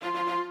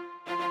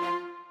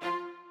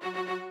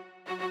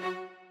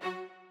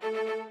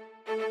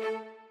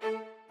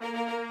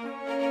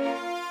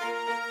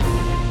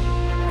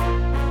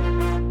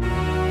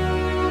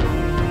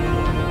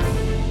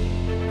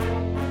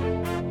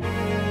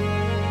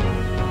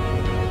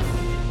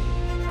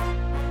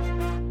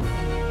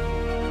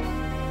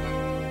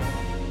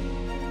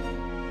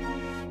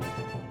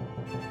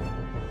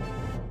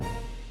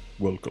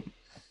Welcome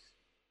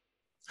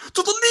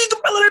to the League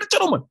of Melanated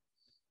Gentlemen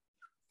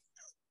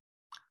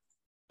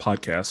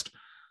podcast.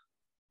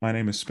 My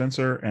name is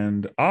Spencer,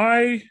 and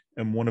I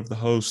am one of the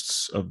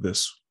hosts of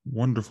this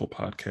wonderful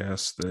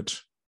podcast that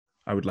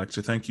I would like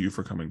to thank you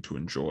for coming to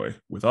enjoy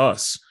with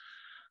us.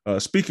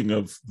 Speaking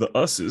of the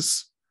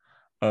us's,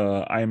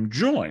 I am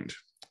joined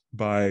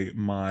by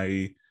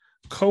my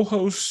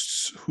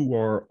co-hosts who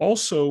are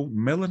also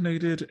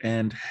melanated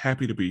and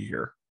happy to be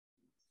here.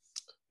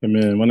 Hey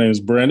man, my name is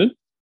Brandon.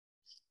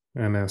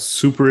 And a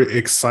super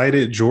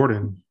excited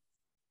Jordan.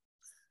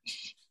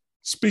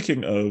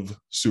 Speaking of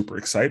super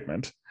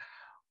excitement,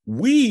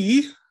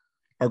 we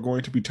are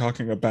going to be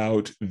talking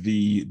about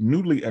the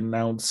newly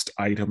announced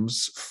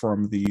items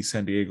from the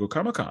San Diego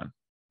Comic-Con.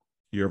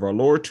 Year of Our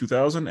Lord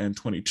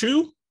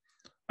 2022.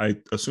 I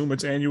assume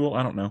it's annual.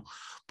 I don't know.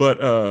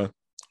 But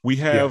we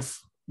have,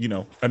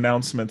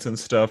 announcements and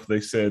stuff. They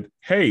said,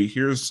 hey,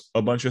 here's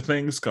a bunch of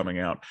things coming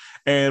out,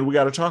 and we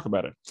got to talk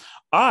about it.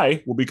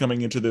 I will be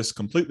coming into this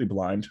completely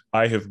blind.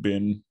 I have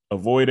been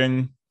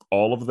avoiding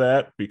all of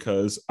that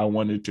because I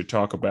wanted to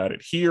talk about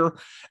it here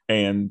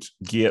and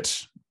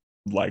get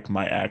like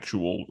my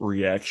actual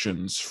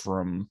reactions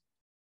from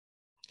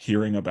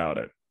hearing about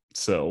it.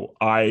 So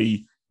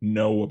I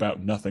know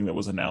about nothing that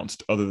was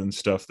announced other than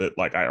stuff that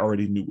like I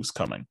already knew was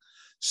coming.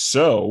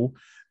 So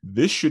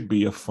this should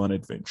be a fun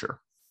adventure.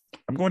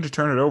 I'm going to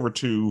turn it over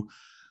to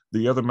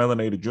the other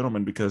melanated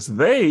gentlemen because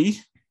they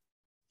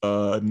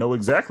know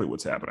exactly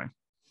what's happening.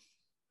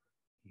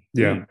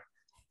 Yeah.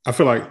 I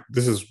feel like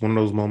this is one of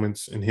those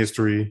moments in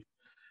history.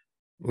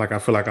 Like, I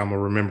feel like I'm going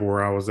to remember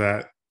where I was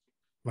at.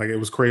 Like, it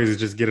was crazy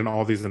just getting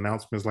all these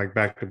announcements like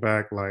back to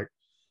back. Like,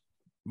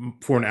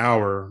 for an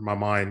hour, my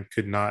mind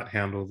could not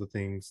handle the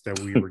things that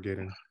we were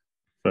getting.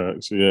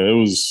 Facts. Yeah, it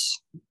was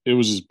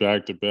just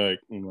back to back.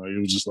 Like, it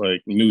was just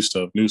like new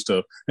stuff.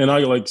 And I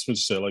like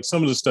Spencer said, like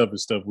some of the stuff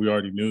is stuff we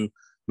already knew,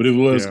 but it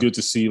was good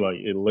to see like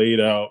it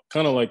laid out,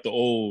 kind of like the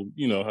old,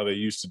 how they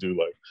used to do,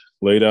 like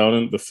laid out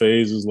and the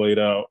phase is laid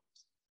out.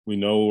 We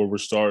know where we're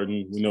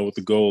starting. We know what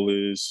the goal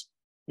is.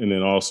 And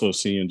then also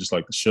seeing just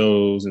like the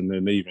shows. And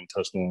then they even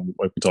touched on,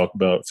 like we talked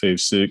about,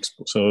 Phase 6.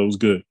 So it was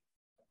good.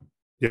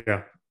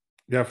 Yeah,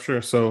 for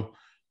sure. So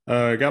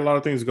I got a lot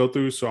of things to go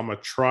through. So I'm going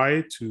to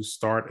try to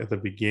start at the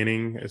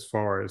beginning as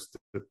far as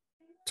the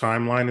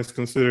timeline is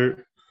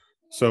considered.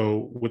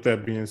 So with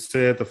that being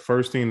said, the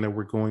first thing that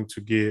we're going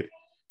to keep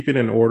it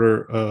in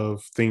order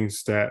of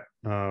things that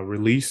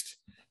released.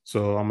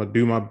 So I'm going to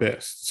do my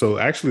best. So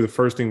actually the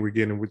first thing we're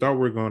getting, we thought we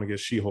were going to get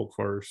She-Hulk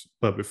first.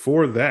 But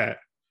before that,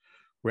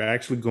 we're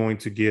actually going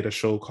to get a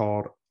show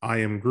called I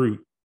Am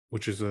Groot,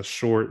 which is a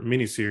short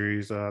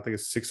miniseries. I think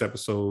it's 6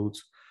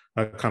 episodes,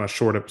 kind of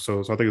short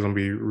episodes. So I think it's going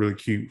to be really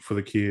cute for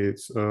the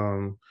kids.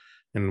 And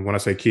when I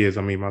say kids,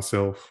 I mean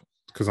myself,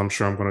 because I'm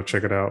sure I'm going to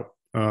check it out.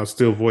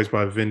 Still voiced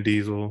by Vin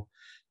Diesel.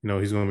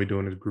 He's going to be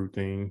doing his Groot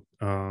thing.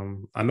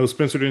 I know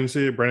Spencer didn't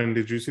see it. Brandon,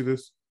 did you see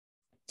this?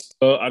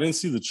 I didn't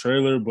see the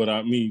trailer, but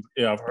I've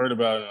heard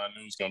about it. And I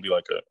knew it was going to be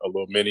like a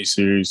little mini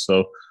series,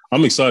 so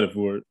I'm excited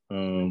for it.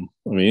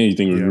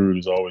 Anything with Groot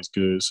is always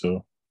good.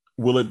 So,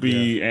 will it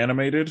be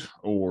animated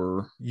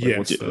or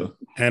what's the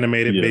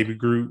animated Baby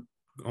Groot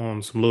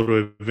on some little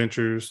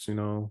adventures?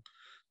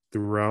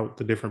 Throughout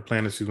the different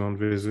planets he's going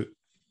to visit.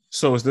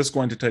 So, is this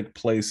going to take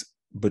place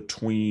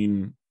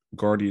between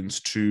Guardians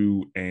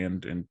 2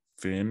 and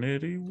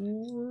Infinity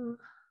War?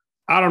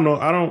 I don't know.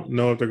 I don't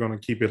know if they're going to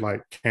keep it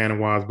like canon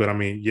wise, but I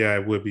mean, yeah,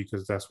 it would be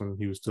because that's when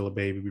he was still a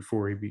baby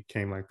before he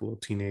became like a little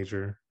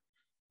teenager.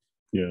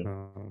 Yeah.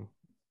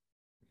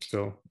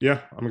 So yeah,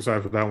 I'm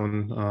excited for that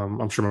one.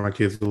 I'm sure my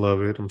kids will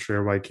love it. I'm sure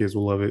everybody's kids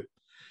will love it.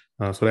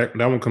 So that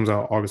one comes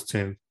out August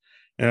 10th.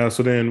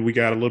 So then we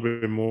got a little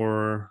bit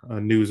more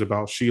news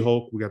about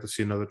She-Hulk. We got to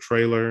see another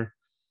trailer.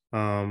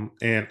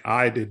 And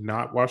I did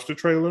not watch the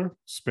trailer.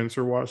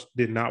 Spencer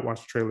did not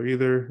watch the trailer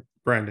either.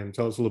 Brandon,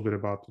 tell us a little bit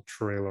about the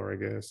trailer, I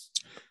guess.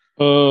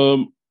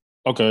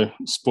 Okay.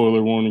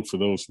 Spoiler warning for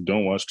those who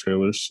don't watch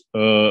trailers.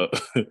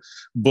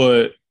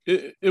 But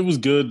it was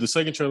good. The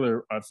second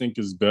trailer, I think,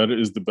 is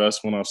the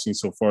best one I've seen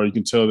so far. You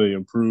can tell they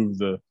improved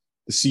the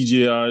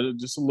CGI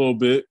just a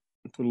litthrew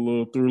a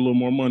little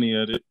more money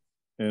at it.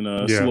 And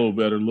it's a little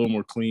better, a little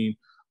more clean.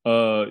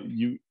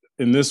 In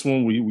this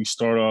one, we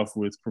start off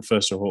with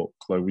Professor Hulk.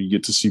 Like, we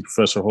get to see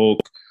Professor Hulk.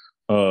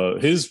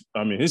 His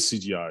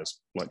CGI is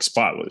like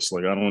spotless.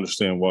 Like, I don't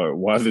understand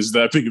why there's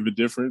that big of a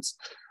difference.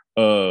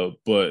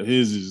 But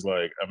his is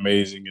like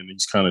amazing, and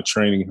he's kind of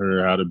training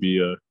her how to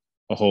be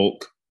a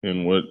Hulk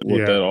and what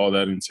all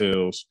that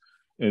entails.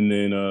 And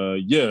then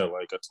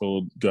like I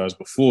told guys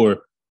before,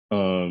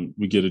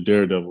 we get a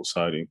Daredevil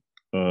sighting,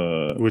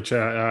 which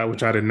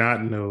I did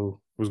not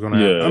know was going to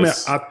happen. I mean,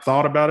 I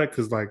thought about it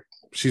because like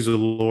she's a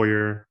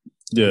lawyer.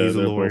 Yeah, they're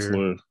both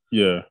lawyers.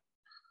 Yeah.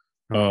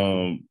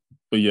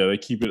 But yeah, they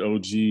keep it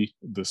OG.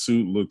 The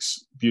suit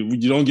looks beautiful.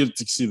 You don't get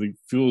to see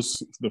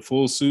the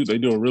full suit. They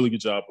do a really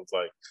good job of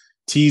like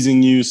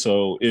teasing you.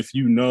 So if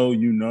you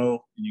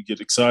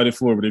get excited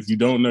for it. But if you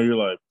don't know, you're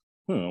like,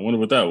 I wonder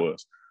what that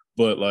was.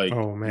 But like,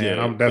 Oh man,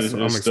 yeah, I'm it's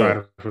still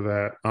excited for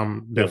that.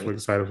 I'm yeah, definitely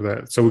excited for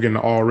that. So we're getting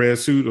an all red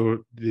suit, or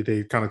did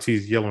they kind of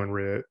tease yellow and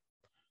red?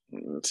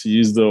 to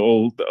use the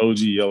OG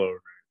yellow.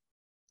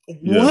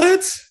 Yeah,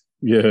 What?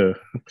 yeah,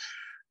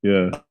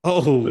 yeah,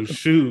 Oh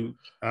shoot!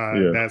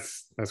 yeah,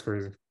 That's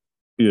crazy.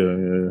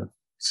 yeah.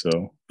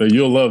 So but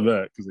you'll love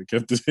that because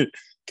it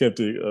kept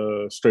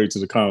it straight to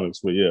the comics.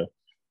 But yeah,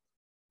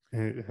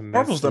 And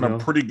Marvel's that's done a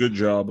pretty good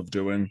job of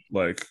doing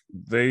like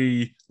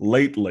they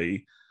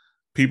lately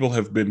people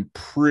have been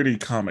pretty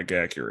comic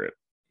accurate.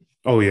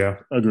 oh yeah,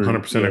 agreed.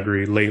 100% Yeah,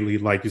 agree. Lately,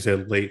 like you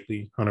said,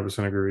 lately,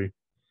 100% agree.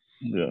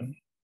 yeah,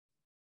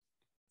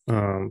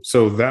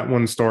 So that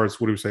one starts.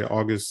 What do we say?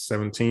 August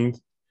 17th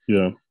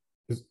yeah.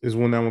 is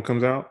when that one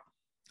comes out.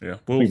 Yeah, I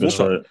think we'll that's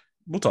talk right.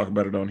 we'll talk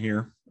about it on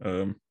here.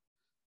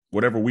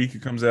 Whatever week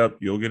it comes out,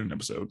 you'll get an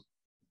episode.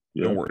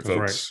 Yeah, Don't worry, That's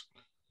right. folks.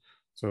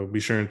 So be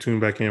sure and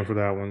tune back in for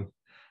that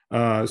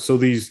one. So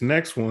these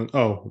next one,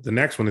 oh, the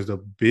next one is the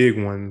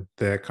big one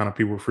that kind of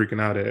people were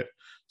freaking out at.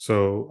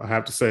 So I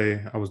have to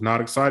say, I was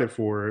not excited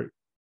for it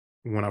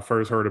when I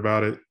first heard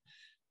about it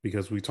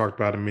because we talked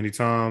about it many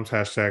times.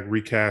 Hashtag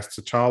recast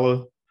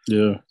T'Challa.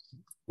 yeah.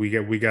 We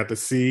got to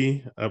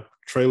see a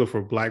trailer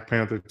for Black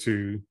Panther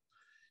 2,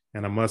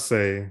 and I must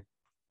say,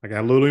 I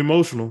got a little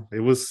emotional. It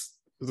was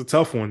a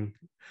tough one.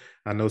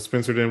 I know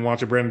Spencer didn't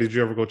watch it. Brandon, did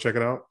you ever go check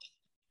it out?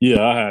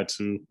 Yeah, I had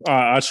to.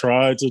 I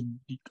tried to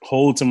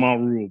hold to my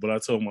rule, but I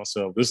told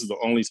myself this is the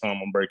only time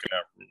I'm breaking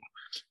that rule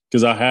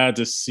because I had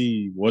to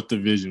see what the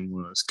vision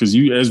was. Because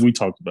as we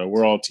talked about,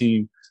 we're all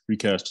team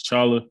recast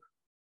T'Challa.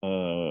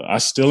 I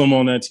still am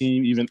on that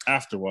team even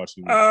after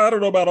watching it. I don't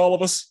know about all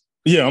of us.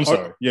 Yeah, I'm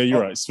sorry. Yeah, you're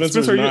right. Spencer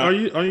is Spencer, not are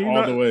you all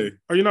not the way.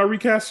 are you not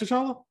recast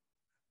T'Challa?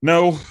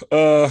 No, I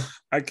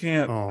Oh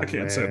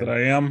can't say that man.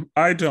 I am.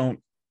 I don't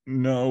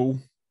know.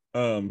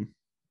 Um,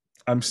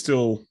 I'm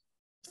still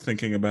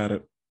thinking about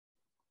it.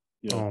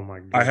 Yeah, Oh my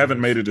I haven't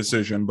made goodness. a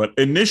decision, but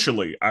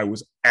initially I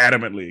was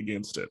adamantly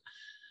against it.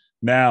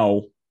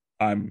 Now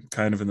I'm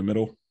kind of in the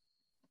middle.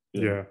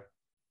 yeah, Yeah.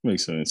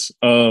 makes sense.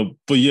 But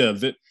yeah,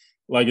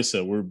 like I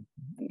said,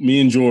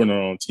 me and Jordan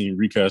are on team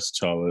recast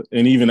T'Challa,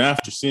 and even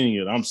after seeing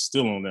it, I'm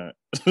still on that.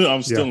 I'm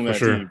Yeah, still on for that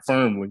sure. team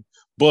firmly.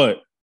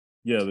 But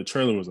yeah, the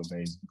trailer was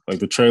amazing. Like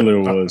the trailer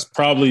was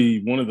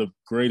probably one of the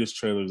greatest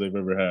trailers they've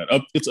ever had.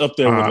 It's up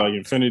there with Uh, like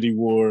Infinity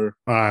War.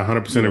 I You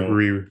 100% know,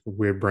 agree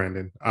with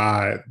Brandon.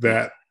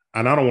 That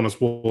and I don't want to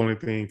spoil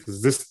anything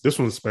because this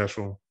one's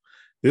special.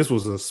 This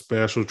was a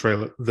special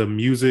trailer. The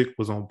music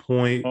was on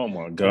point. oh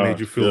my It made gosh,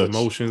 you feel yes,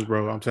 emotions,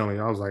 bro. I'm telling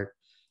you, I was like,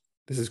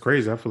 this is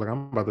crazy. I feel like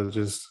I'm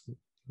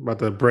about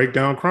to break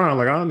down crying.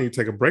 Like, I don't need to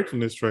take a break from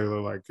this trailer.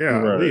 Like, yeah,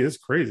 right. it's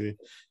crazy.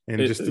 And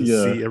just to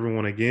Yeah, see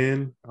everyone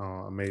again,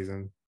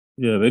 amazing.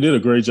 yeah, they did a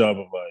great job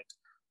of like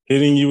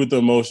hitting you with the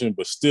emotion,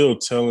 but still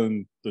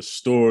telling the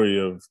story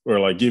of, or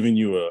like giving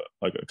you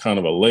a kind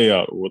of a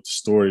layout of what the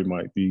story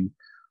might be,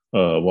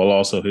 while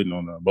also hitting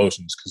on the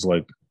emotions. Because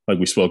like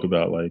we spoke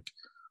about, like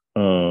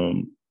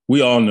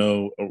we all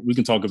know, we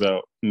can talk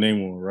about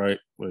Namor, right?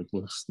 Like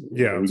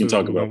Yeah, we can so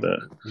talk about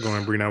that. we're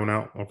going to bring that one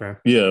out. Okay.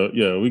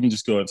 Yeah, we can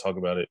just go ahead and talk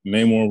about it.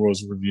 Namor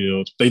was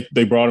revealed.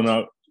 They brought him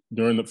out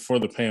for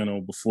the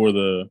panel before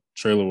the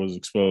trailer was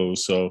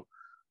exposed. So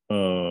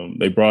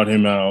they brought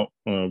him out,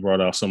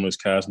 brought out some of his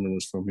cast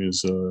members from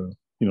his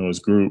his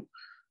group,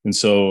 and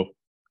so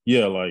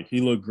yeah, like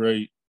he looked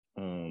great.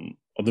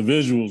 The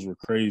visuals were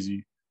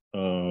crazy,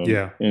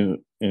 Yeah,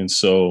 and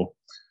so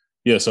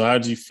yeah. So how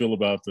did you feel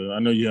about I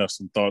know you have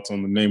some thoughts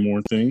on the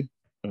Namor thing.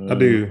 I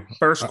do.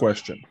 First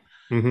question: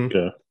 Mm-hmm.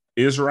 Yeah,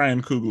 Is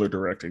Ryan Coogler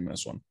directing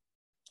this one?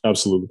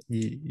 absolutely.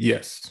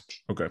 Yes.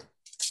 Okay, I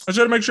just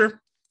had to make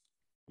sure.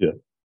 Yeah,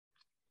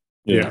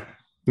 Yeah.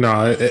 No,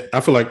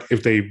 I feel like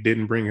if they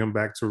didn't bring him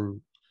back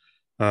to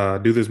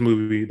do this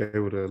movie, they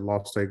would have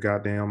lost their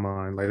goddamn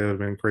mind. Like, it would have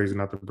been crazy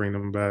not to bring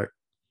them back.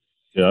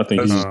 yeah. I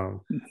think As, he's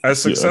Um,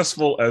 as yeah.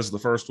 successful as the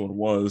first one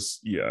was,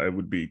 yeah, it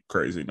would be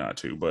crazy not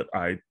to. But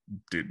I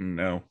didn't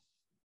know.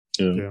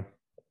 Yeah.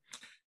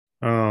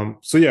 yeah.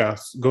 So yeah,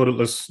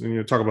 let's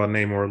talk about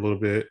Namor a little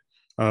bit.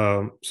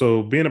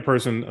 So being a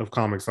person of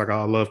comics, like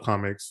I love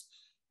comics,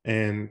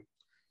 and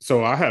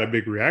so I had a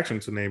big reaction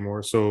to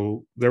Namor.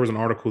 So there was an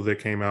article that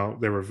came out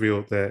that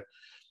revealed that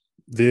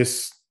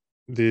this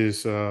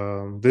this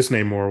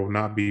Namor will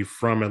not be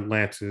from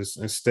Atlantis.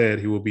 Instead,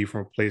 he will be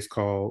from a place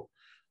called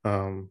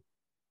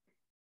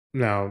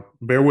now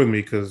bear with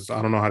me because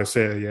I don't know how to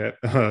say it yet.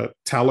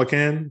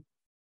 Talakan,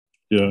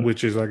 Yeah.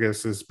 which is I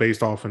guess is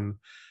based off in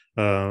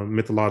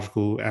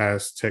mythological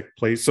Aztec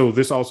place. So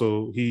this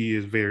also he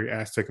is very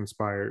Aztec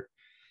inspired.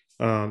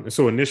 And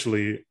so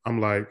initially I'm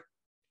like,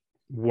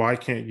 why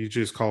can't you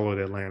just call it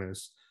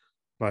Atlantis?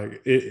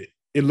 Like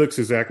it looks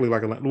exactly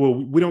like Atlantis. Well,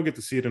 we don't get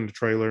to see it in the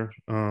trailer.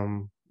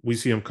 We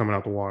see him coming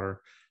out the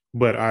water,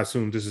 but I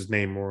assume this is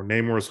Namor.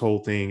 Namor's whole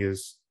thing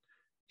is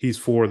he's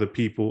for the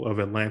people of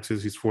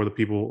Atlantis. He's for the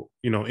people,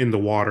 in the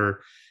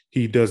water.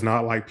 He does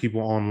not like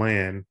people on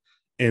land.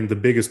 And the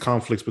biggest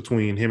conflicts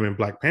between him and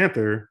Black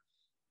Panther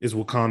is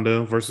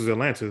Wakanda versus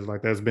Atlantis.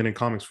 Like that's been in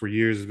comics for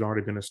years. It's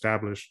already been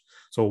established.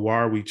 So why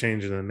are we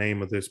changing the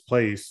name of this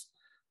place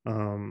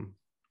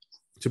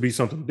to be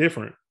something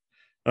different?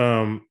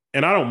 And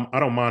I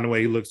don't mind the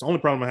way he looks. The only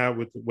problem I have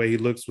with the way he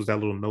looks was that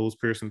little nose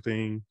piercing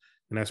thing,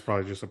 and that's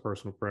probably just a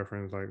personal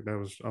preference. Like I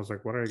was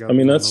like, what do I got? I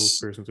mean, nose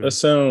piercing that thing?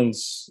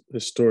 sounds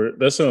historic.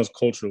 That sounds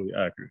culturally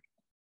accurate.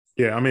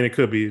 Yeah, I mean, it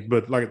could be,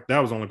 but like that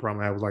was the only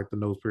problem I had was like the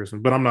nose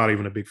piercing. But I'm not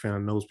even a big fan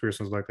of nose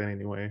piercings like that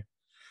anyway.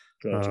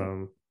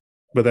 Gotcha.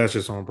 But that's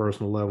just on a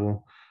personal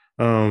level.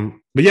 But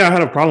yeah, I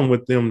had a problem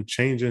with them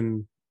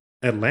changing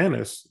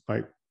Atlantis.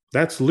 Like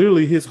that's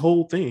literally his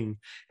whole thing.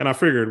 And I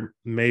figured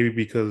maybe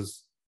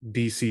because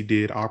DC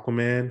did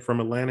Aquaman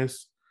from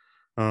Atlantis.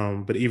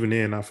 But even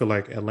then, I feel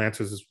like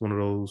Atlantis is one of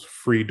those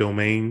free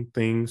domain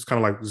things, kind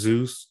of like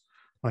Zeus.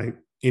 Like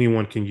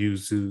anyone can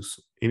use Zeus.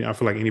 I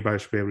feel like anybody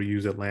should be able to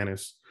use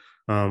Atlantis.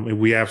 And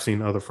we have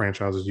seen other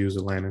franchises use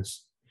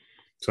Atlantis.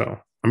 So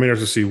I'm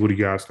interested to see what do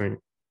you guys think.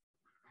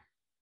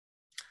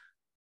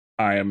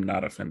 I am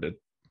not offended.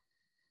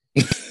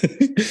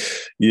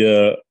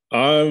 Yeah,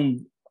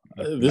 I'm.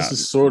 This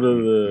is sort of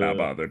the not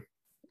bothered.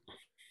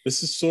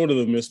 This is sort of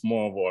the Miss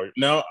Marvel argument.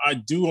 Now, I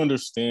do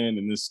understand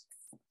in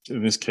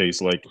this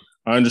case, like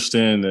I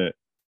understand that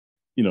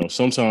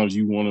sometimes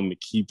you want them to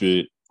keep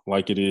it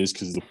like it is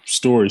because the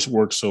stories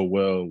work so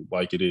well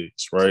like it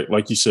is, right?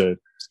 Like you said,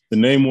 the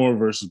Namor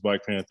versus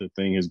Black Panther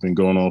thing has been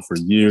going on for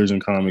years in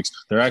comics.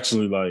 They're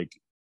actually like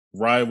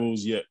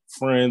rivals yet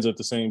friends at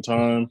the same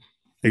time.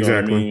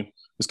 Exactly. I mean?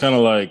 It's kind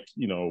of like,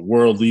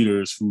 world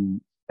leaders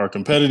who are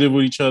competitive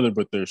with each other,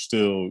 but they're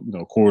still,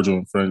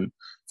 cordial and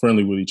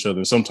friendly with each other.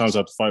 And sometimes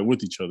have to fight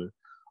with each other.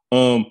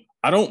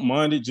 I don't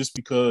mind it just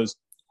because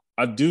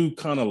I do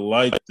kind of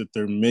like that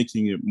they're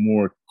making it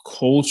more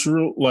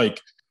cultural, like,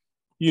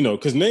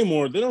 because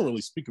Namor, they don't really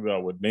speak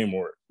about what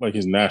Namor, like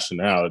his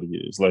nationality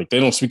is. Like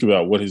they don't speak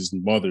about what his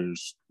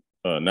mother's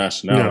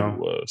nationality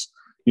was.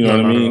 You know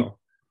what I mean?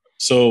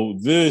 So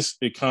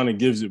it kind of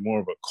gives it more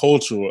of a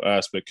cultural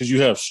aspect because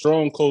you have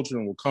strong culture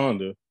in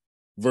Wakanda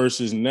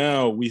versus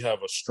now we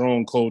have a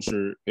strong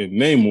culture in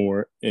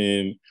Namor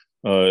and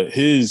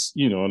his,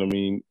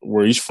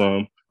 where he's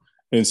from.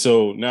 And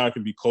so now it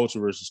can be culture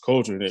versus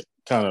culture, and it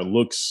kind of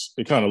looks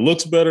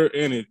better,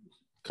 and it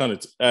kind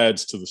of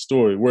adds to the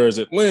story. Whereas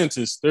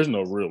Atlantis, there's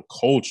no real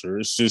culture.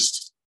 It's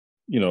just,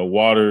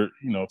 water,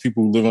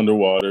 people who live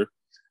underwater.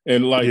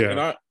 And and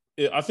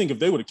I think if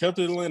they would have kept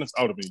it Atlantis,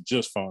 I would have been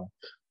just fine.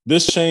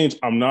 This change,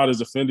 I'm not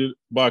as offended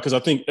by because I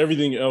think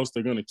everything else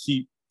they're going to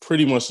keep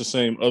pretty much the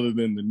same other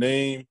than the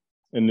name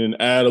and then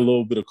add a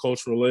little bit of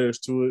cultural layers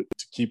to it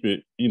to keep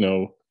it,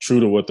 true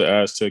to what the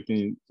Aztec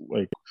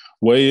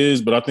way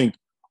is. But I think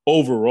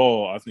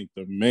overall, I think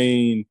the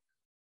main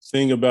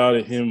thing about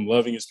it, him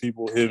loving his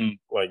people, him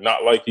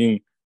not liking,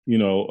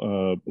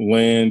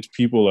 land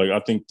people, I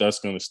think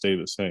that's going to stay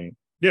the same.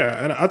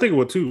 Yeah, and I think it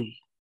would too,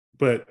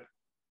 but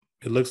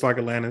it looks like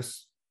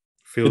Atlantis.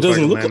 It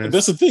doesn't look like,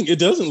 that's the thing. It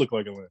doesn't look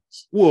like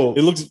Atlantis. Well,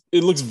 it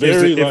looks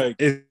very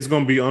it's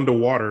going to be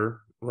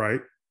underwater,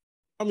 right?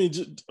 I mean,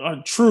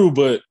 true,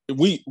 but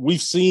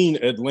we've seen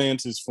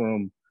Atlantis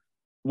from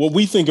what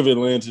we think of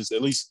Atlantis,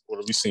 at least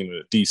what we've seen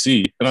at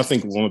DC, and I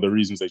think one of the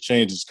reasons they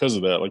changed is because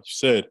of that, like you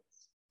said.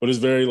 But it's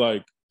very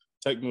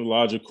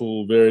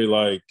technological, very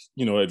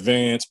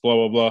advanced, blah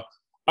blah blah.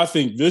 I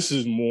think this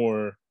is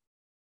more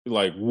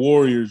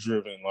warrior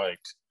driven,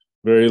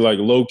 very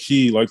low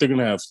key. They're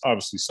gonna have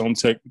obviously some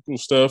technical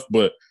stuff,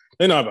 but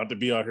they're not about to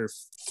be out here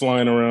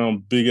flying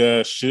around big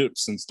ass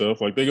ships and stuff.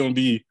 They're gonna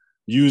be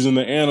using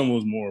the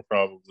animals more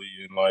probably,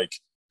 and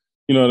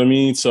you know what I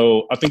mean.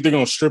 So I think they're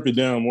gonna strip it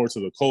down more to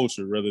the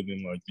culture rather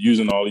than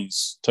using all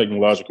these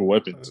technological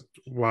weapons.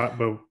 Why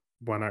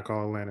not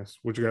call Atlantis?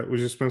 What you got? What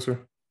you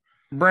Spencer?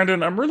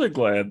 Brandon, I'm really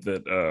glad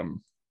that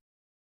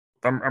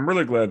I'm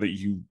really glad that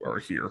you are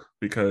here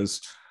because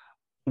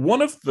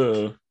one of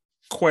the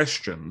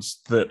questions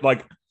that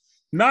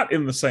not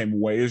in the same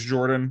way as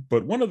Jordan,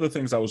 but one of the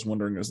things I was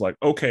wondering is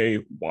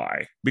okay,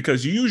 why?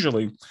 Because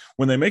usually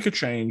when they make a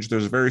change,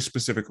 there's a very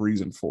specific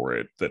reason for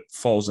it that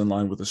falls in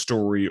line with the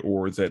story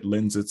or that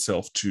lends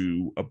itself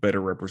to a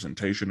better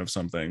representation of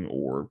something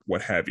or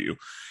what have you.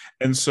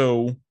 And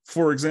so,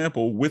 for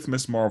example, with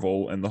Miss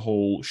Marvel and the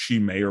whole she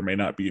may or may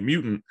not be a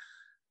mutant,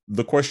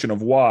 the question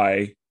of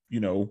why,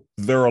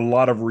 there are a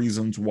lot of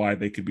reasons why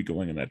they could be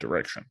going in that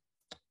direction.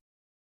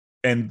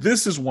 And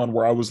this is one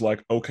where I was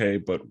like, okay,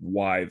 but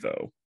why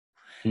though?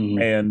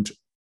 Mm-hmm. And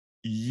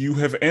you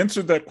have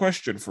answered that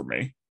question for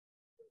me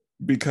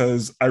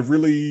because I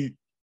really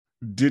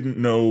didn't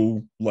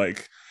know,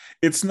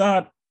 it's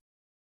not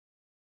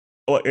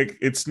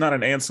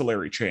an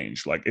ancillary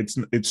change.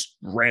 It's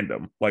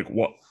random.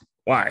 What,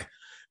 why?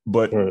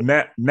 But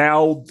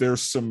now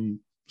there's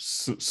some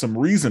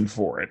reason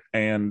for it.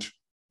 And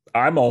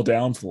I'm all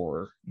down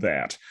for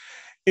that.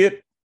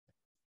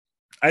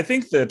 I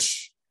think that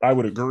I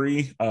would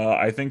agree.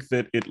 I think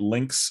that it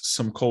links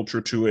some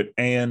culture to it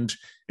and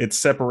it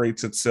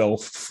separates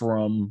itself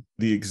from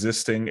the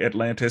existing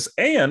Atlantis.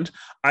 And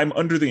I'm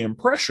under the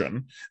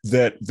impression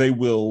that they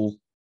will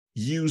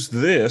use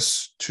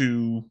this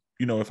to,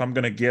 if I'm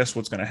going to guess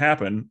what's going to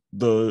happen,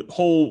 the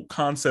whole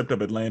concept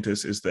of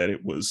Atlantis is that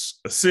it was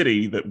a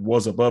city that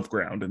was above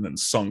ground and then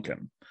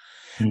sunken.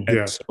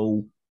 And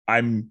so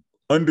I'm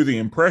under the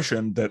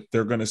impression that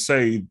they're going to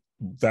say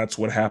that's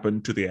what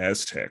happened to the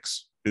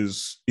Aztecs,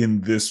 is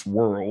in this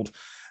world,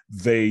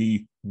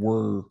 they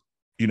were,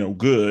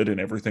 good and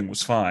everything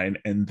was fine.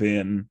 And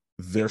then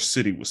their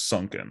city was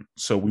sunken.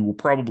 So we will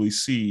probably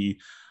see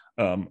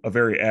a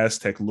very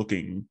Aztec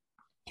looking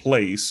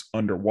place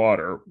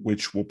underwater,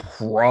 which will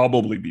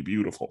probably be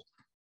beautiful.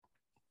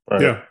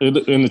 Right. Yeah.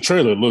 In the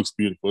trailer, it looks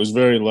beautiful. It's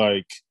very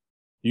like,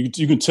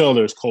 you can tell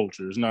there's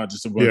culture. It's not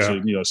just a bunch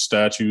of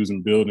statues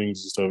and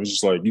buildings and stuff. It's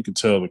just like you can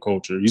tell the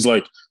culture. He's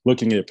like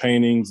looking at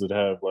paintings that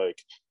have like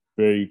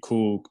very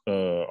cool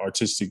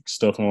artistic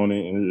stuff on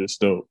it, and it's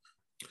dope.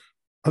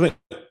 I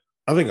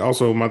think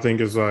also my thing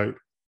is like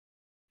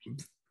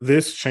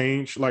this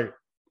change, like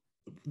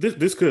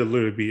this could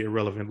literally be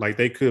irrelevant. Like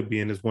they could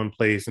be in this one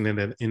place, and then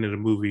at the end of the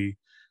movie,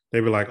 they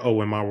were like,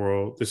 "Oh, in my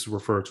world, this is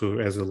referred to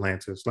as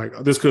Atlantis." Like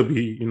this could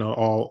be,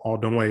 all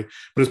done away.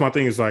 But it's my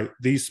thing is like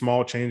these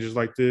small changes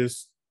like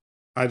this.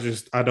 I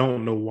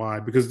don't know why,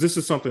 because this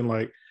is something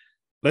like,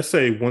 let's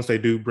say once they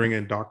do bring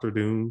in Doctor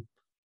Doom,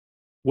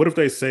 what if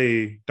they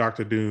say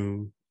Doctor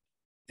Doom,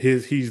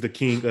 he's the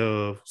king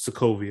of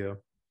Sokovia,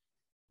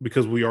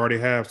 because we already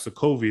have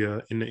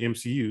Sokovia in the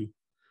MCU.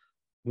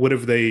 What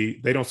if they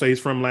don't say he's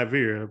from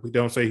Latvia? We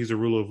don't say he's a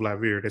ruler of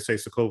Latvia. They say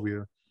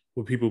Sokovia.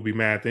 Would people be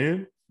mad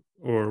then?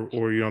 Or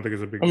you don't think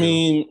it's a big deal? I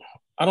mean,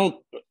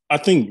 I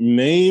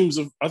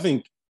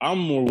think I'm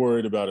more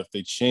worried about if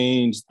they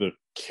change the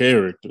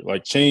character,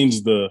 like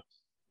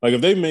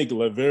if they make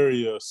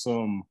Latveria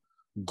some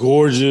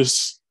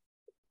gorgeous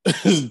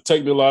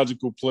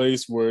technological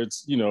place where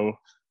it's,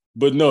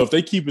 but no, if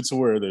they keep it to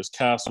where there's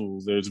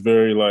castles, there's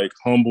very like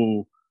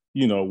humble,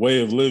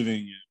 way of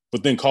living,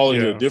 but then calling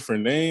it a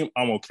different name,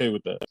 I'm okay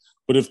with that.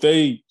 But if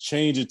they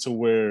change it to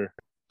where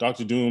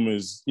Dr. Doom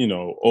is,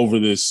 over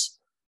this,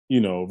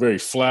 very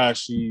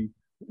flashy,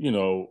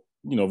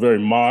 very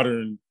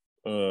modern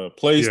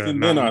place,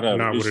 then I'd have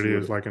not an what issue it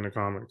with is like in the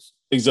comics.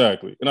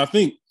 Exactly. And I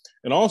think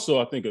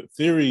a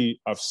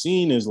theory I've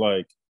seen is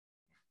like,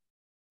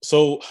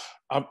 so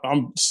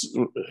I'm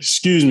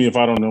excuse me if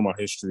I don't know my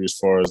history as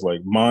far as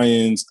like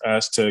Mayans,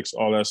 Aztecs,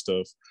 all that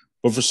stuff,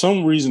 but for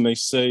some reason they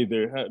say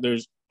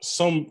there's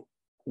some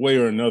way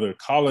or another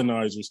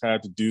colonizers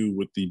had to do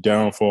with the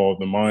downfall of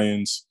the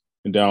Mayans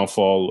and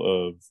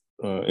downfall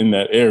of in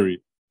that area,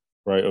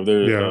 right, of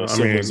their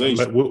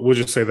civilization. I mean, we'll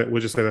just say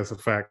that's a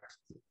fact.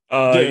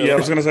 I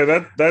was gonna say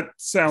that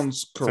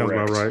sounds correct.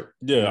 Sounds about right.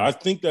 Yeah, I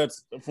think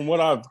that's, from what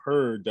I've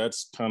heard,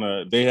 that's kind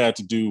of, they had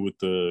to do with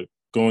the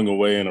going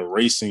away and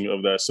erasing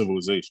of that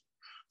civilization.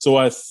 So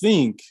I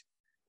think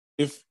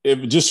if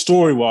just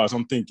story wise,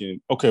 I'm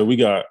thinking, okay, we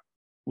got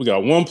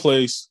one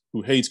place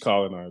who hates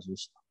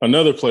colonizers,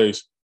 another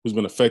place who's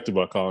been affected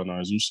by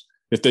colonizers.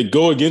 If they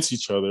go against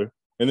each other,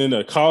 and then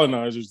the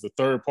colonizers, the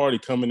third party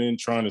coming in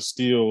trying to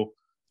steal,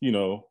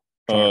 trying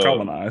to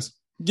colonize.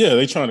 Yeah,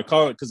 they trying to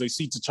call it because they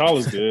see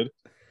T'Challa's dead.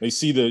 They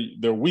see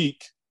they're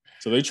weak,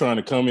 so they trying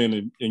to come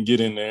in and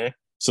get in there.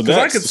 So that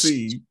I could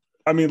see.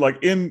 I mean,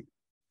 like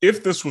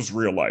if this was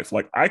real life,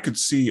 like I could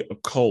see a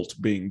cult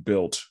being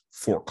built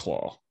for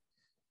Claw.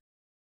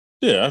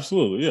 Yeah,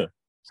 absolutely. Yeah.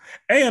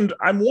 And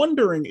I'm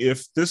wondering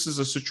if this is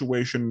a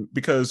situation,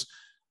 because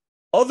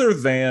other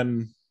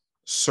than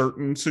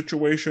certain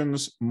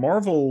situations,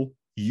 Marvel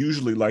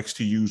usually likes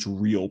to use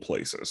real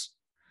places.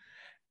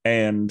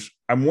 And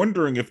I'm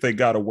wondering if they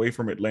got away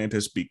from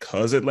Atlantis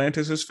because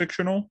Atlantis is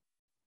fictional.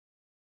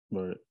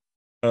 Right.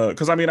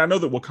 Because I mean, I know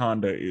that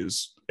Wakanda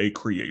is a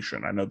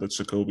creation. I know that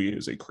Sokovia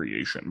is a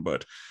creation,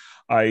 but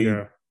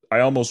I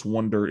almost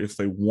wonder if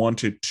they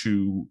wanted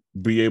to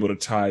be able to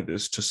tie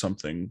this to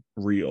something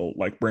real,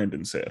 like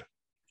Brandon said.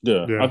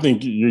 Yeah, I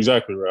think you're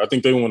exactly right. I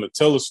think they want to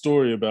tell a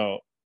story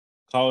about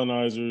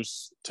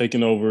colonizers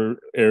taking over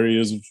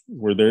areas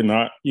where they're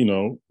not,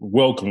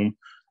 welcome.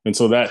 And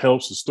so that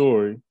helps the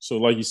story. So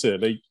like you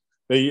said,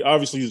 they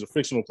obviously use the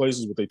fictional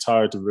places, but they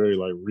tie it to very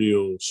like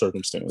real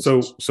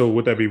circumstances. So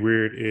would that be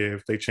weird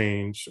if they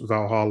change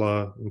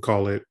Valhalla and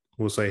call it,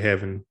 we'll say,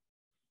 heaven?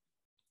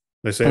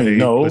 Let's say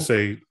no. Let's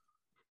say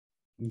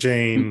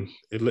Jane.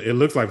 It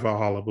looks like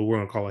Valhalla, but we're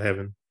gonna call it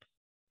heaven.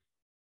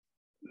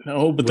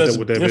 No, but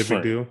would that be a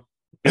big deal?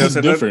 Yeah, it's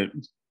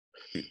different.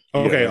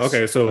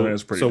 Okay. So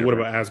different. What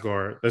about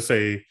Asgard? Let's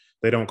say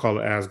they don't call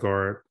it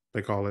Asgard;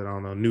 they call it, I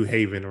don't know, New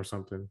Haven or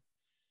something.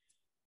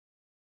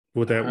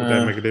 Would that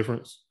make a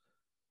difference?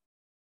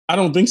 I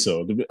don't think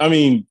so. I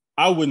mean,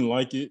 I wouldn't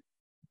like it,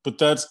 but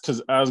that's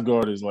because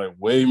Asgard is like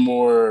way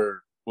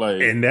more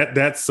like, and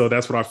that's what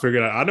I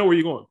figured out. I know where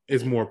you're going.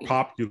 It's more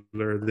popular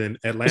than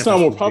Atlantis. It's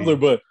not more popular,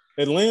 but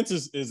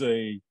Atlantis is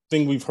a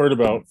thing we've heard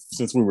about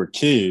since we were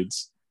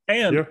kids.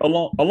 And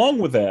along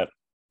with that,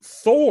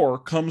 Thor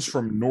comes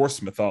from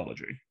Norse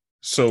mythology.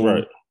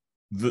 So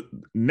the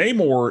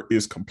Namor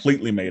is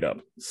completely made up.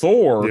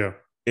 Thor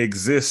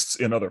exists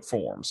in other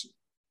forms.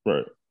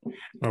 Right.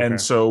 Okay.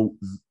 And so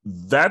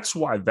that's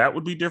why that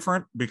would be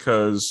different,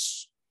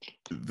 because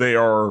they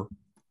are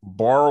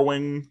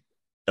borrowing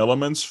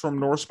elements from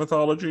Norse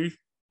mythology.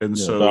 And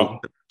so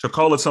to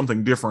call it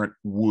something different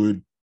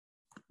would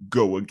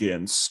go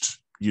against,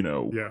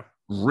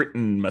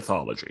 written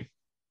mythology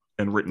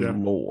and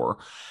written lore.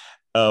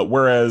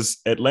 Whereas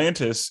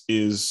Atlantis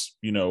is,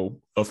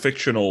 a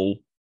fictional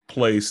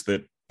place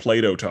that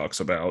Plato talks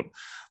about,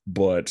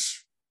 but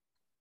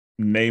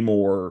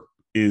Namor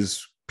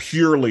is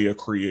purely a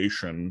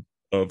creation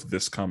of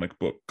this comic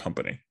book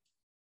company.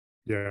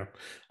 Yeah.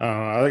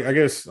 I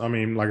guess, I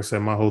mean, like I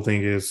said, my whole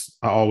thing is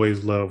I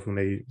always love when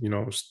they,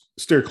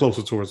 steer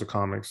closer towards the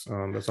comics.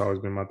 That's always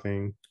been my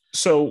thing.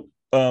 So,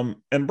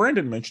 and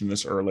Brandon mentioned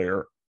this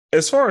earlier,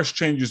 as far as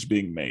changes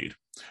being made,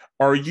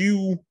 are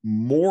you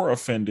more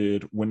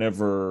offended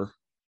whenever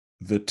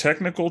the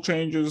technical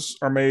changes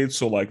are made,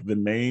 so like the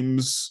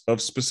names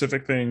of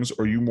specific things,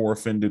 or are you more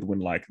offended when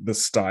like the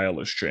style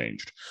is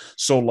changed?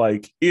 So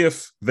like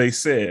if they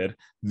said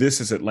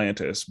this is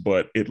Atlantis,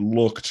 but it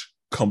looked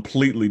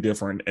completely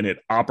different and it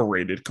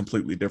operated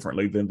completely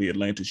differently than the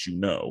Atlantis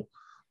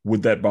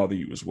would that bother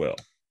you as well?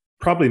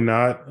 Probably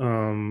not.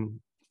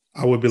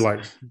 I would be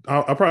like,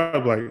 I'll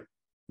probably be like,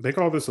 they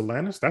call this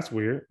Atlantis? That's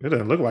weird. It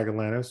doesn't look like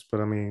Atlantis,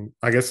 but I mean,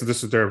 I guess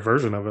this is their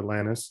version of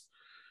Atlantis.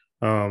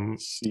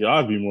 See,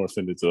 I'd be more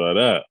offended to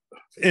that.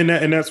 And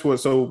that's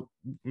what, so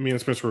me and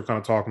Spencer were kind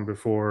of talking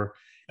before,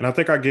 and I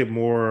think I get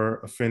more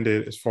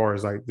offended as far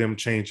as like them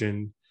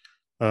changing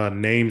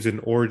names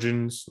and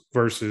origins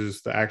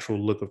versus the actual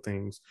look of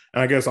things.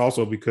 And I guess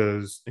also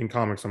because in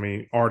comics, I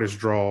mean, artists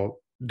draw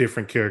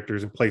different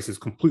characters and places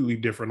completely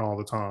different all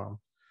the time.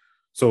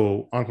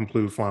 So I'm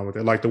completely fine with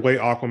it. Like the way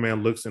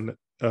Aquaman looks in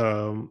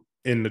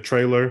the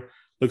trailer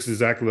looks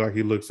exactly like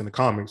he looks in the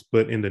comics,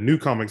 but in the new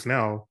comics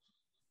now,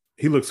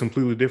 he looks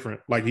completely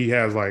different. Like he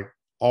has like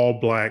all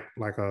black,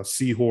 like a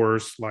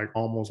seahorse, like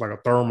almost like a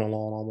thermal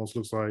on, almost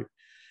looks like.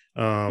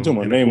 You're talking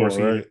about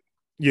Namor, right?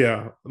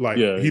 Yeah, like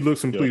he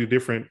looks completely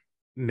different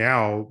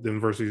now than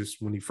versus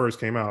when he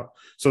first came out.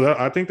 So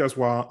I think that's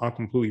why I'm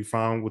completely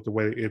fine with the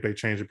way if they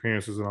change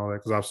appearances and all that,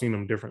 because I've seen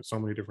them different so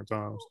many different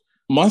times.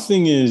 My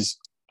thing is,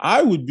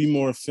 I would be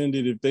more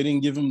offended if they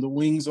didn't give him the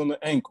wings on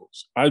the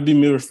ankles. I'd be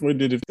more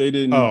offended if they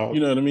didn't. You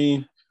know what I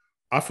mean?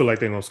 I feel like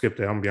they're gonna skip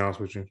that. I'm gonna be honest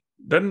with you.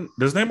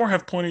 Does Namor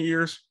have pointy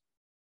ears?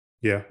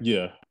 Yeah,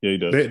 he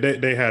does.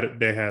 They had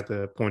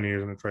the pointy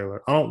ears in the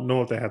trailer. I don't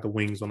know if they had the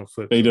wings on the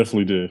foot. They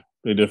definitely did.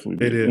 They did.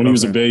 When he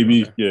was a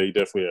baby, he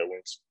definitely had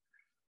wings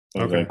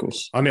on his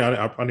ankles. I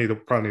probably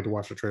need to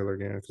watch the trailer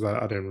again because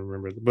I didn't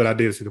remember, but I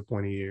did see the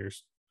pointy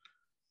ears.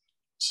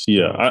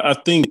 Yeah, I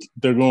think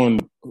they're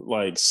going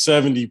like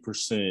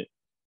 70%,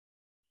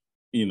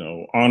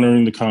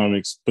 honoring the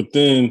comics, but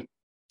then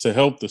to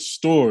help the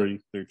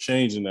story, they're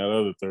changing that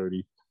other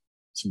 30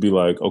 to be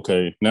like,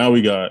 okay, now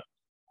we got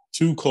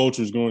two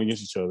cultures going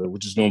against each other,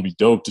 which is going to be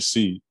dope to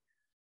see.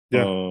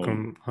 Yeah,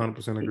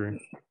 100% agree.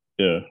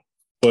 Yeah,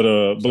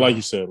 but like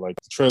you said, like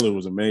the trailer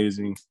was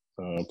amazing.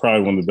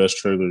 Probably one of the best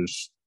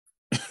trailers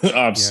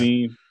I've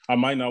seen. I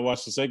might not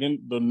watch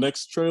the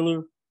next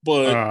trailer,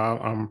 but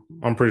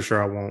I'm pretty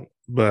sure I won't.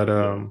 But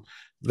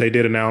they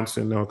did announce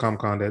in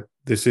Comic-Con that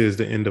this is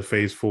the end of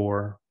Phase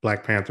 4.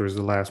 Black Panther is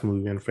the last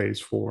movie in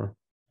Phase 4.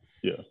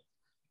 Yeah.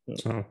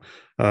 So,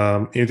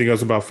 anything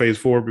else about Phase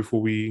 4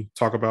 before we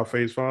talk about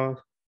Phase 5?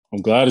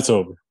 I'm glad it's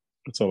over.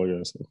 That's all I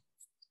gotta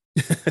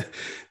say.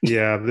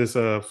 Yeah, this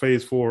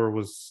Phase 4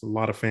 was a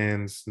lot of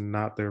fans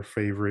not their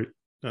favorite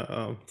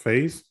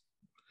phase,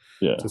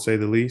 to say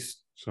the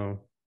least. So,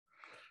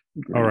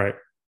 all right,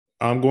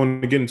 I'm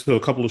going to get into a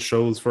couple of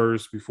shows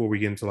first before we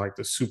get into like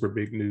the super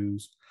big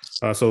news.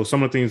 So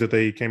some of the things that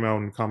they came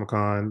out in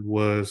Comic-Con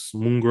was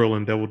Moon Girl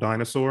and Devil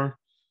Dinosaur.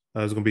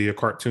 It's going to be a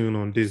cartoon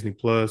on Disney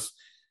Plus,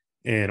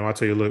 and I'll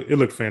tell you, it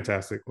looked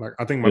fantastic. Like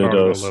I think my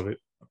daughter's gonna love it.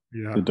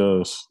 Yeah, it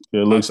does.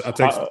 Yeah, it looks. Go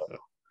ahead.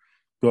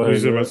 What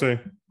was you about to say?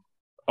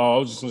 Oh, I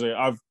was just gonna say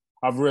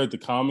I've read the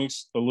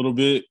comics a little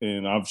bit,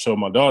 and I've showed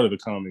my daughter the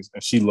comics,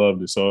 and she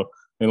loved it. So,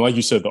 and like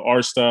you said, the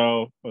art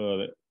style,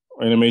 the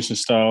animation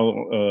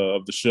style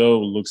of the show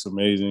looks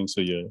amazing.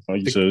 So yeah,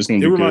 like you said, it's gonna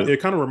be good.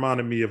 It kind of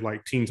reminded me of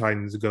like Teen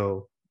Titans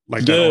Go,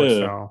 like that art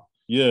style.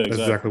 Yeah, that's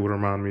exactly what it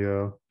reminded me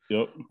of.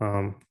 Yep.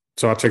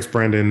 So I text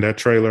Brandon that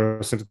trailer.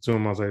 I sent it to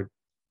him. I was like,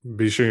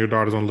 "Be sure your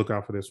daughter's on the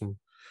lookout for this one."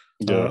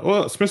 Yeah.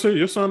 Well, Spencer,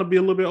 your son will be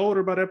a little bit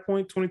older by that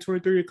point.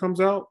 2023 it comes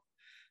out.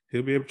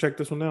 He'll be able to check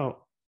this one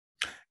out.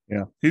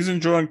 Yeah, he's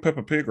enjoying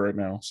Peppa Pig right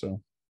now.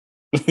 So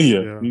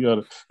yeah. He got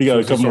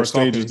a couple more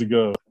stages to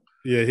go.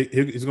 Yeah,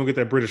 he's gonna get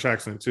that British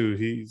accent too.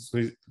 He's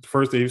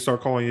first he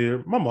start calling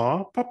you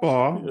Mama,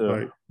 Papa,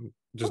 like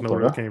just know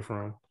where it came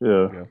from.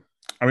 Yeah.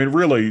 I mean,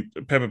 really,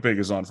 Peppa Pig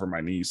is on for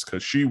my niece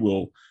because she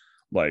will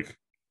be like,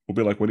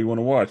 "What do you want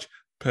to watch?"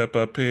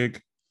 Peppa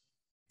Pig.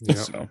 Yep.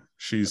 So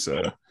she's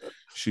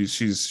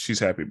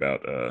happy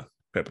about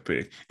Peppa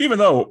Pig, even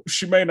though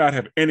she may not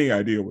have any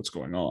idea what's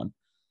going on.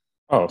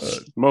 Oh,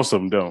 most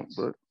of them don't,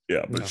 but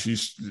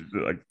she's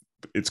like,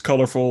 it's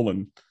colorful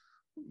and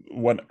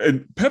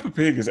Peppa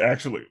Pig is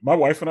actually, my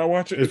wife and I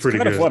watch it. It's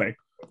kind of funny.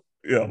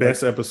 Yeah,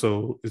 best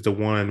episode is the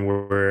one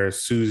where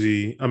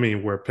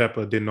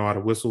Peppa didn't know how to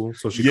whistle,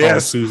 so she called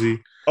yes.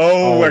 Susie.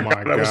 Oh my my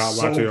god, that was god!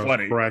 so I was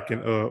funny.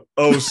 cracking up.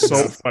 Oh,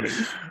 so funny.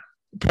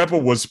 Peppa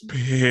was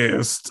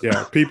pissed.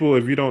 Yeah, people,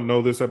 if you don't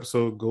know this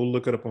episode, go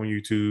look it up on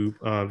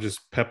YouTube. Just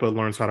Peppa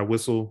learns how to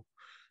whistle,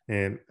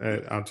 and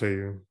I'll tell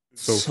you,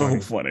 so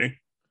funny.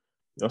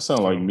 Y'all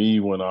sound like me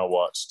when I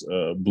watched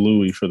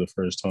Bluey for the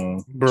first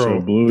time.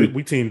 Bro, Bluey.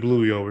 we team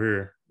Bluey over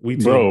here. We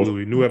team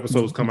Bluey. New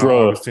episodes come out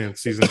August 10th,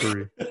 season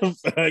 3.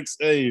 Facts.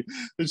 Hey,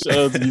 shout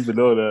out to you for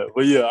knowing that.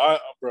 But yeah, I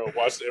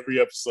watched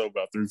every episode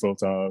about 3-4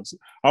 times.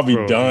 I'll be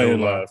dying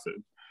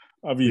laughing.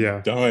 I'll be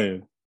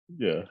dying.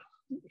 Yeah.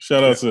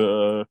 Shout out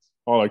to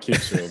all our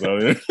kids shows out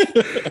there.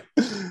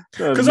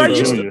 Because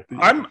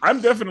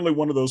I'm definitely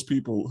one of those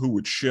people who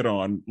would shit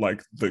on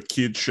like the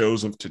kid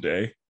shows of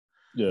today.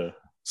 Yeah.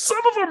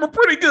 Some of them are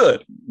pretty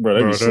good.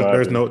 Bro, there's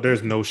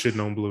no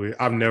shitting on Bluey.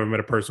 I've never met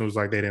a person who's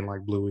like they didn't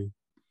like Bluey.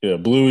 Yeah,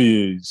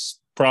 Bluey is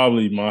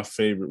probably my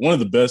favorite. One of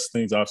the best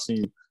things I've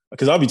seen,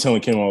 because I'll be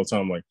telling Kim all the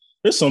time, like,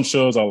 there's some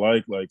shows I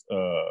like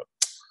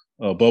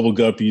Bubble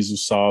Guppies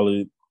was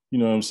solid, you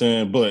know what I'm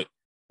saying? But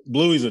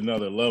Bluey's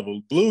another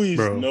level. Bluey's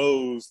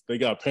knows they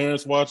got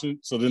parents watching,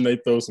 so then they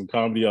throw some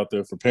comedy out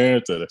there for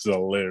parents. That's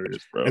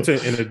hilarious, bro. And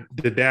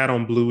the dad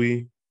on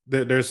Bluey,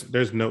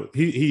 there's no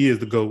he is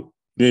the GOAT.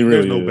 Really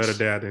there's no better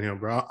dad than him,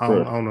 bro. I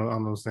don't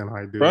understand how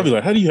he do it. I'd be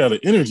like, how do you have the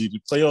energy to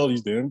play all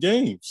these damn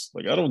games?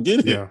 Like, I don't get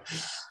it. Yeah.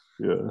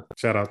 Yeah.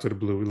 Shout out to the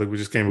Bluey. Look, we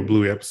just came a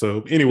Bluey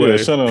episode. Anyway.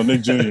 Shout out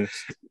Nick Jr.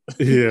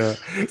 Yeah.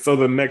 So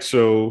the next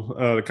show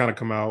to kind of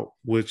come out,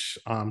 which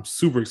I'm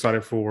super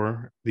excited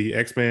for, the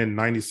X-Men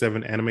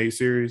 97 animated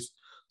series.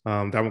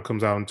 That one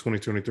comes out in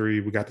 2023.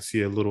 We got to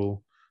see a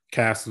little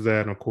cast of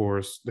that. And of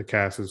course, the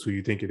cast is who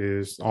you think it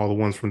is. All the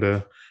ones from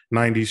the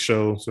 90s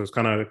show. So it's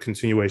kind of a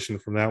continuation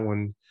from that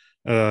one.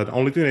 The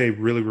only thing they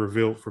really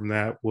revealed from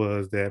that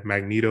was that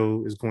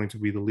Magneto is going to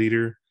be the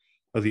leader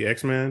of the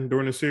X-Men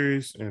during the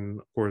series, and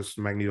of course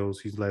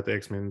he's led the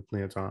X-Men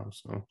plenty of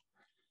times. So,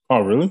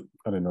 oh really?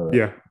 I didn't know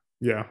that.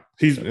 Yeah.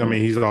 He's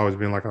always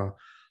been like a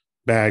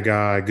bad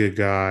guy, good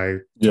guy.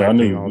 Yeah, I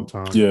knew all the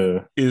time.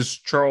 Yeah, is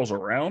Charles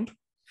around?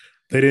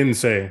 They didn't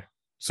say,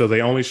 so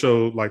they only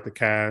showed like the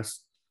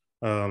cast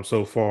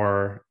so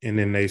far, and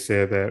then they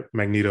said that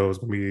Magneto is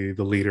going to be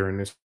the leader in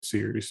this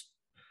series.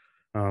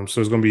 So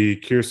it's going to be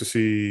curious to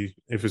see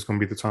if it's going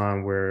to be the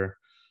time where,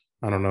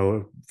 I don't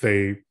know,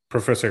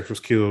 Professor X was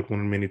killed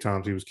when many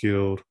times he was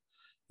killed,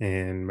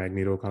 and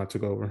Magneto kind of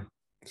took over.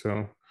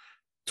 So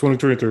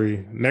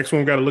 2023. Next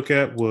one we got to look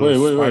at was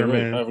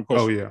Spider-Man. Wait. I have a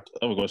question. Oh yeah,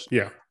 I have a question.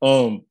 Yeah.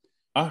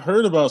 I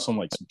heard about some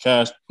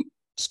cash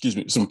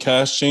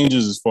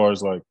changes as far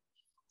as like,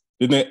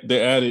 then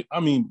they added.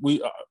 I mean,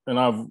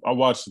 I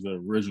watched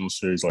the original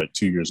series like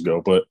 2 years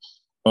ago, but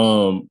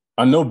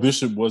I know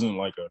Bishop wasn't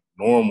like a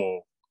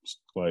normal,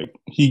 like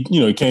he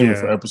came in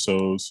for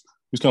episodes.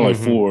 He was kind of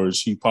like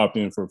Forge. He popped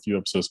in for a few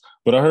episodes.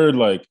 But I heard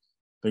like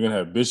they're going to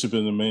have Bishop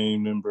as the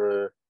main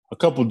member, a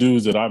couple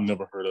dudes that I've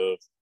never heard of.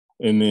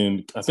 And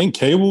then I think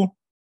Cable.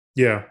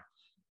 Yeah.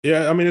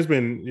 Yeah. I mean, it's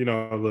been,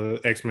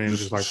 the X-Men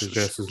just like the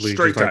Justice League,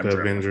 just like the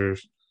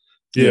Avengers.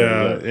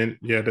 Yeah. And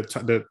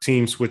the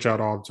teams switch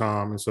out all the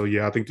time. And so,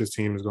 I think this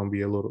team is going to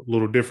be a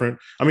little different.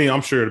 I mean,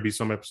 I'm sure it'll be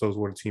some episodes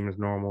where the team is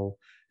normal.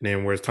 And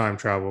then where it's time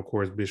travel, of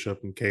course,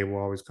 Bishop and Cable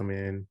always come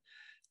in.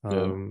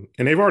 And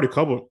they've already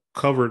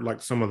covered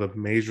like some of the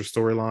major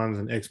storylines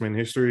in X-Men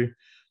history.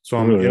 So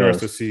I'm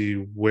interested to see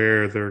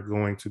where they're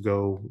going to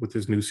go with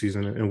this new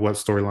season and what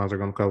storylines they're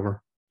going to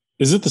cover.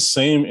 Is it the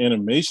same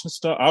animation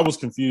style? I was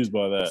confused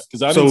by that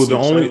because I didn't see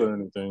the trailer or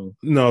anything.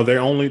 No, they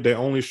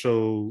only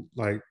show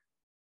like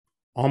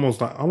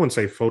almost like, I wouldn't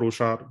say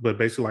Photoshop, but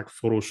basically like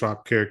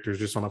Photoshop characters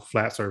just on a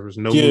flat surface.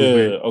 No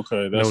movement.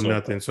 Okay. That's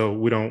nothing. So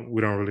we don't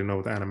really know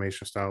what the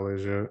animation style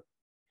is yet.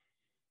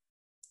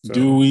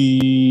 So.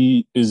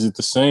 Is it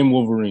the same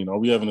Wolverine? Are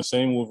we having the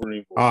same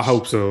Wolverine voice? I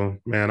hope so,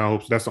 man. I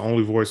hope so. That's the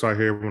only voice I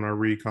hear when I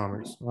read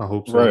comics. I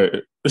hope so.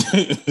 Right.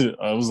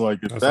 I was like,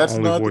 if that's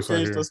not the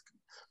case,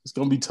 it's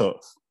going to be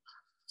tough.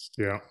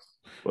 Yeah.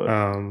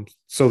 But.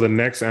 So the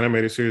next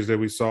animated series that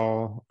we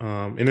saw,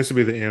 and this will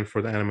be the end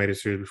for the animated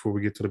series before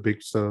we get to the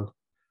big stuff.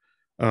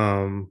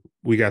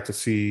 We got to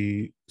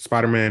see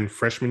Spider-Man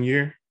Freshman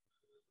Year,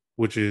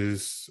 which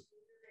is,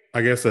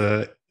 I guess,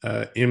 a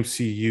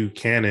MCU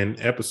canon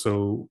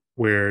episode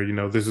where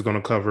this is going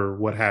to cover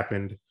what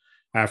happened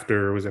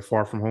after, was it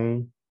Far From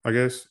Home, I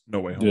guess? No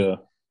Way Home.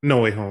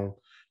 No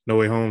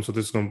Way Home. So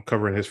this is going to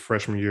cover in his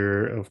freshman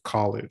year of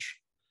college,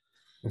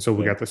 and so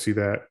we got to see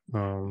that.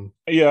 I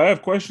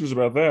have questions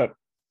about that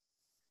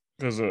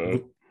because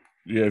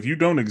if you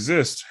don't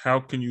exist, how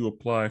can you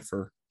apply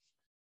for?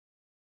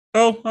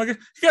 Oh, I guess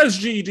he got his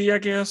GED, I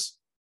guess.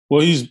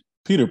 Well, he's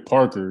Peter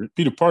Parker.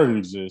 Peter Parker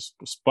exists,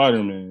 but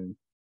Spider-Man.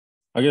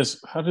 I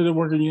guess, how did it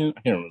work again?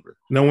 I can't remember.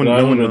 No one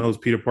knows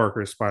Peter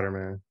Parker is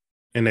Spider-Man,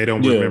 and they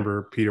don't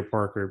remember Peter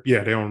Parker.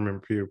 Yeah, they don't remember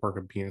Peter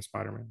Parker being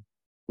Spider-Man.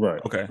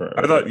 Right. Okay.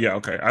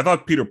 I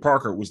thought Peter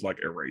Parker was like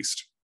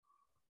erased.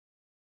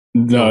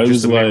 No, it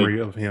was the memory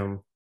of him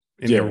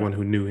and everyone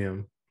who knew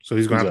him. So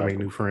he's gonna have to make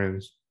new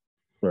friends.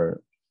 Right.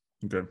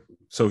 Okay.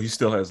 So he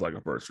still has like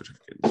a birth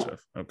certificate and stuff.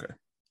 Okay.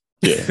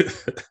 Yeah.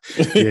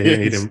 Yeah,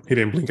 he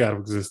didn't blink out of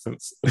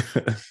existence.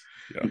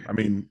 Yeah. I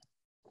mean,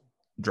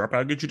 drop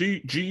out, get your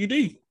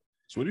GED.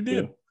 That's what he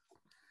did.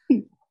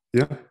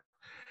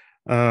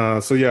 Yeah.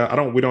 So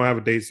yeah, we don't have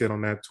a date set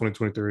on that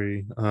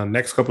 2023.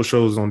 Next couple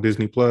shows on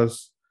Disney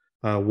Plus.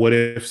 What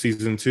If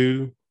season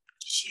 2?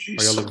 Jeez.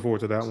 Are y'all looking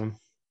forward to that one?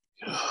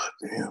 God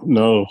damn.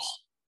 No.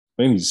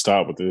 They need to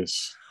stop with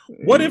this.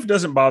 What If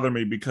doesn't bother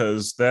me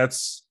because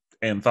that's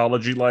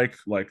anthology like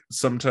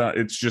sometimes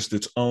it's just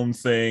its own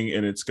thing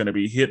and it's going to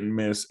be hit and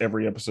miss.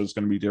 Every episode is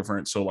going to be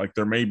different, so like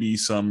there may be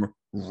some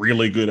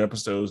really good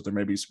episodes, there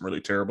may be some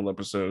really terrible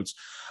episodes.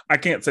 I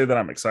can't say that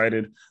I'm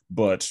excited,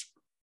 but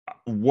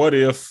What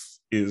If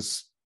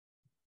is,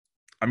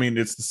 I mean,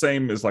 it's the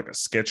same as like a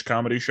sketch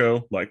comedy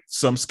show. Like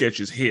some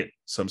sketches hit,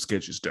 some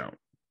sketches don't.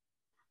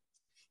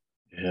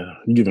 Yeah,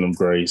 you're giving them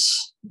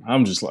grace.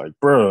 I'm just like,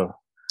 bruh,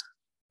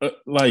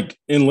 like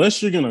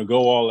unless you're gonna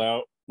go all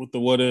out with the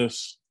what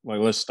ifs, like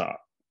let's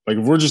stop. Like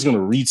if we're just gonna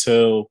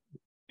retell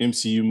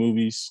MCU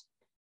movies,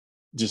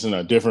 just in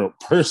a different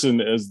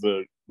person as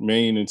the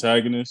main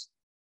antagonist,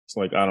 it's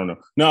like I don't know.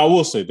 Now I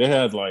will say they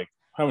had like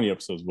how many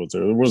episodes was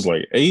there? There was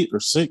like 8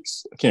 or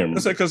 6. I can't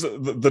remember. Because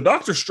the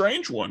Doctor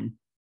Strange one,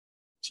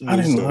 I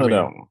didn't know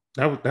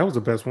that one. That was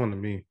the best one to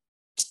me.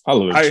 I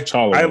love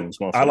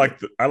T'Challa.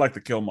 I like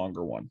the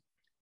Killmonger one.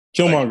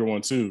 Killmonger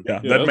one too. Yeah,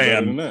 that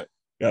man.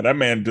 Yeah, that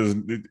man does.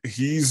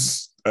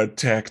 He's a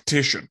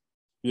tactician.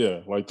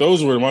 Yeah, like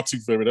those were my 2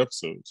 favorite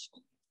episodes.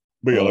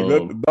 But yeah, like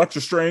that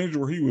Doctor Strange,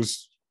 where he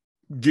was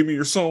giving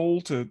your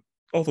soul to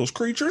all those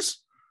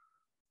creatures,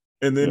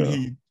 and then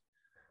he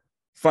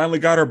finally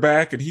got her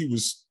back, and he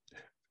was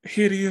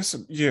hideous.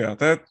 And yeah,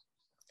 that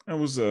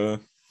was a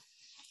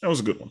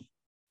good one.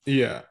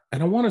 Yeah,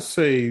 and I want to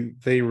say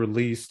they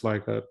released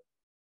like a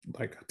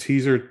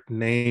teaser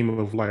name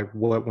of like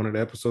what one of the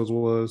episodes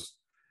was,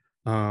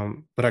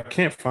 but I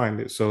can't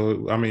find it.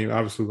 So I mean,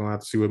 obviously, we're gonna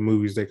have to see what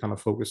movies they kind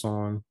of focus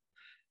on,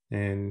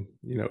 and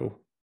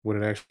what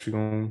it actually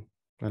gonna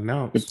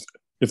announce.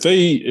 If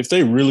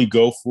they really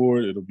go for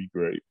it, it'll be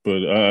great.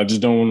 But I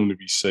just don't want them to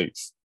be safe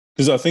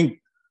because I think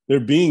they're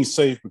being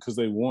safe because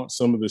they want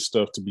some of this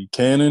stuff to be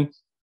canon,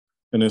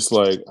 and it's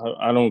like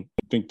I don't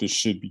think this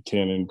should be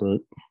canon.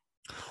 But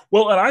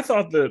well, and I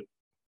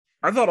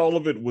thought all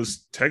of it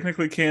was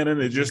technically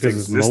canon. It just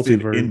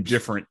existed in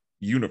different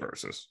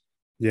universes.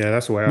 Yeah,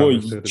 that's the way I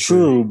understood it.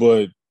 True,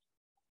 but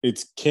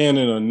it's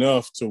canon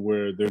enough to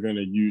where they're going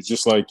to use,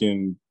 just like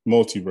in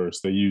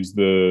Multiverse, they use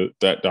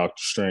that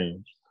Doctor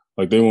Strange.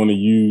 Like they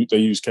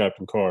use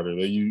Captain Carter.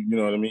 They use, you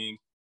know what I mean?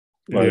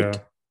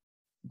 Like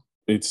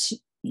it's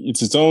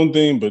its own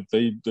thing, but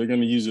they're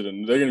going to use it,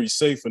 and they're going to be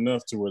safe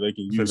enough to where they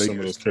can use some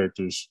of those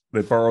characters.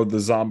 They borrowed the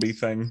zombie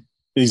thing.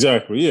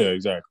 Exactly. Yeah.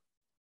 Exactly.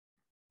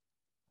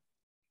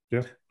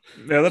 Yeah.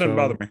 Yeah, that didn't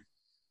bother me.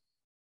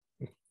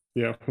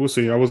 Yeah, we'll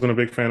see. I wasn't a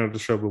big fan of the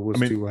show, but we'll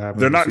see what happens.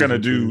 They're not going to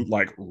do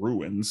like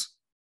ruins.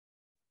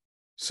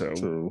 So,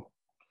 true.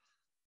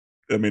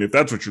 I mean, if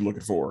that's what you're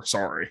looking for,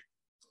 sorry.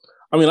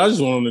 I mean, I just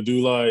want them to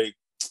do like,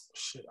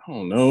 shit, I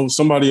don't know,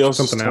 somebody else,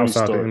 something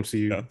outside the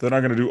MCU. Yeah, they're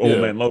not going to do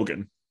Old Man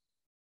Logan.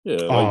 Yeah,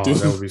 like,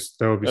 that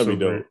would be so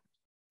great.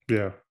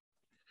 Yeah.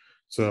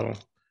 So,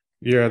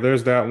 yeah,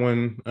 there's that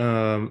one,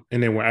 and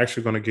then we're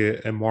actually going to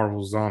get a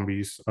Marvel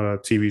Zombies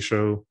TV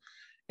show.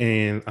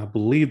 And I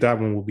believe that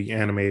one will be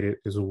animated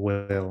as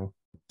well.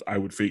 I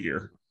would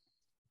figure.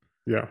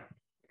 Yeah.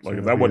 Like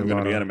if that wasn't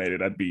going to be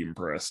animated, I'd be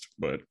impressed.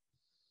 But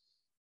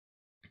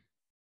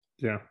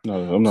yeah.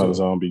 No, I'm not a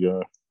zombie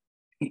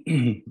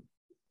guy.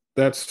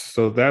 That's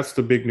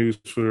the big news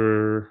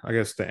for, I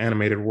guess, the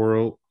animated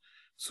world.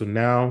 So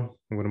now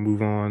I'm going to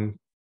move on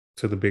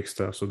to the big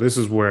stuff. So this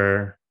is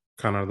where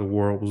kind of the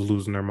world was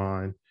losing their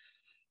mind.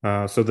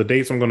 So the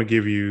dates I'm going to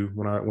give you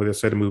when they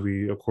said the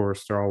movie, of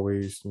course, they're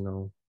always,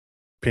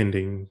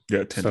 pending.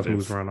 Stuff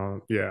moves around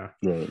on. Yeah.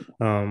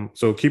 Right.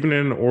 So keeping it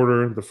in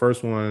order, the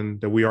first one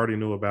that we already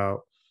knew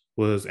about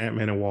was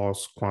Ant-Man and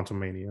Wasp: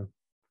 Quantumania.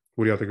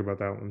 What do y'all think about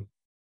that one?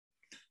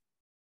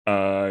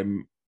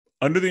 I'm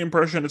under the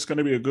impression it's going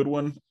to be a good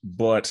one,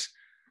 but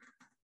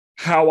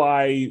how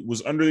I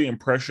was under the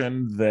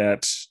impression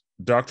that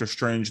Doctor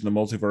Strange and the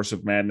Multiverse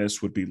of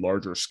Madness would be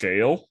larger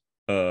scale,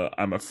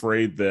 I'm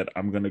afraid that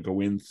I'm going to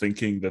go in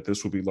thinking that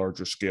this will be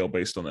larger scale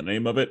based on the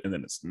name of it, and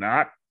then it's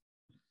not.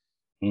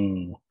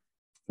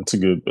 That's a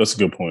good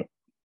point.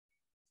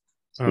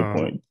 That's a good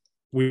point.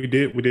 We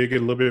did get a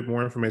little bit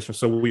more information.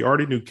 So we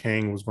already knew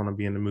Kang was going to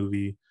be in the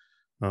movie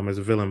as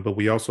a villain, but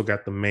we also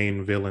got the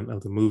main villain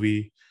of the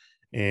movie,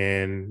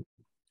 and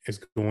it's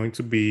going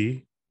to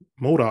be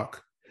MODOK.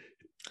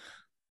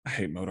 I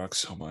hate MODOK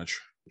so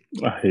much.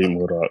 I hate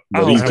MODOK,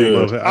 but he's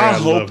good. I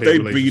hope they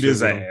beat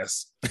his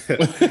ass.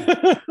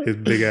 His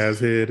big ass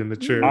head in the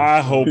chair. I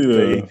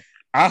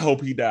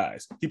hope he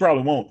dies. He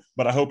probably won't,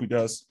 but I hope he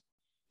does.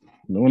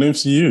 No one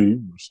MCU,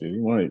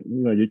 you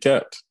might get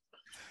capped.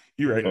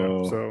 You're right.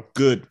 So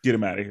good, get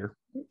him out of here.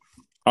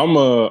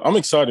 I'm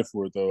excited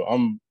for it though.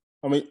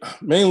 I mean,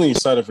 mainly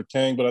excited for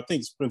Kang, but I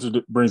think Spencer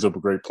brings up a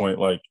great point.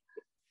 Like,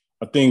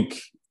 I think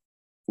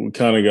we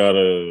kind of got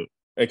a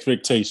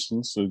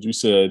expectations. So as you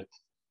said,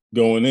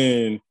 going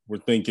in, we're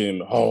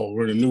thinking, oh,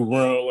 we're in a new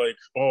world. Like,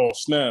 oh,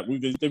 snap.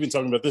 They've been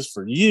talking about this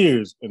for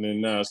years. And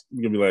then now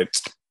we're going to be like,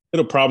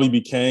 it'll probably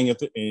be Kang at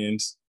the end.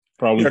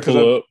 Probably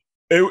pull up.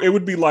 It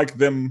would be like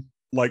them,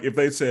 like if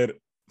they said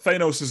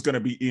Thanos is going to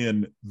be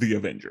in the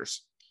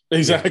Avengers.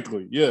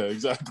 Exactly. Yeah,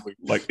 exactly.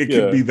 Like it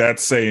could be that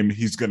same.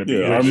 He's going to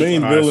be. Our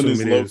main villain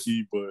is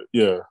Loki, but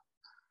yeah,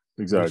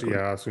 exactly.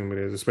 I assume it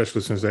is, especially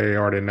since they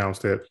already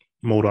announced that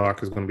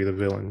MODOK is going to be the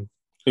villain.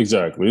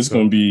 Exactly. It's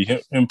going to be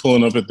him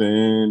pulling up at the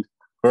end,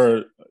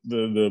 or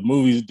the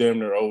movie's damn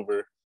near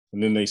over,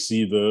 and then they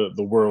see the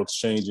world's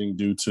changing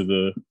due to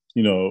the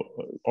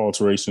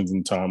alterations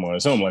in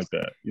timeline, something like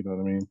that. You know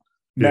what I mean?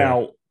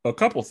 Now, a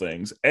couple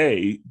things.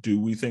 A, do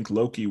we think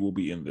Loki will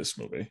be in this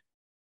movie?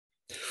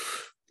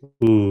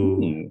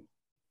 Ooh.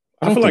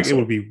 I feel like it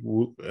would be.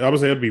 I would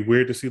say it'd be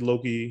weird to see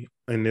Loki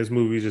in this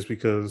movie just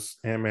because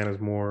Ant-Man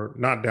is more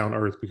not down to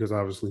earth because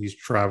obviously he's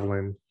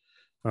traveling.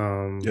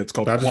 It's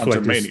called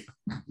Quantumania.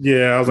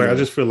 I was like, I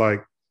just feel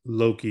like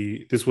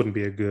Loki. This wouldn't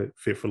be a good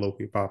fit for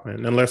Loki popping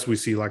in unless we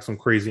see like some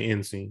crazy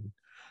end scene.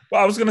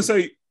 Well, I was gonna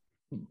say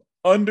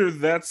under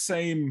that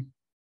same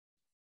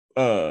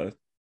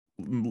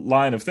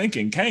line of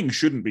thinking, Kang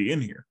shouldn't be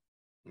in here.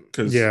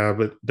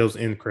 But those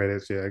end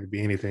credits, it could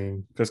be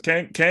anything. Because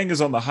Kang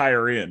is on the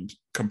higher end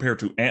compared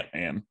to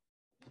Ant-Man.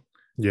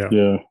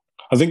 Yeah.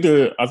 I think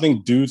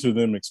due to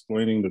them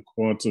explaining the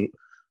quantum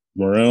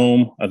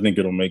realm, I think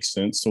it'll make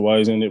sense to why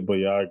he's in it. But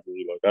I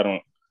agree.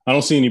 Like I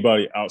don't see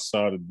anybody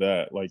outside of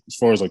that. Like as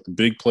far as like the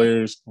big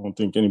players, I don't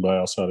think anybody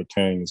outside of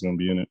Kang is going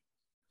to be in it.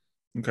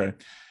 Okay,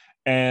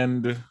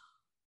 and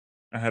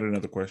I had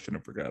another question. I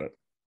forgot it.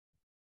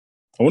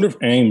 I wonder if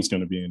Aang's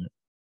going to be in it.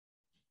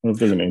 I wonder if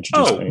they're going to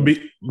introduce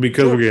Aang.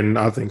 Because we're getting,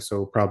 I think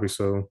so, probably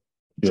so.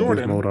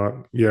 Jordan,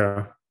 MODOK.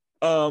 Yeah.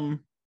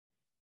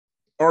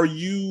 Are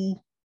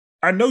you?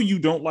 I know you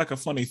don't like a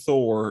funny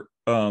Thor.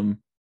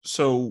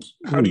 So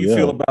how do you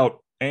feel about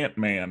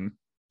Ant-Man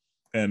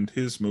and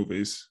his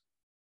movies?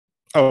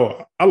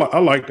 Oh, I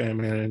liked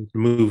Ant-Man and the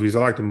movies. I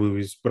like the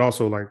movies, but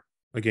also like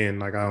again,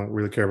 like I don't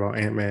really care about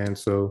Ant-Man.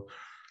 So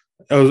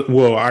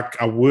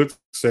I would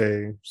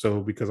say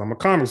so because I'm a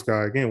comics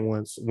guy. Again,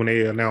 once when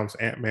they announced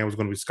Ant-Man was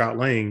going to be Scott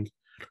Lang,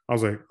 I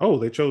was like, oh,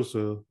 they chose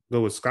to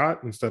go with Scott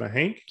instead of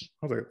Hank.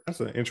 I was like, that's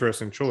an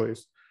interesting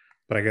choice.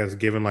 But I guess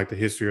given like the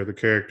history of the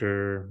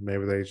character,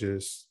 maybe they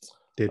just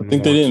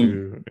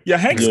didn't. Yeah,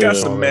 Hank's got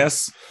some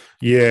mess.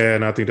 Yeah,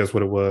 and I think that's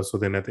what it was. So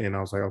then at the end, I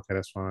was like, okay,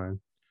 that's fine.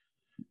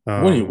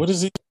 Wait, what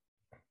is he?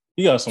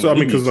 He got some. So I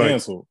mean, because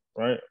canceled,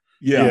 right?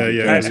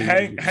 Yeah.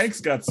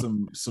 Hank's got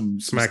some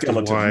smacked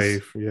his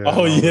wife. Yeah.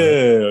 Oh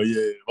yeah.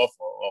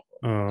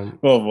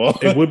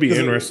 It would be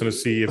interesting to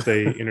see if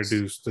they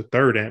introduce the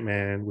third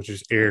Ant-Man, which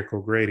is Eric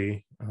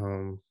O'Grady.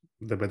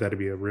 But that'd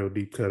be a real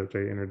deep cut if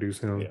they introduce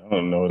him. Yeah, I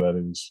don't know what that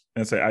is.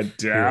 And say I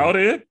doubt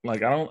it.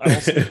 Like I don't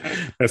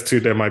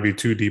that might be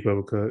too deep of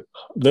a cut.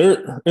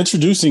 They're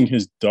introducing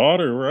his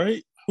daughter,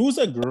 right? Who's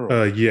that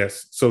girl?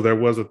 Yes. So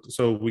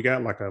we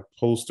got like a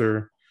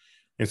poster,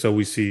 and so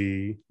we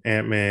see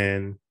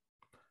Ant-Man,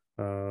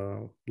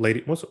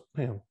 Lady, what's it?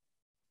 Damn,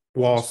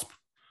 Wasp.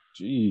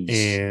 Jeez.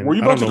 And were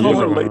you about to call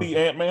her Lady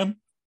Ant-Man?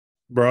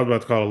 Bro, I was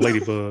about to call her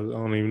Ladybug. I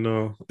don't even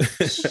know.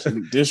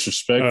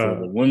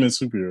 Disrespectful. The women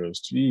superheroes.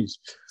 Jeez.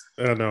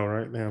 I know,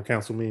 right? Now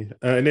cancel me.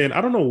 And then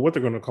I don't know what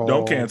they're going to call.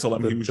 Don't cancel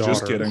him. He was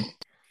just kidding.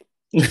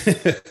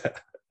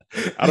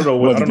 I don't know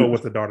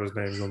what the daughter's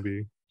name is going to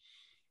be.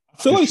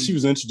 I feel like she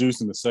was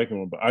introduced in the second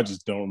one, but I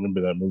just don't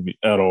remember that movie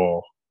at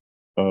all.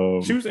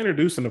 She was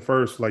introduced in the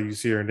first, like you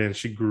see her, and then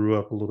she grew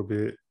up a little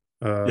bit.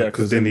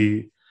 Because then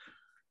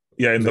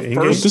in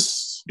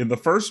the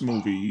first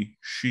movie,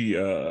 she's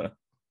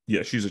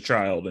a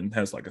child and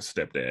has like a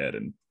stepdad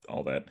and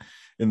all that.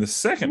 In the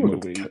second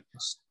movie, it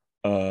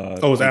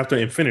was after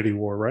Infinity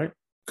War, right?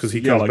 Because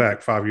he comes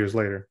back 5 years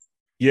later.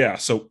 Yeah,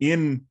 so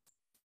in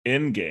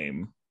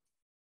Endgame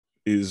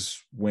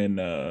is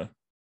when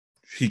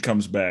he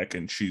comes back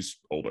and she's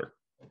older.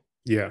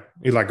 Yeah,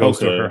 he like goes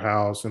to her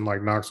house and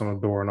like knocks on the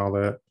door and all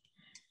that.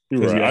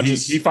 Right.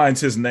 He finds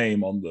his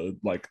name on the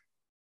like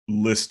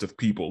list of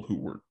people who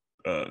were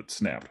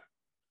snapped.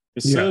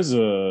 It says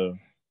I'm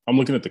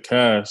looking at the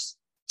cast.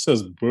 It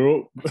says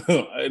Bill,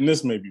 and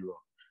this may be wrong,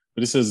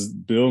 but it says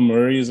Bill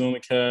Murray is on the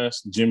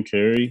cast. Jim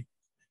Carrey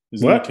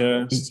is on the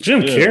cast.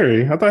 Jim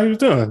Carrey? I thought he was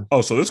done.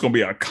 Oh, so this is gonna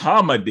be a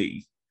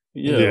comedy.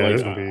 Yeah,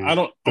 like, I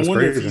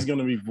wonder if he's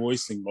gonna be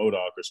voicing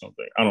MODOK or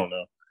something. I don't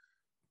know.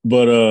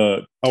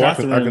 But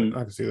Catherine,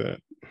 I can see that.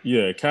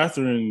 Yeah,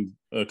 Catherine,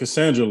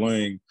 Cassandra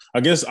Lang. I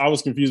guess I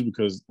was confused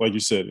because, like you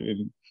said,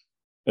 in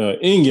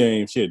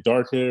Endgame, she had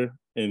dark hair,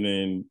 and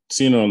then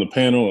seeing her on the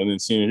panel, and then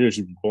seeing her here,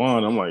 she was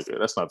blonde. I'm like,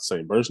 that's not the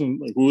same person.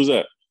 Like, who is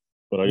that?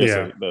 But I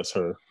guess that's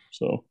her.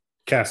 So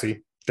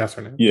Cassie, that's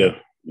her name. Yeah,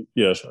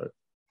 that's right.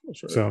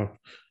 So,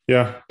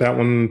 that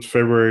one's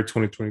February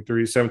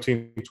 2023,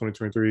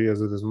 2023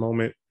 as of this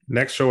moment.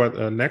 Next one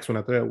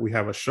after that, we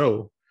have a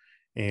show,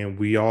 and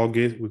we're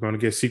going to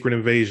get Secret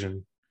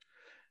Invasion.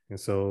 And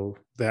so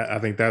I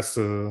think that's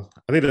going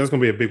to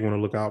be a big one to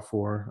look out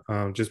for,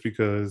 just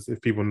because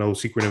if people know,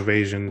 Secret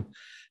Invasion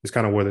is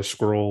kind of where the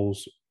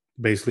Skrulls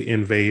basically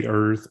invade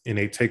Earth and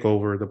they take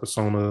over the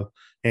persona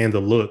and the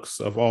looks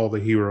of all the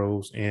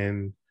heroes,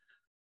 and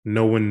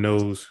no one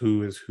knows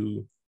who is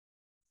who.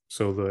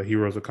 So the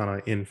heroes are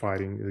kind of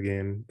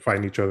fighting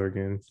each other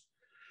again.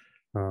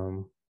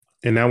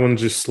 And that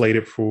one's just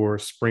slated for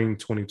spring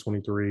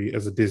 2023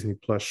 as a Disney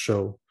Plus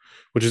show,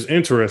 which is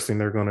interesting.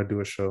 They're going to do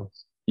a show.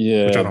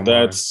 Yeah,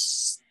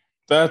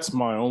 that's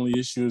my only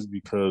issue, is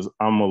because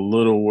I'm a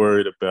little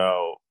worried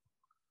about,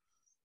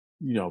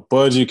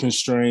 budget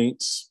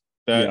constraints.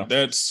 That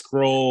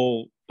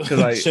Skrull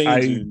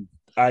changing.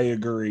 I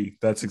agree.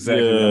 That's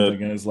exactly what I'm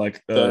thinking. Is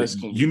like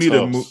you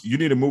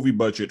need a movie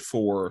budget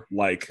for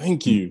like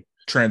thank you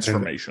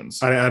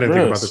transformations. I didn't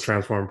think about the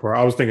transforming part.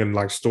 I was thinking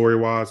like story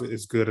wise,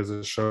 it's good as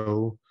a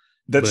show.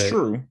 That's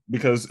true,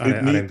 because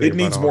it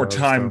needs more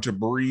time to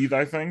breathe,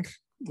 I think.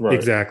 Right.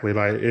 Exactly.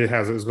 Like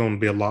it's going to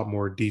be a lot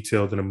more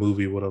detailed than a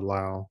movie would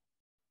allow.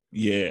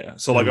 Yeah.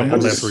 So like a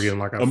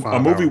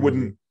movie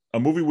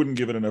wouldn't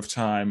give it enough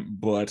time,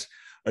 but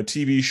a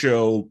TV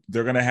show,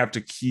 they're going to have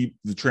to keep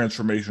the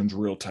transformations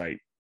real tight.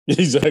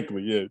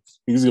 Exactly. Yeah.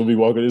 He's going to be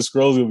walking, his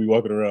Skrull's going to be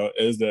walking around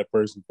as that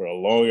person for a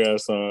long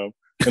ass time.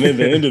 And then at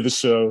the end of the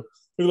show,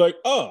 he's like,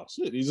 oh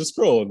shit, he's a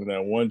Skrull into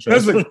that one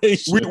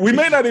transformation. We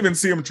may not even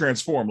see him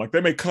transform. Like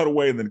they may cut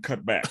away and then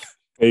cut back.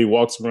 He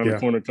walks around the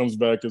corner, comes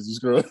back as a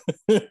Skrull.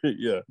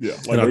 Yeah.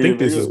 Like, and I think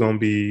this is going to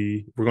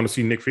be, we're going to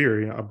see Nick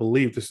Fury. I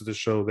believe this is the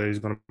show that he's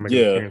going to make an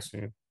appearance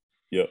in.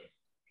 Yeah.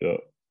 I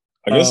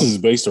guess this is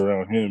based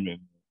around him and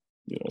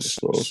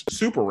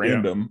super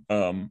random.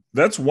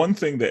 That's one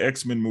thing the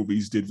X-Men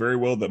movies did very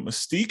well. The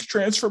Mystique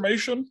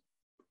transformation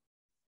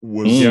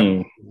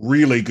was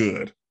really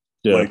good.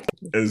 Yeah, like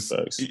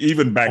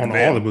even back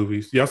then, all the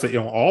movies. Yeah, I say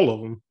on all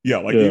of them.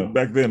 Yeah, even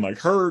back then, like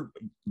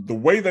the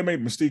way they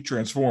made Mystique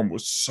transform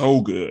was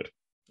so good.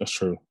 That's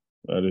true.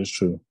 That is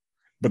true.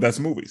 But that's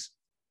movies.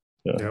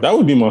 Yeah, that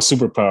would be my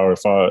superpower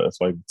if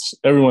like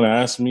everyone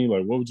asked me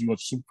like, what would you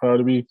want your superpower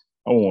to be?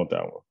 I would want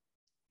that one.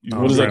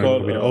 What is that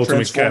called? The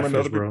ultimate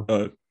catfish, bro.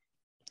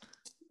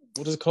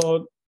 What is it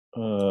called?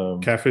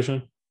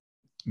 Catfishing?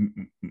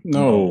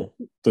 No,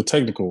 the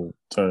technical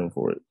term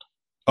for it.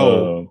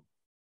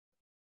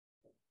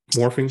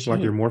 Morphing,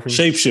 like you're morphing?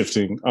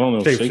 Shape-shifting. I don't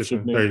know.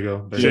 Shape-shifting. There you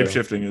go.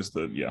 Shape-shifting is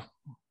the,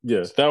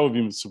 Yes, that would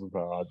be my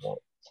superpower I'd want.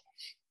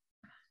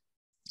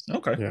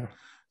 Okay. Yeah.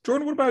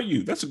 Jordan, what about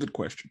you? That's a good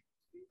question.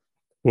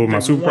 What would my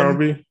superpower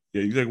be?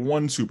 Yeah, you take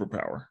one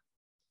superpower.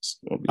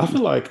 I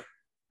feel like...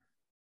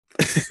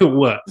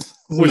 What?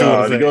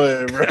 No, go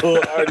ahead, bro.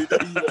 I already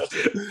know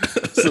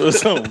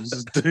you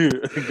just do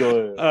it.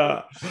 Go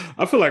ahead.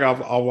 I feel like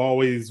I've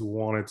always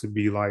wanted to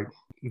be like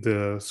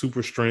the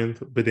super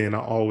strength, but then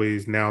now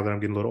that I'm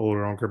getting a little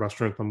older, I don't care about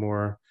strength no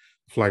more.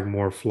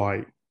 More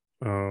flight.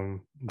 I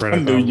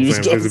knew you was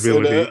gonna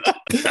say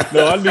that.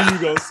 No, I knew you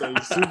were gonna say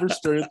super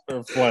strength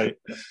or flight.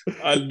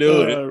 I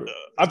knew it.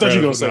 I thought you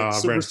were gonna say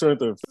super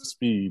strength or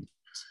speed.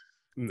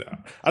 No,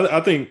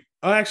 I think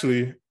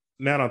actually.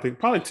 Now I think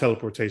probably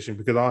teleportation,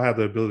 because I'll have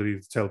the ability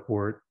to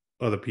teleport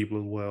other people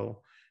as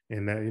well.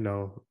 And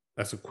that,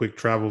 that's a quick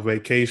travel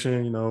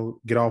vacation,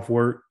 get off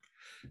work,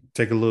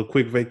 take a little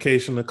quick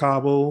vacation to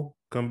Cabo,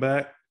 come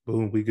back,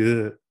 boom, we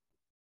good.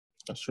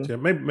 That's true. Yeah,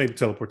 maybe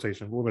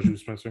teleportation. What about you,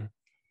 Spencer?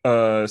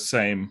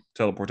 Same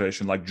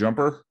teleportation, like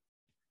jumper.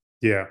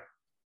 Yeah.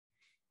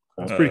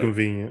 That's pretty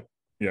convenient.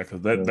 Yeah,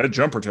 because that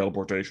jumper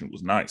teleportation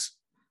was nice.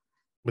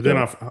 But then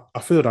I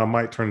feel that I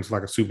might turn into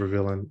like a super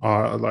villain.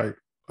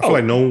 I feel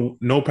like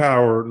no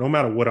power, no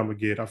matter what I'm gonna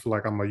get, I feel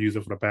like I'm gonna use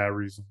it for the bad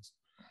reasons.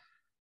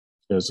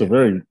 Yeah, it's a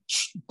very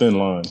thin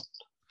line.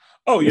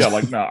 Oh yeah,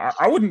 like no,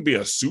 I wouldn't be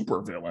a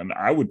super villain.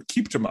 I would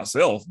keep to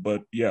myself,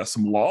 but yeah,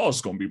 some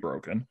laws gonna be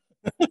broken.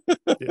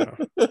 Yeah.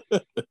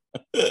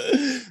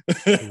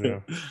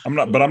 I'm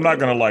not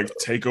gonna like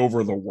take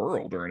over the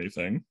world or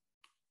anything,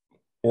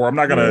 or I'm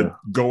not gonna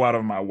go out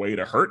of my way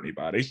to hurt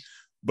anybody.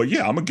 But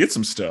yeah, I'm gonna get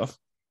some stuff.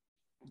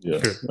 Yeah,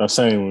 that's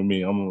same with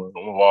me. I'm gonna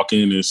walk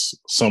in as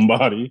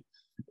somebody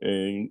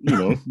and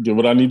get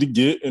what I need to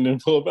get and then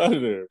pull up out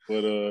of there.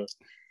 But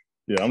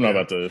I'm not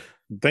about to.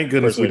 Thank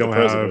goodness we don't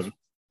have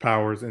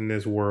powers in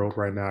this world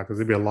right now, because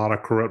there'd be a lot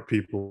of corrupt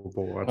people.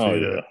 Boy, I'll tell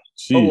you that.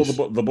 Oh,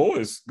 well, the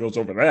Boys goes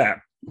over that.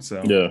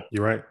 So yeah,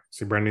 you're right.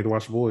 See, Brandon need to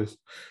watch The Boys.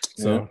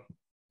 So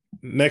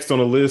next on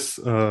the list,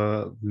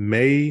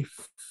 May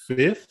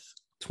 5th,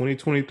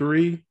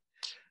 2023,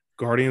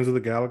 Guardians of the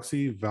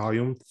Galaxy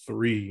Volume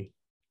 3.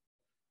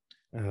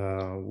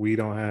 We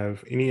don't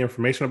have any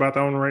information about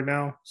that one right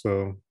now.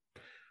 So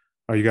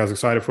are you guys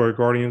excited for a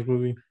Guardians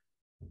movie?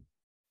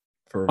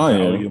 For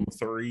Volume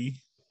 3?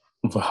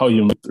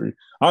 Volume 3.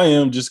 I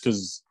am, just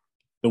because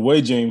the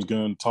way James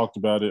Gunn talked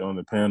about it on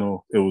the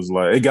panel, it was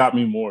like, it got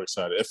me more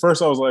excited. At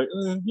first I was like,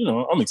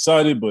 I'm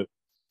excited, but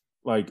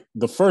like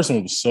the first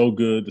one was so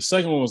good. The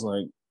second one was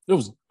like, it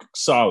was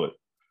solid.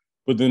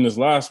 But then this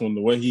last one,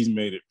 the way he's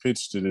made it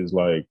pitched it is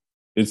like,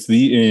 it's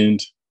the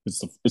end.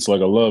 it's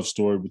like a love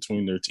story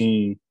between their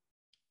team,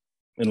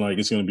 and like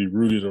it's gonna be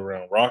rooted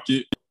around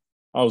Rocket.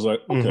 I was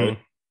like, okay,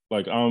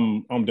 like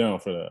I'm down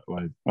for that.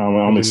 Like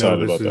I'm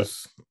excited about that.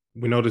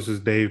 We know this is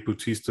Dave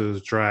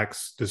Bautista's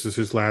Drax. This is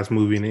his last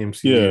movie in the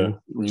MCU. Yeah,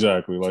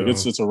 exactly. Like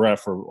it's a wrap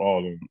for all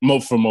of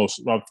them. For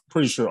most, I'm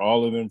pretty sure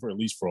all of them for at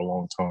least for a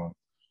long time.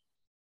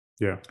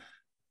 Yeah.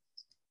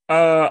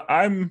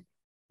 I'm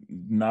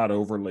not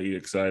overly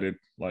excited.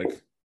 Like,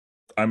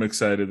 I'm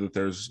excited that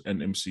there's an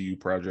MCU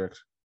project,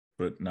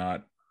 but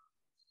not.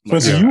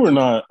 Like, so you were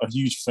not a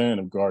huge fan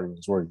of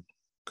Guardians, were you?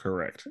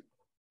 Correct.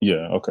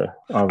 Yeah. Okay.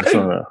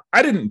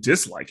 I didn't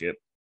dislike it,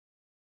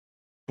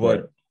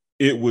 but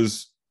it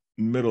was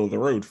middle of the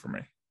road for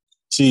me.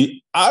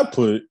 See,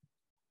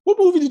 what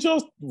movie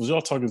was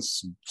y'all talking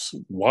some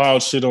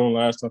wild shit on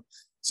last time?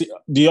 See,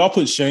 do y'all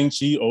put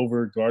Shang-Chi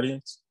over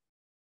Guardians?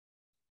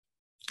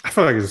 I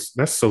feel like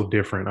that's so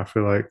different. I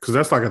feel like because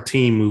that's like a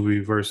team movie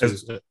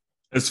versus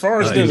as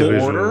far as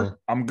the order,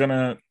 I'm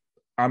gonna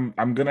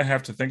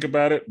have to think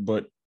about it,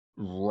 but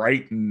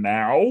right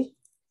now,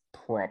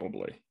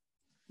 probably.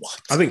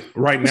 What? I think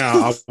right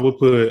now I would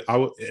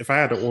if I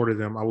had to order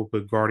them, I would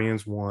put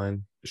Guardians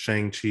 1,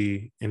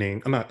 Shang-Chi, and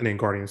then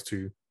Guardians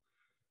 2.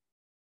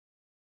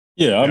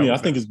 Yeah, I mean, I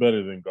think it's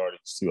better than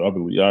Guardians 2. I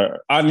believe.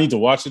 I need to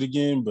watch it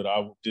again, but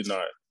I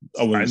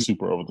wasn't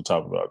super over the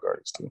top about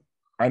Guardians 2.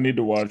 I need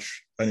to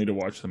watch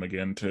them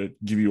again to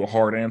give you a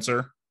hard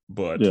answer,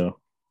 but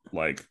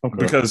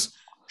because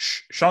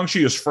Shang-Chi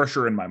is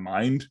fresher in my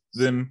mind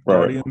than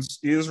Guardians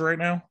is right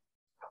now.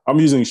 I'm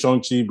using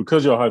Shang-Chi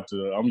because y'all hyped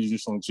it up. I'm using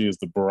Shang-Chi as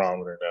the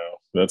barometer now.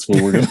 That's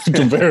what we're going to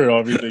compare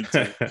everything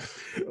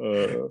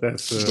to.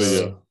 That's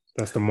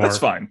the mark. That's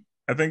fine.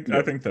 I think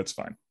that's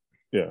fine.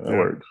 Yeah, that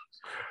works.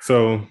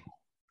 So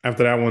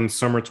after that one,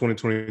 summer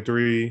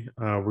 2023,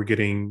 we're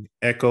getting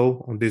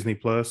Echo on Disney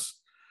Plus.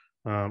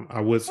 I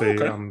would say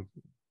I'm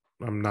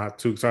not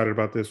too excited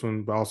about this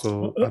one, but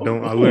also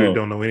I literally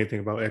don't know anything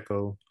about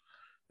Echo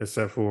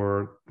except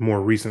for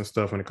more recent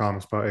stuff in the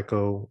comics about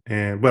Echo.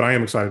 But I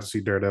am excited to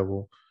see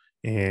Daredevil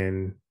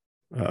and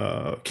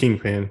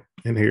Kingpin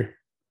in here.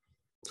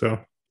 So,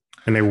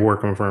 and they were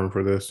confirmed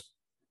for this.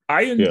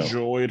 I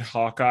enjoyed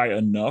Hawkeye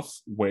enough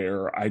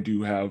where I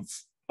do have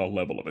a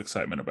level of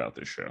excitement about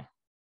this show.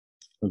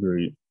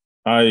 Agreed.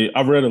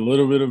 I've read a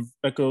little bit of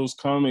Echo's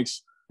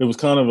comics. It was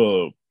kind of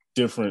a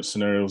different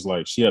scenarios.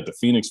 Like she had the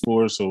Phoenix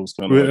Force, so it was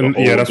kind of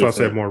that's why I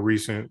said more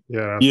recent.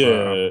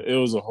 It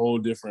was a whole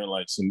different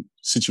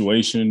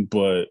situation.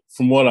 But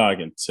from what I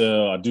can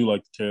tell, I do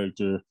like the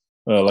character.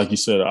 Like you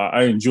said,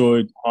 I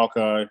enjoyed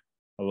Hawkeye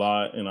a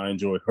lot, and I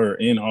enjoyed her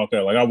in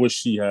Hawkeye. Like I wish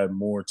she had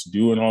more to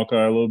do in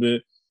Hawkeye a little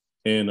bit,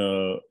 and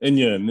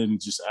then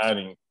just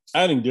adding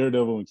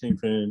Daredevil and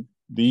Kingpin,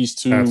 these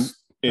two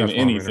in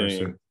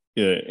anything,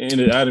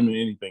 and add them in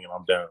anything, and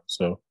I'm down.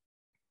 So,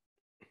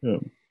 yeah.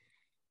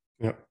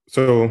 Yeah.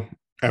 So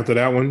after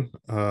that one,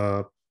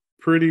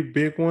 pretty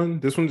big one.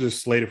 This one's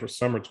just slated for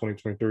summer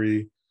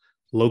 2023,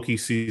 Loki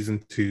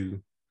season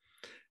 2.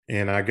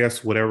 And I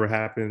guess whatever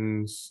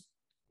happens,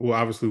 well,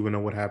 obviously we know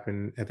what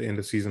happened at the end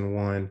of season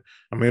 1.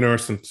 I'm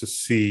interested to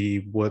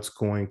see what's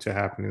going to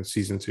happen in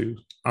season 2.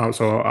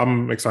 So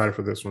I'm excited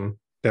for this one.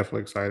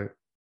 Definitely excited.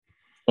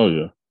 Oh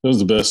yeah, it was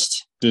the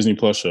best Disney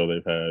Plus show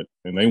they've had,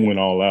 and they went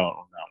all out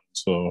on that one.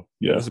 So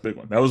yeah, that's a big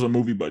one. That was a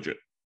movie budget.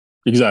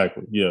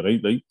 Exactly. Yeah,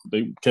 they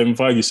Kevin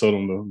Feige told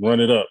them to run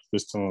it up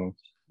this time.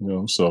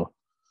 So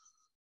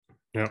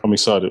yeah, I'm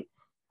excited.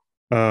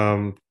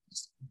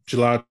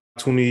 July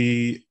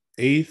 28th,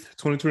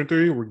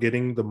 2023, we're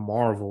getting the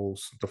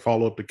Marvels, the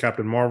follow-up to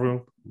Captain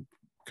Marvel.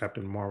 I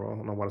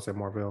don't know why I said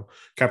Marvel.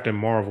 Captain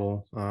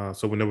Marvel.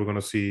 So we know we're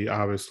gonna see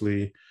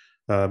obviously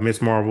Miss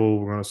Marvel,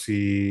 we're gonna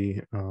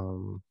see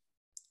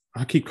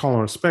I keep calling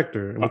her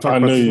Spectre. We talked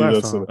about this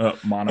last time.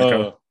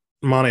 Monica.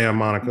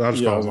 Monica. I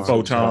just call her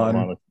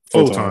Photon.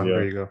 Photon.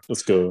 There you go.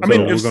 Let's go. I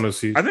mean, we're going to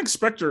see. I think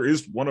Spectre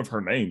is one of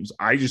her names.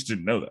 I just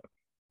didn't know that.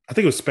 I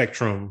think it was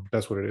Spectrum.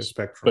 That's what it is.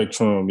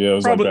 Spectrum. Yeah, it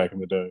was probably, like back in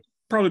the day.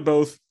 Probably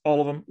both. All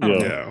of them.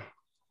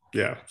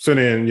 Yeah. So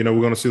then, we're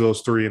going to see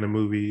those 3 in the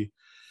movie.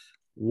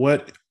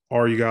 What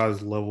are you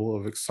guys' level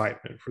of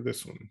excitement for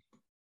this one?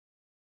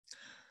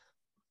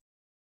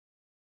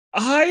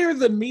 Higher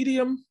than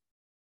medium.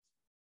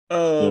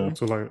 So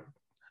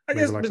I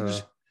guess like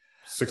a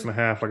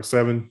 6.5, like a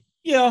 7.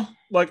 Yeah,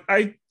 like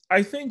I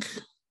think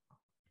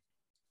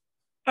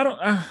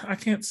I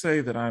can't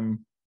say that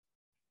I'm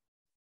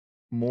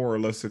more or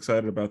less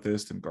excited about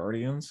this than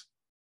Guardians.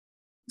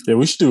 Yeah,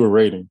 we should do a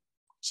rating.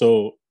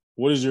 So,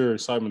 what is your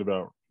excitement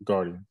about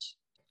Guardians?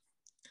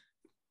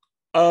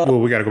 Well,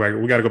 we gotta go back.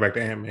 We gotta go back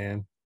to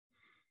Ant-Man.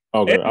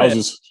 Okay, Ant-Man, I was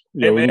just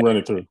we can run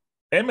it through.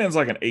 Ant-Man's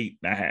like an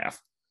 8.5.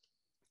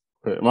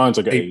 Okay, mine's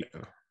like an 8.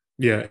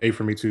 Yeah, 8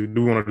 for me too.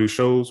 Do we want to do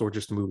shows or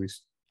just the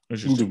movies?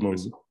 Let's just do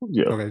movies.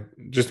 Yeah. Okay,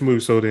 just the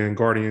movies. So then,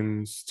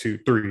 Guardians 2,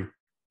 3.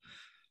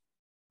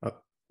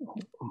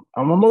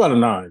 I'm about a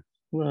 9.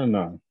 I'm about a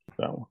 9.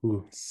 That one.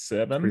 Ooh,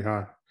 7. Pretty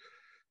high.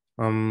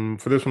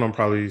 For this one, I'm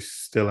probably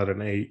still at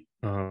an 8.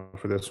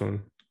 For this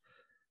one,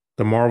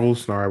 The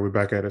Marvels. All right, we're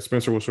back at it.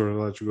 Spencer, we'll sort of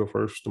let you go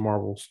first. The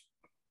Marvels.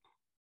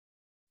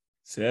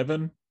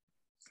 7,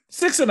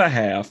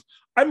 6.5.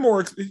 I'm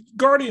more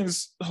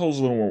Guardians holds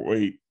a little more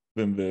weight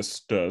than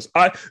this does.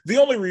 The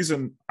only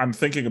reason I'm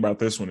thinking about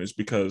this one is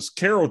because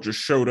Carol just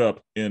showed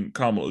up in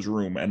Kamala's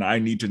room, and I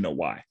need to know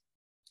why.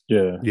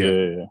 Yeah.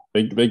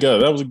 They got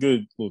that was a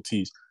good little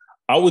tease.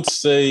 I would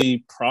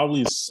say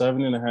probably a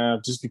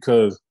 7.5, just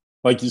because,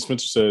 like you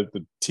Spencer said,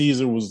 the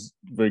teaser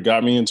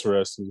got me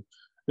interested.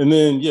 And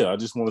then I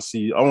want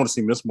to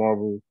see Miss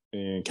Marvel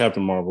and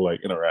Captain Marvel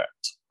like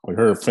interact. Like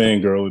her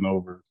fangirling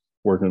over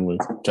working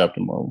with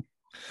Captain Marvel.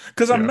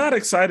 Because I'm not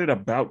excited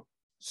about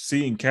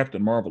seeing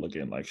Captain Marvel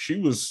again. Like, she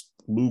was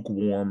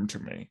lukewarm to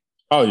me.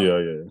 Oh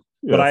yeah.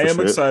 But I am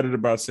excited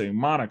about seeing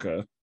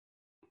Monica.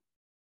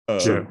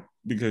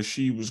 Because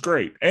she was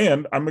great.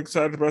 And I'm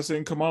excited about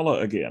seeing Kamala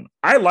again.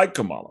 I like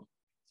Kamala.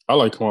 I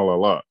like Kamala a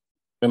lot.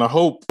 And I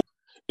hope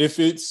if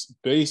it's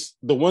based,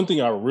 the one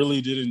thing I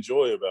really did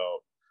enjoy about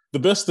the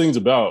best things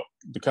about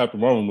the Captain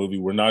Marvel movie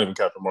were not even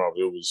Captain Marvel.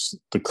 It was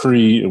the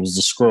Kree, it was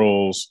the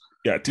Skrulls.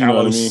 Yeah, Talos. You know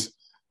what I mean?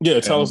 Yeah,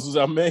 Talos was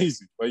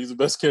amazing. Like, he's the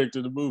best character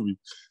in the movie.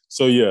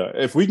 So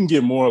if we can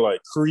get more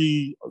like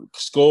Kree,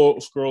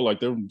 Skrull, like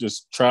they're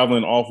just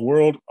traveling off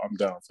world, I'm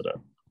down for that.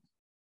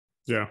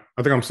 Yeah,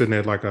 I think I'm sitting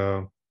at like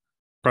probably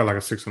like a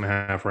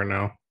 6.5 right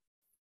now.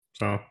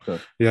 So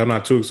I'm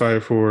not too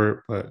excited for it,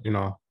 but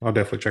I'll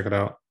definitely check it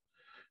out.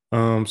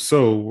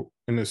 So,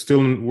 and it's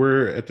still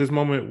we're at this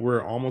moment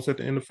we're almost at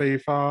the end of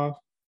Phase 5.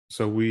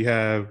 So we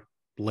have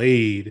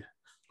Blade,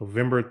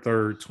 November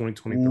 3rd,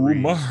 2023. Ooh,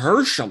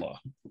 Mahershala.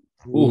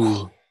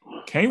 Ooh.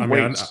 Can't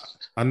wait.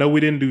 I know we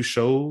didn't do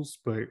shows,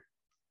 but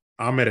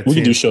I'm at a 10. We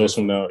can do shows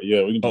from now.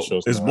 Yeah, we can do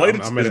shows. Is Blade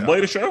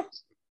a show?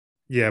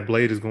 Yeah,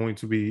 Blade is going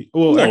to be.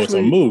 Well, no, actually, it's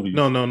a movie.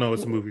 No,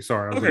 it's a movie.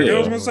 Sorry. I was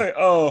going to say,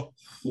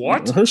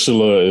 what?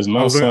 Mahershala is not.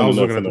 I was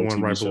looking at the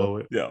one right below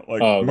it. Yeah,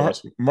 like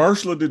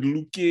Mahershala did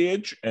Luke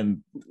Cage,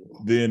 and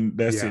then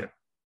that's it.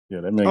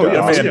 Yeah, that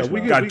man.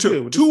 We got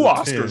two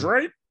Oscars,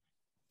 right?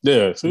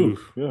 Yeah, two.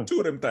 Yeah, 2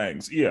 of them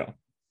things. Yeah.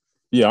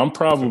 Yeah, I'm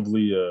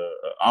probably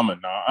I'm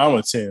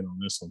a 10 on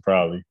this one,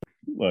 probably.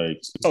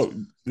 Like,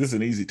 this is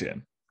an easy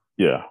 10.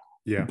 Yeah.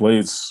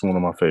 Blade's one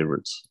of my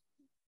favorites.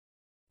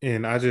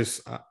 And I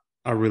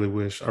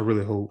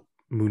really hope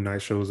Moon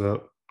Knight shows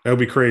up. That would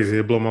be crazy.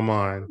 It'd blow my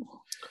mind.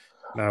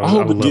 I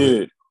hope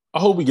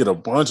we get a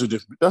bunch of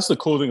different. That's the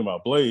cool thing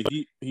about Blade.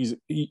 He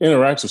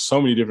interacts with so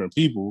many different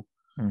people.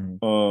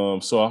 Mm-hmm.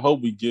 So I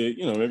hope we get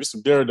maybe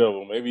some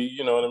Daredevil. Maybe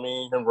him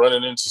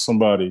running into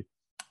somebody.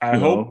 I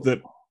hope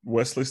that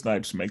Wesley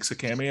Snipes makes a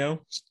cameo.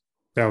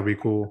 That would be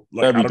cool.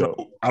 Like,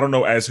 I don't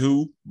know as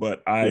who,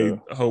 but I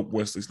hope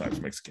Wesley Snipes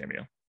makes a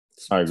cameo.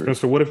 I agree.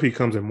 Spencer, what if he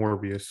comes in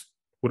Morbius?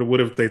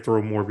 What if they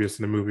throw Morbius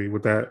in the movie?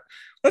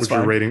 That's fine.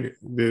 Your rating?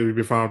 You'll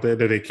be fine with that.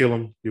 Did they kill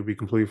him? You'll be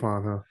completely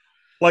fine, huh?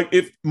 Like,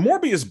 if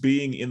Morbius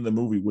being in the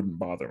movie wouldn't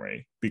bother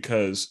me,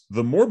 because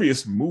the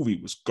Morbius movie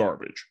was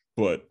garbage,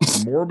 but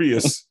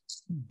Morbius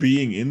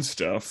being in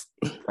stuff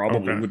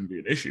probably wouldn't be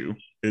an issue.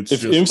 It's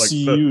just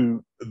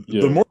MCU, like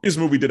the Morbius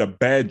movie did a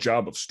bad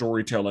job of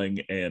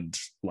storytelling, and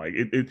like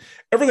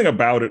everything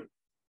about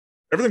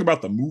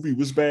the movie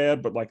was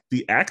bad, but like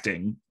the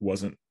acting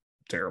wasn't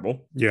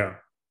terrible. Yeah.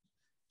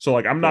 So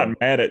like, I'm not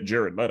mad at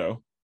Jared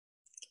Leto.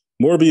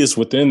 Morbius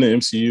within the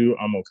MCU,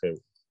 I'm okay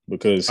with,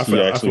 because I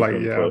feel like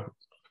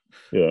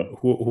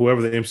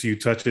whoever the MCU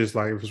touches,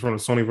 like if it's from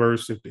the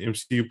Sonyverse, if the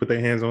MCU put their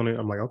hands on it,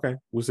 I'm like, okay,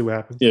 we'll see what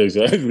happens. Yeah,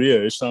 exactly. Yeah,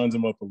 it shines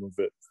them up a little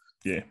bit.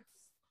 Yeah.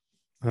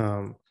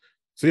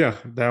 So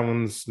that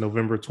one's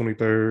November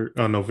 3rd,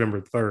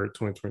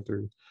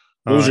 2023.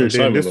 What was your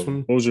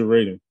excitement? What was your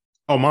rating?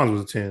 Oh, mine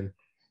was a 10.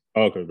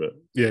 Oh, okay, bet.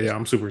 Yeah,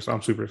 I'm super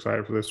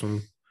excited for this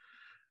one.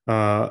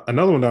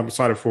 Another one that I'm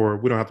excited for,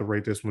 we don't have to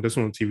rate this one. This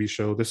one, a TV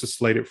show. This is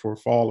slated for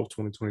fall of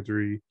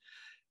 2023.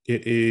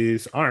 It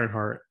is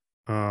Ironheart.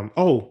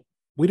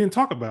 We didn't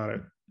talk about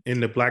it. In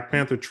the Black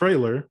Panther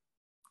trailer,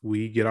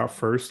 we get our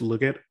first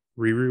look at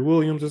Riri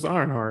Williams as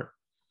Ironheart.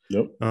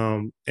 Yep.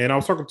 And I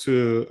was talking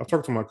to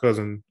my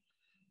cousin,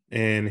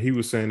 and he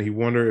was saying he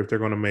wondered if they're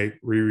going to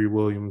make Riri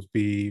Williams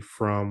be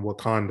from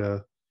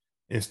Wakanda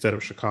instead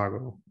of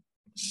Chicago.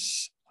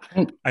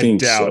 I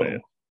doubt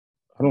it.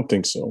 I don't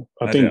think so.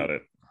 I doubt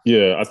it.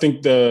 Yeah, I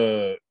think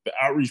the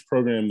outreach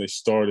program they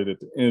started at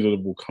the end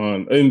of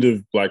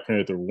Black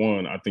Panther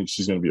 1, I think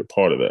she's going to be a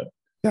part of that.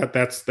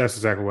 That's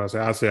exactly what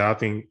I said. I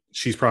think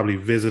she's probably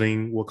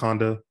visiting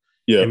Wakanda.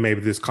 Yeah. And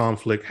maybe this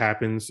conflict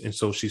happens, and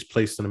so she's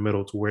placed in the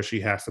middle to where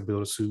she has to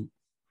build a suit.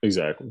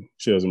 Exactly.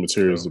 She has the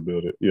materials to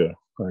build it. Yeah,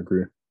 I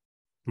agree.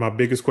 My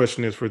biggest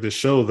question is for this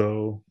show,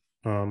 though,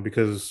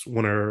 because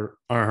one of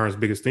Ironheart's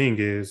biggest thing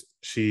is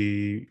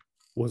she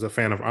was a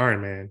fan of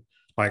Iron Man.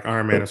 Like,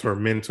 Iron Man is her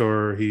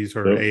mentor. He's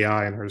her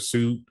AI in her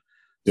suit.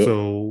 Yep.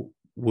 So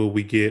will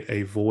we get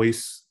a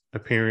voice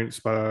appearance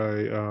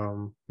by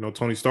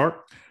Tony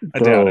Stark? I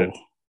doubt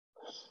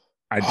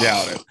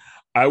it.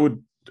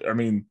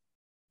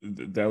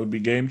 That would be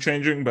game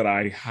changing, but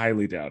I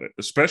highly doubt it.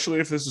 Especially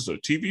if this is a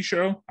TV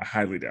show, I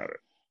highly doubt it.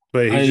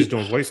 But he's just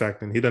doing voice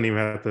acting. He doesn't even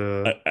have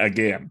to.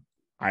 Again,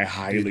 I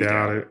highly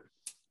doubt it.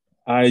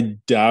 I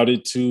doubt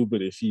it too,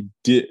 but if he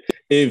did,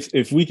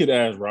 if we could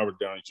ask Robert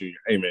Downey Jr.,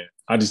 hey man,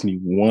 I just need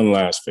one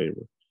last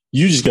favor.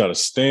 You just gotta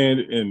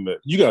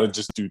you gotta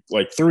just do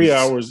like 3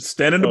 hours.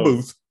 Stand in the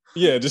booth.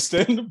 Yeah, just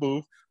stand in the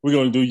booth. We're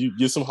gonna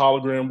get some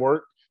hologram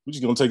work. We're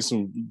just gonna take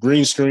some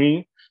green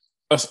screen.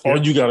 That's all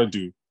you gotta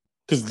do.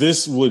 Because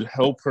this would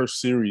help her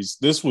series.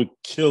 This would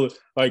kill it.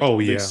 Like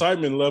the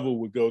excitement level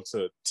would go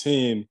to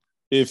 10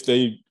 if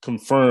they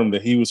confirmed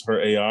that he was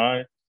her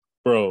AI.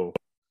 Bro.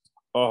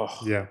 Oh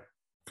yeah.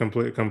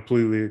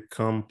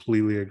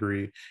 Completely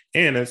agree.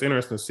 And it's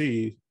interesting to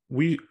see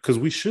because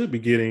we should be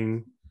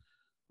getting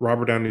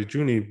Robert Downey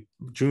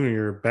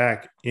Jr.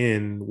 back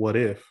in What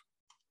If,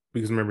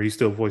 because remember he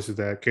still voices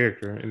that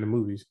character in the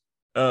movies.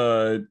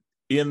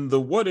 In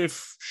the What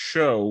If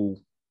show,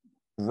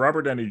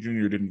 Robert Downey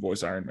Jr. didn't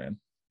voice Iron Man.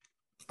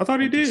 I thought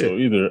he did. So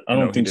either I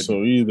don't think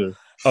so either.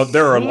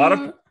 There are a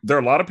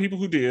lot of people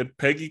who did.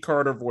 Peggy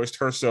Carter voiced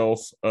herself.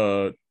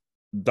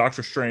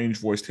 Doctor Strange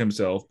voiced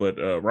himself, but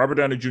Robert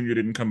Downey Jr.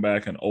 didn't come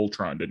back, and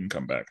Ultron didn't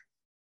come back.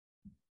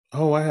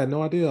 Oh, I had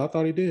no idea. I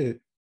thought he did.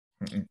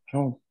 I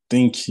don't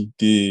think he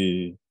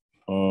did.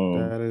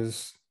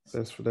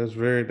 That's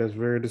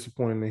very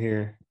disappointing to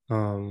hear.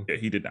 Yeah,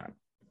 he did not.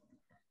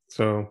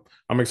 So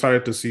I'm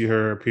excited to see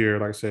her appear,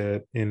 like I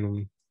said,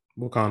 in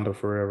Wakanda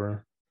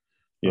Forever.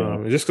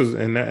 Yeah, just because,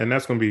 and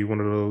that's going to be one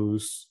of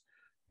those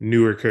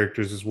newer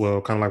characters as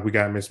well. Kind of like we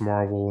got Miss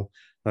Marvel.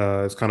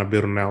 It's kind of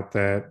building out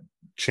that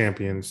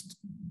champions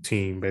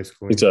team,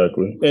 basically.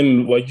 Exactly,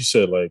 and like you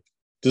said, like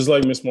just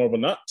like Miss Marvel,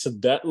 not to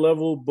that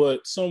level,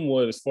 but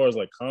somewhat as far as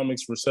like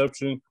comics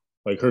reception.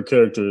 Like her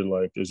character,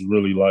 like is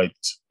really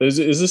liked. Is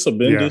this a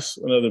Bendis?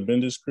 Yeah. Another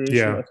Bendis creation?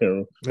 Yeah, I can't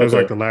remember. That was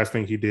like the last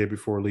thing he did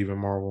before leaving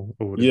Marvel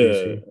over to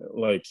DC.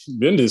 Like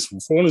Bendis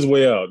on his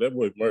way out, that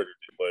boy murdered it.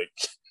 Like,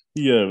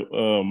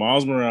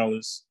 Miles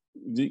Morales,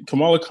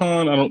 Kamala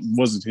Khan.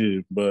 Wasn't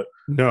him, but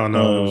no, it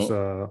was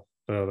the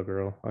other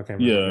girl. I can't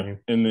remember her name.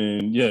 And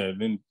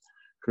then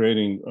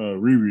creating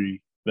Riri.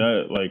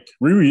 That like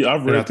Riri,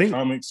 I've read the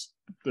comics;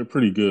 they're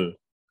pretty good.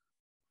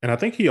 And I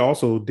think he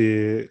also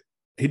did.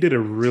 He did a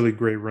really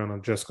great run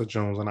on Jessica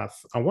Jones, and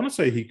I want to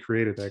say he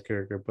created that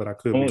character, but I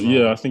could be wrong.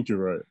 Yeah, I think you're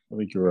right.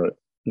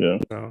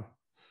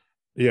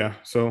 Yeah.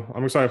 So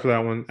I'm excited for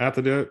that one.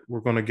 After that,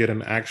 we're going to get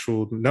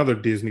another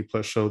Disney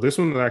Plus show. This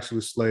one is actually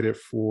slated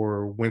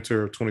for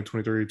winter of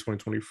 2023,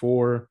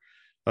 2024.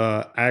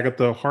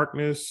 Agatha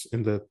Harkness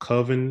in the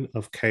Coven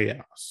of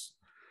Chaos.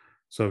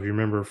 So if you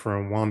remember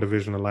from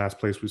WandaVision, the last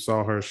place we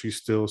saw her, she's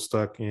still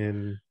stuck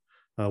in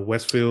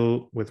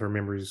Westfield with her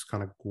memories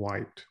kind of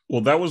wiped.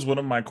 Well, that was one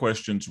of my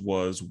questions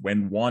was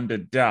when Wanda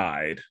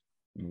died,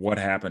 what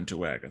happened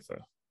to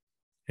Agatha?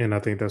 And I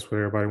think that's what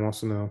everybody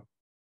wants to know.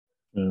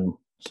 Yeah.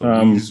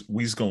 So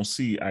we's gonna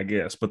see, I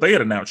guess. But they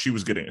had announced she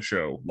was getting a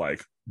show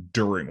like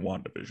during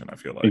WandaVision, I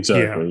feel like.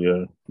 Exactly,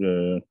 yeah.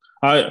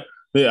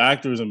 The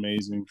actor is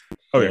amazing.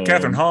 Oh yeah,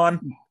 Catherine Hahn,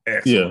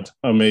 excellent.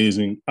 Yeah,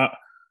 amazing.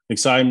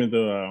 Excitement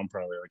though, I'm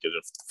probably like at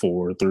a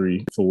 4,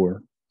 3,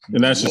 4.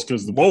 And that's just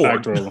because the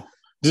actor alone.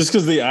 Just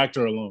because the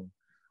actor alone.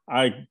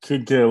 I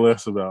could care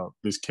less about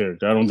this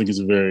character. I don't think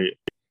it's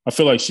I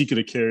feel like she could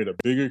have carried a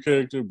bigger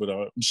character, but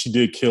she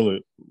did kill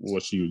it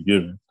what she was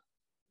given.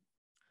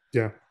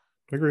 Yeah,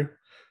 I agree.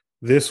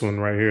 This one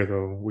right here,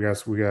 though, we got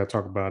to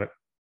talk about it.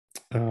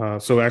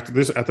 So after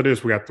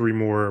this, we got 3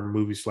 more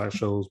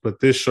movie/shows. But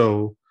this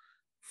show,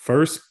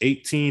 first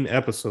 18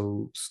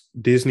 episodes,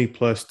 Disney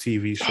Plus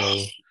TV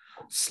show,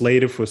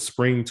 slated for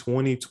spring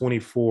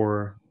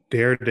 2024.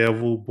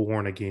 Daredevil: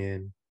 Born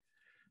Again.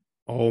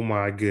 Oh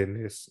my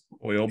goodness!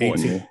 Oh boy,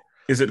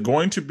 is it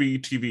going to be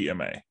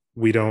TVMA?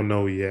 We don't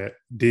know yet.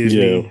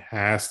 Disney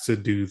has to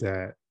do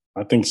that.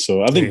 I think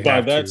so. I think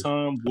by that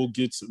time we'll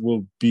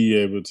be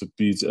able to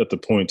be at the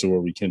point to where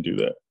we can do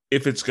that.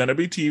 If it's gonna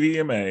be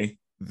TVMA,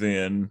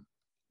 then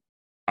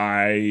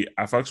I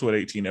fucks with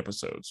 18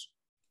 episodes.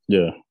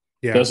 Yeah.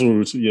 That's what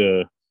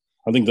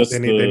I think that's they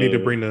need to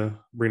bring the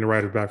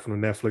writers back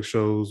from the Netflix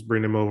shows,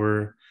 bring them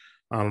over.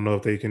 I don't know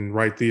if they can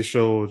write this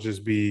show or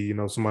just be,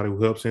 somebody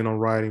who helps in on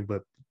writing,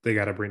 but they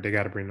gotta bring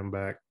them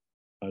back.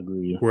 I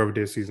agree. Whoever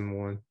did season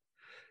 1.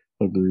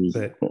 Agreed.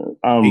 But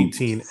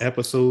 18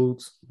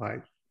 episodes,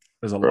 like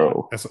there's a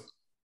lot.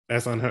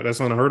 That's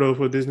unheard of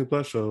for a Disney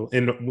Plus show.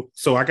 And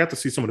so I got to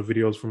see some of the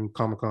videos from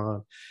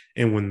Comic-Con,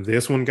 and when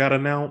this one got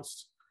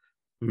announced,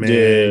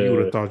 man, you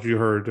would have thought you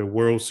heard the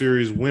World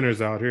Series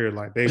winners out here,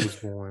 like they was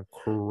going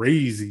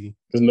crazy.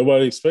 Because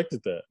nobody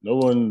expected that. No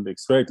one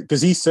expected,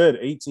 because he said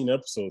 18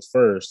 episodes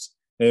first,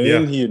 and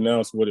then he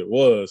announced what it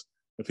was.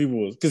 And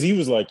people because he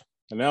was like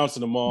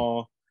announcing them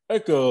all.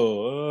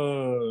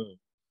 Echo,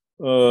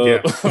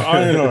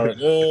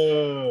 Ironheart,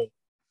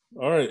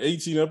 all right,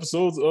 18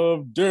 episodes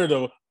of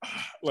Daredevil.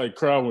 Like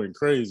crowd went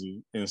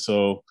crazy, and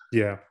so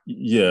like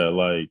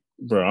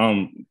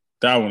bro,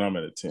 that one I'm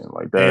at a 10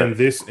 like that.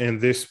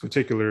 And this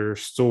particular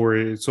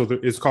story, so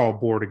it's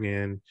called Bored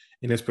Again.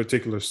 And this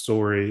particular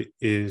story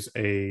is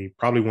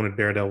probably one of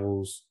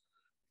Daredevil's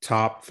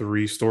top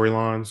 3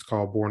 storylines,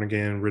 called Born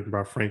Again, written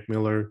by Frank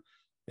Miller.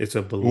 It's a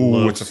Ooh,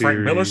 beloved it's a Frank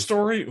Miller series.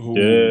 story. Ooh.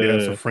 Yeah,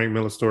 it's Yeah. a Frank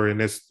Miller story,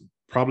 and it's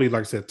probably,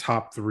 like I said,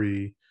 top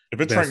 3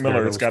 If it's Frank best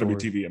Miller, it's Daredevil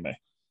got to be stories. TVMA.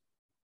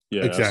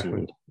 Yeah,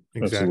 Exactly.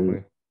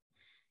 Absolutely.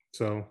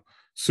 So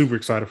super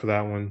excited for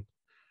that one.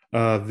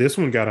 This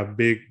one got a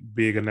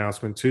big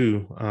announcement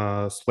too.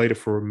 Slated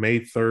for May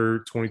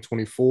 3rd,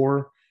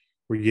 2024.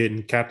 We're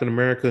getting Captain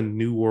America: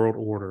 New World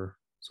Order.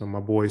 So my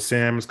boy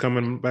Sam is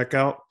coming back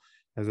out,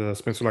 as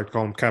Spencer like to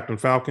call him, Captain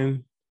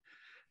Falcon.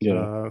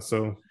 Yeah.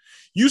 So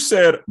You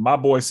said my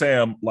boy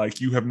Sam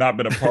like you have not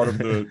been a part of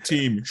the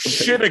team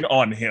shitting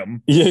on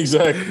him. Yeah,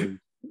 exactly.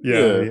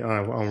 yeah.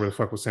 I don't really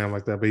fuck with Sam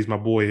like that, but he's my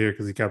boy here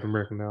because he's Captain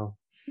America now.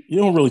 You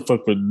don't really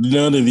fuck with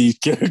none of these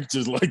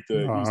characters like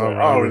that. No, He's I like, don't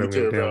I don't really really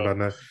give a care damn about.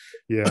 about that.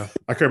 Yeah,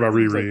 I care about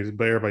He's like- Riri,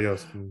 but everybody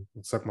else can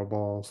suck my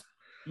balls.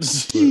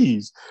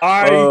 Jeez.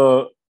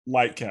 I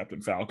like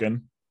Captain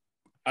Falcon.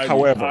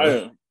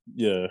 However,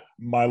 yeah,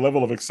 my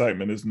level of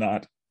excitement is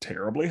not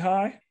terribly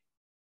high.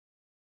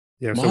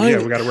 Yeah, so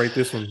we got to rate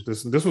this one.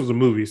 This was a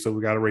movie, so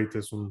we got to rate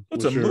this one.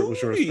 It's a movie.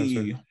 What's yours,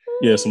 Spencer?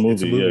 Yeah, it's a movie.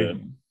 It's a movie. Yeah,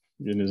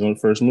 getting his own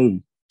first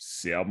movie.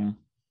 7.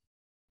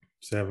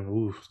 7.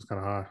 Ooh, it's kind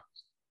of high.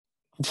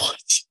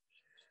 What?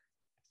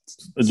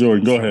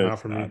 Jordan, go ahead.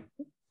 For me.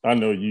 I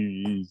know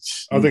you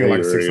I was thinking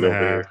like a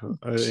 6.5.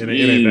 It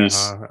ain't that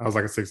high. I was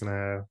like a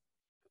 6.5.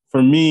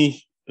 For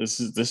me,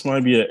 this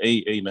might be an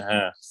 8,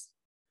 8.5.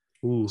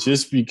 Ooh,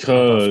 just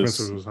because I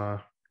Spencer was high.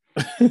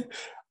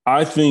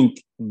 I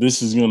think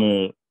this is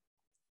gonna.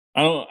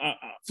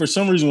 For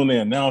some reason, when they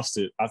announced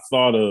it, I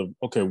thought of,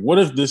 okay, what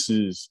if this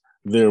is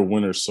their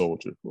Winter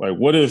Soldier? Like,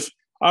 what if?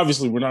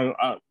 Obviously, might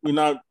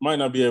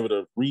not be able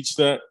to reach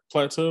that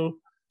plateau,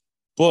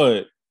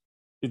 but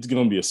it's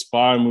gonna be a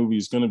spy movie.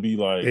 It's gonna be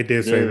like they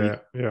did say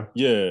that, yeah.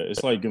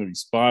 It's like gonna be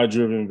spy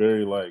driven,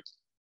 very like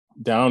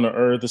down to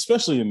earth.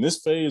 Especially in this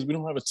phase, we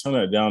don't have a ton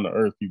of down to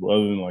earth people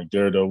other than like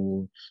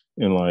Daredevil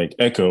and like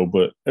Echo,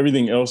 but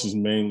everything else is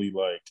mainly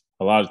like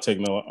a lot of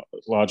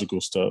technological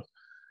stuff.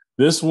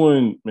 This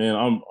one, man,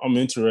 I'm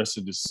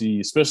interested to see,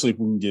 especially if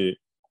we can get,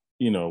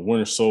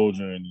 Winter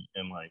Soldier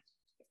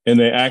and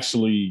they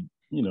actually,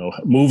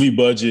 movie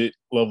budget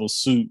level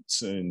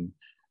suits and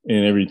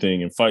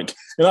everything and fight.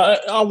 And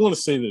I want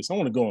to say this. I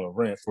want to go on a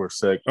rant for a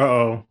second.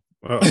 Uh-oh.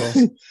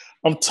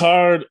 I'm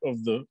tired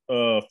of the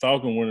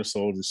Falcon Winter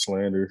Soldier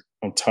slander.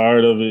 I'm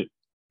tired of it.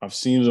 I've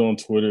seen it on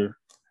Twitter.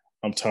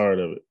 I'm tired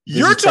of it.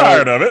 You're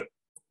tired of it?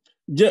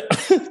 Yeah.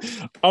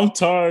 I'm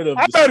tired of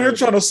it. I'm out here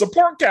trying to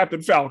support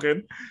Captain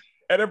Falcon,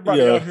 and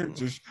everybody out here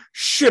just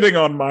shitting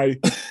on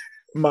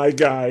my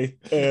guy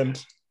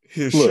and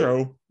his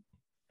show.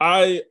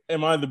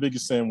 Am I the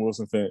biggest Sam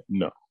Wilson fan?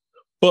 No.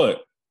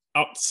 But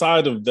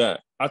outside of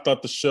that, I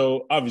thought the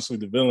show, obviously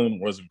the villain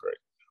wasn't great.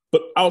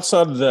 But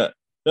outside of that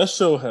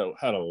show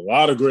had a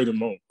lot of great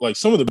moments. Like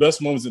some of the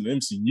best moments in the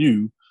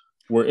MCU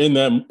were in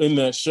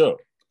that show.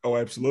 Oh,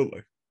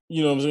 absolutely.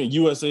 You know what I'm saying?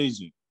 U.S.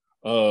 Agent,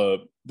 Dora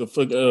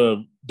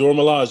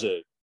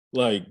Milaje.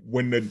 Like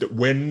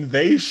when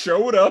they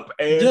showed up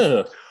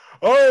and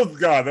oh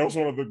god, that was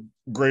one of the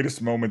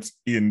greatest moments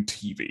in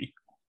TV.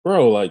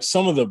 Bro, like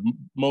some of the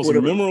most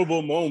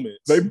memorable moments.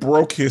 They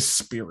broke his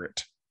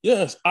spirit.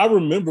 Yes, I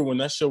remember when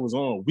that show was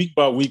on, week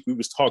by week, we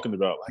was talking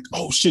about like,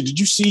 oh shit, did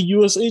you see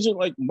U.S. Agent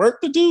like murk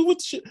the dude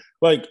with shit?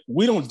 Like,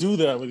 we don't do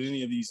that with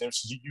any of these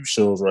MCU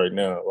shows right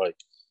now. Like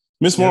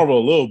Miss Marvel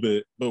a little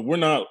bit, but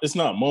it's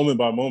not moment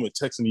by moment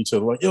texting each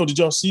other like, yo, did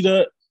y'all see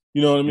that?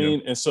 You know what I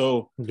mean? And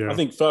so I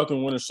think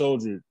Falcon Winter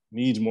Soldier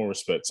needs more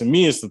respect. To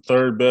me, it's the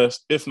third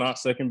best, if not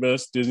second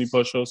best Disney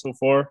Plus show so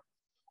far.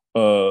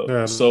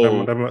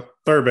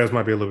 Third best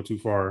might be a little bit too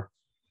far.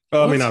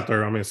 I mean, not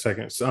third. I mean,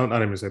 second. I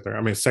didn't even say third.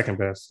 I mean, second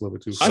best, a little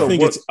bit too far.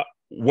 So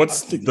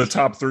what's the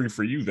top 3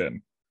 for you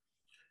then?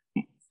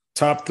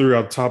 Top 3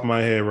 off the top of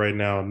my head right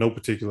now, no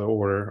particular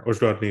order. Or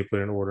do I need to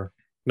put in order?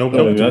 No,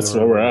 that's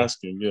what we're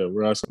asking. Yeah,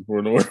 we're asking for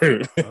an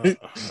order.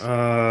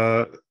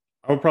 I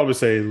would probably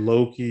say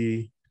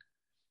Loki,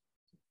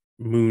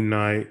 Moon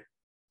Knight.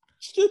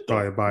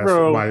 Probably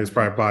biased.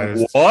 Probably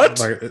biased.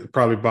 What?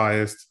 Probably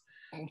biased.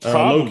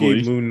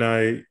 Loki, Moon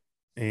Knight,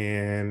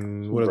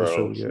 and what other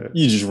show we got?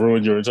 You just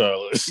ruined your entire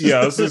list.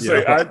 Yeah, I was just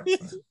say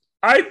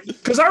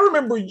because I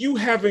remember you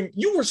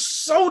were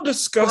so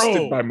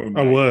disgusted by Moon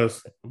Knight. I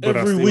was, but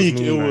every week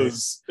it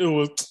was.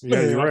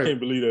 Yeah, you're right. I can't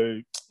believe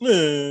that.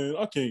 Man,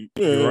 I can't.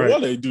 Man, right. Why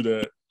they do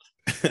that?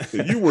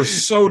 You were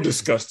so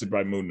disgusted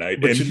by Moon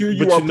Knight, and here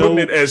you are putting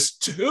it as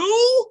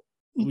 2.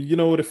 You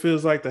know what it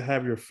feels like to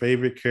have your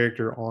favorite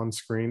character on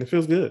screen. It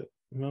feels good.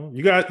 You know,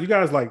 you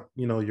guys like,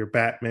 your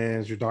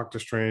Batmans, your Doctor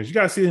Strange. You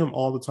guys see him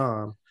all the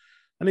time.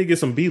 I need to get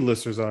some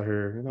B-listers out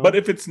here. But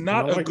if it's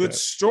not a good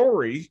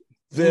story,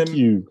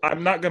 then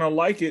I'm not going to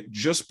like it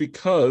just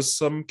because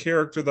some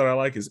character that I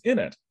like is in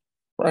it.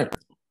 Right.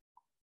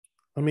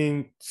 I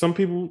mean, some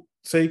people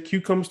say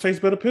cucumbers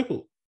taste better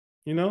pickled.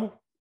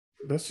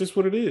 That's just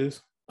what it is.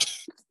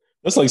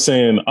 That's like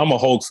saying I'm a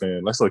Hulk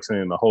fan. That's like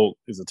saying the Hulk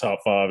is a top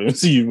 5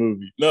 MCU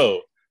movie.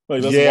 No,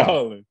 like that's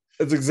wild.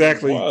 It's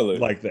exactly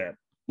like that.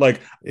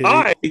 Like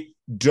I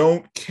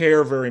don't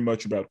care very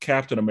much about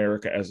Captain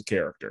America as a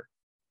character.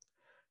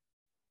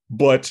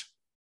 But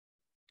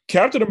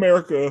Captain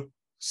America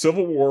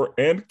Civil War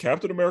and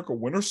Captain America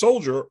Winter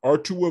Soldier are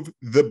two of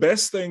the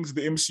best things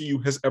the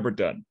MCU has ever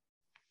done.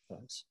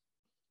 Nice.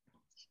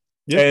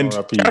 Yeah, and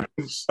Captain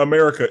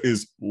America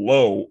is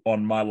low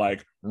on my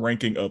like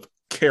ranking of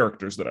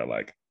characters that I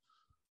like.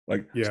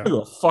 Like, I don't give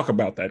a fuck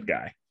about that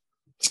guy.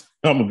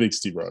 I'm a big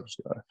Steve Rogers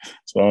guy,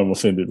 so I'm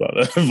offended by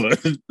that.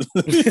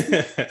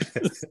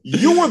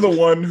 You were the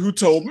one who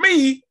told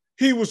me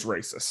he was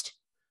racist.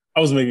 I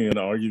was making an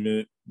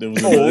argument. It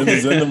was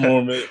in the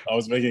moment. I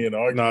was making an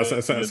argument. No,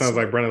 it sounds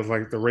like Brandon's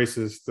like the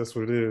racist. That's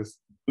what it is.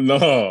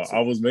 No, I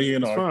was making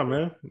an argument. Fine,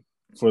 man.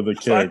 For the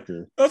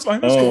character. That's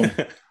fine. That's cool.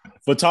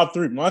 For top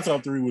three, my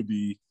top three would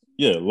be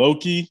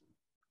Loki,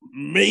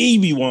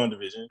 maybe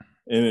WandaVision,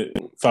 and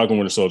Falcon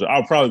Winter Soldier.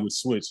 I probably would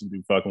switch and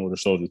do Falcon Winter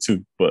Soldier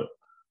too, but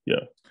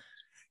yeah.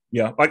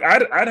 Like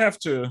I'd have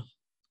to,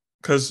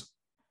 because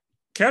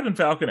Captain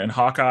Falcon and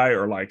Hawkeye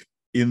are like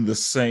in the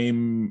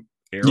same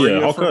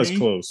area. Yeah, Hawkeye's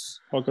close.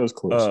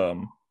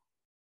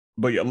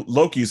 But yeah,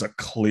 Loki's a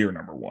clear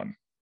number one.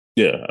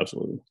 Yeah,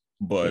 absolutely.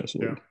 But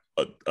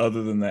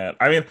other than that,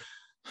 I mean,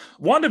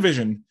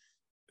 WandaVision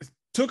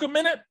took a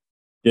minute.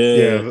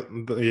 Yeah.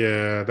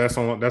 That's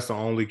the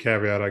only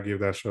caveat I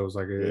give that show. Is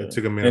like it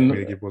took a minute for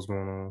me to get what's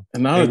going on,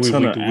 and not a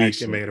ton of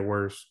action. It made it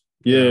worse.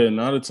 Yeah,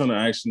 not a ton of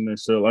action there.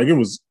 So like it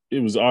was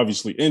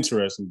obviously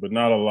interesting, but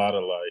not a lot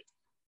of like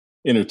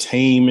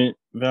entertainment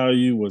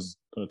value was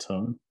a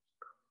ton.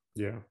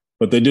 Yeah,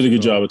 but they did a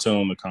good job of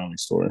telling the comic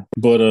story.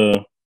 But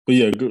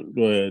yeah, go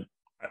ahead.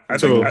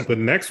 The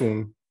next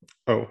one.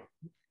 Did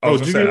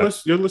you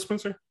get your list,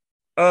 Spencer?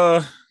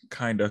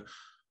 Kinda.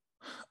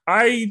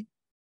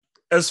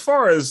 As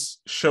far as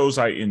shows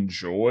I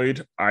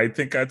enjoyed, I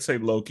think I'd say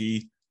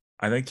Loki.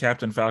 I think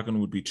Captain Falcon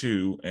would be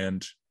 2,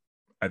 and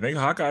I think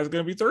Hawkeye is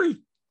going to be 3.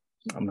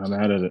 I'm not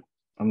mad at it.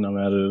 I'm not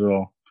mad at it at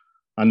all.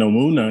 I know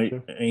Moon Knight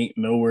ain't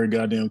nowhere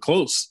goddamn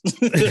close.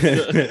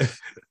 Did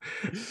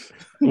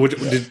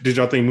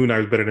y'all think Moon Knight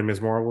was better than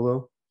Ms. Marvel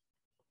though?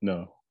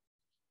 No.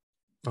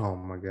 Oh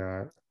my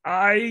god.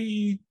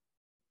 I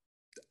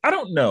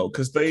don't know,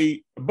 because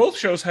both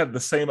shows had the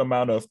same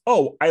amount of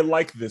I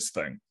like this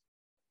thing.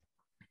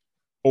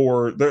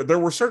 Or there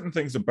were certain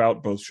things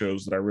about both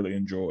shows that I really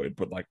enjoyed,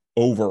 but like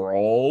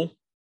overall,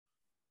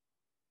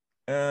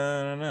 I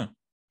don't know.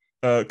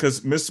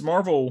 Because Miss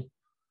Marvel,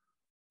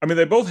 I mean,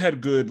 they both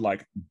had good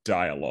like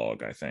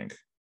dialogue, I think.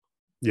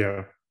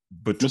 Yeah.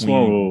 Between Miss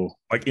Marvel,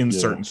 like in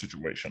certain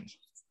situations.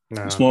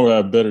 Miss Marvel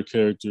had better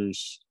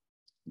characters.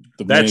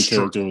 The main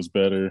character was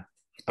better.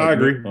 I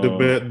agree.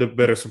 The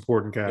better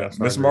supporting cast.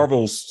 Miss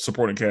Marvel's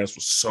supporting cast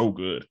was so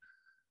good.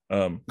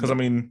 Because I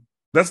mean,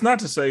 that's not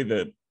to say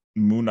that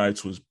Moon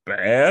Knight's was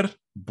bad,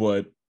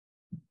 but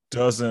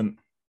doesn't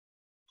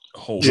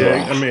hold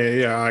up. I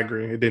mean, I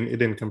agree. It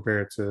didn't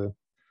compare to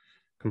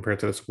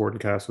the supporting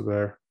cast of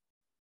there.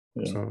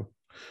 Yeah.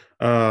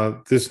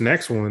 So this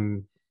next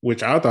one,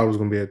 which I thought was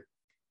going to be a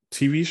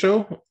TV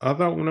show, I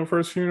thought when I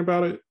first hearing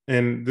about it,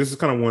 and this is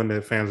kind of one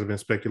that fans have been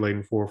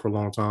speculating for a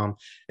long time.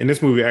 And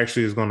this movie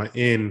actually is going to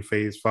end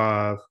Phase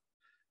 5,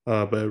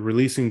 but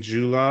releasing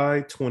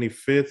July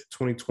 25th,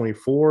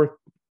 2024.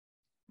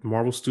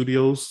 Marvel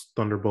Studios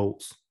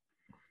Thunderbolts.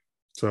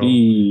 So if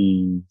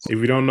you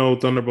don't know,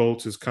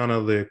 Thunderbolts is kind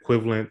of the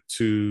equivalent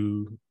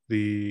to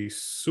the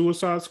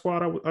Suicide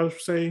Squad, I would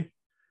say.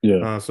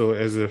 Yeah. So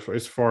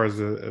as far as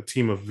a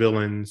team of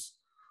villains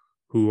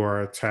who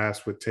are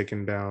tasked with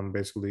taking down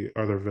basically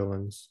other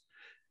villains.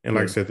 And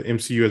like I said, the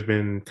MCU has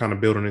been kind of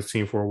building this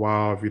team for a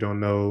while. If you don't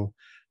know,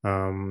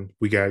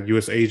 we got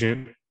U.S.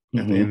 Agent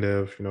at the end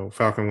of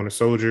Falcon Winter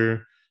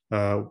Soldier.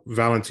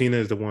 Valentina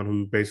is the one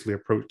who basically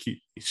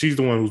she's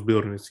the one who's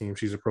building this team.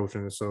 She's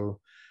approaching it.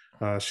 So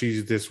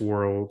she's this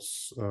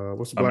world's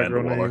what's the black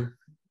girl name?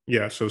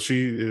 Yeah, so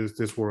she is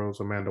this world's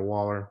Amanda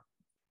Waller.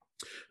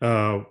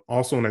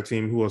 Also on that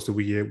team, who else did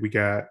we get? We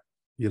got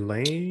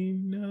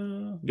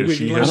Yelena.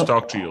 She has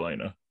talked to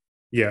Yelena.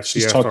 Yeah,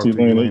 she's talked to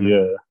Yelena.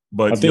 Yeah.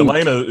 But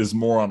Yelena is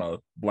more on a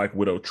Black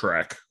Widow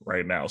track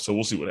right now. So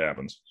we'll see what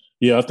happens.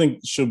 Yeah, I think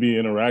she'll be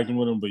interacting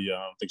with him, but I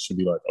don't think she'll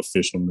be like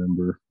official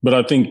member. But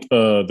I think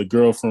the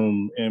girl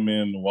from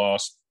Ant-Man and the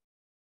Wasp,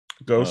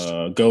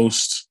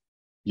 Ghost.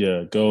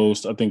 Yeah,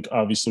 Ghost. I think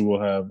obviously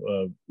we'll have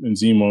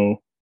Nzemo.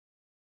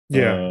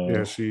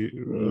 She.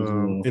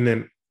 And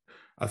then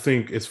I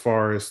think as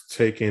far as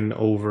taking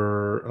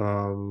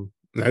over,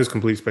 that is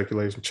complete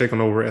speculation.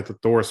 Taking over at the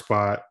Thor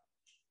spot,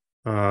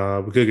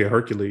 we could get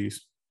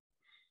Hercules.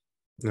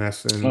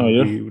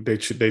 And they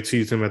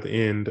teased him at the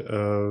end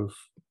of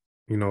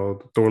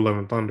Thor: Love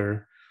and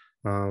Thunder.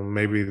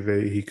 Maybe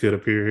he could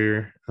appear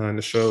here in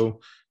the show.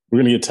 We're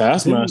gonna get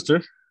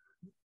Taskmaster.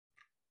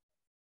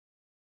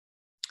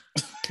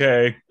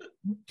 Okay.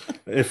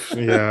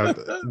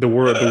 The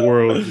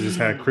world just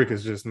had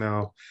crickets just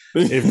now.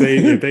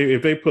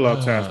 If they pull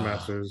out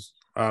Taskmasters,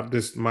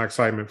 my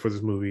excitement for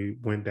this movie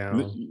went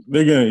down.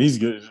 He's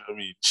good. I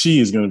mean, she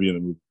is gonna be in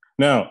the movie.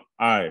 Now,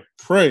 I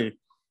pray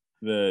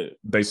that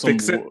they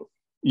fix it.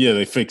 Yeah,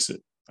 they fix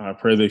it. I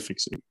pray they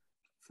fix it.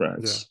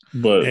 Facts.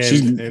 Yeah. But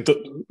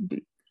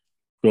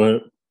Go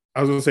ahead.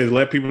 I was going to say,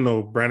 let people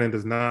know Brandon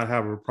does not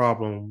have a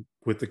problem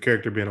with the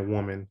character being a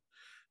woman.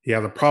 He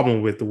has a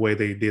problem with the way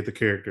they did the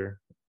character.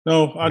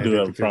 No, I do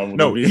have a problem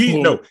with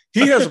he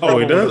has a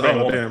problem. He does. With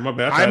Oh, damn, my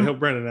bad. I tried to help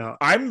Brandon out.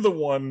 I'm the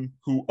one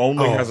who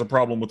only has a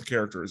problem with the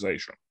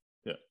characterization.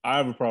 Yeah, I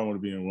have a problem with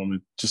it being a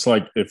woman. Just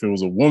like if it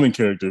was a woman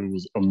character who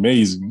was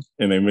amazing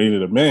and they made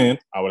it a man,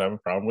 I would have a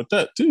problem with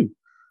that too.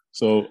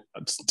 So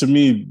to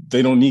me,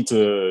 we don't need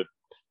to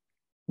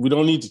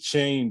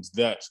change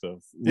that stuff.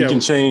 We can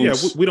change. Yeah,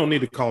 we don't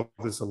need to call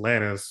this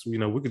Atlantis. We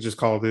could just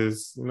call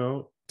this,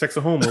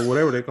 Texahoma or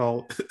whatever they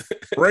call it.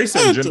 Race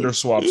and gender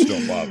swaps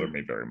don't bother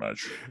me very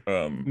much.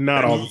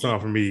 Not all the time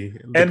for me.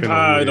 And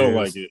I don't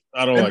like it.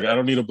 I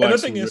don't need a black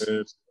suit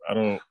red. I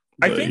don't.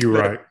 I think you're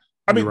right.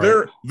 I mean,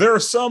 there are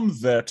some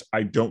that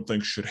I don't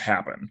think should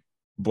happen,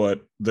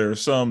 but there are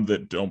some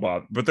that don't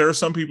bother. But there are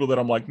some people that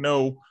I'm like,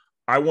 no,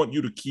 I want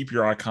you to keep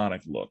your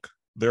iconic look.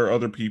 There are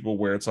other people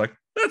where it's like,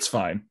 that's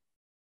fine.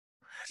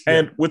 Yeah.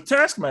 And with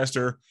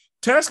Taskmaster,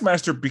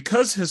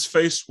 because his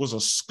face was a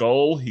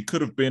skull, he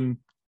could have been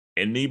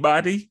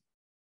anybody.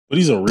 But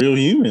he's a real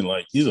human.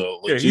 Like he's a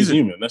legit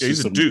human.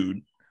 He's a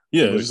dude.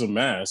 Yeah, it's just a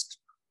mask.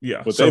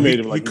 Yeah, but they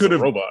made him like he could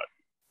have a robot.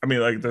 I mean,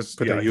 like that's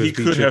he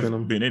could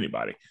have been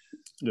anybody.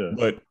 Yeah,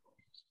 but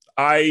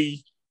I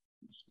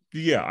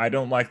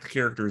don't like the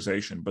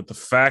characterization. But the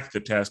fact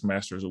that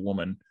Taskmaster is a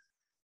woman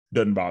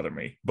doesn't bother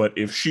me. But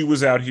if she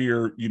was out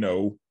here,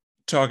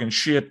 talking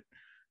shit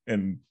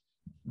and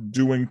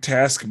doing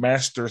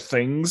Taskmaster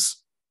things,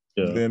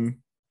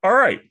 then all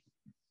right.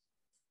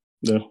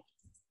 Yeah.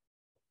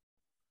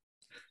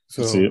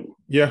 So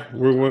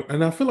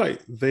and I feel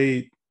like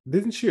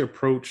didn't she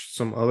approach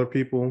some other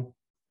people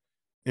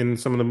in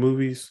some of the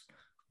movies?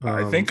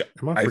 I think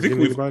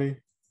we've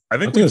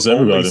it's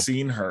only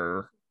seen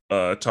her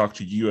talk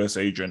to U.S.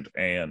 Agent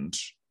and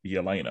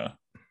Yelena.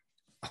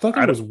 I thought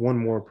there was one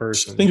more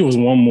person. I think it was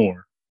one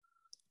more.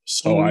 For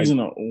some reason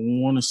I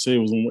want to say it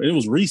was one more. It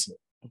was recent.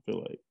 I feel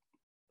like.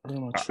 Or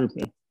am I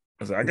tripping?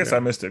 I guess I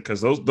missed it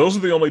because those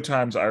are the only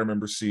times I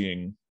remember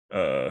seeing.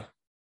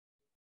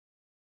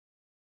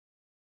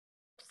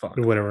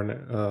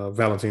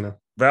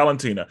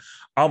 Valentina.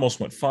 I almost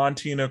went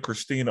Fontina,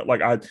 Christina.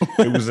 Like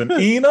it was an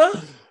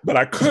Ina, but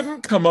I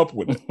couldn't come up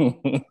with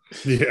it.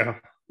 Yeah,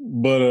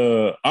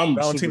 but I'm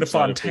Valentina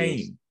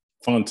Fontaine.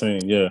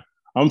 Yeah,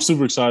 I'm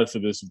super excited for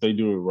this if they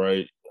do it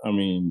right. I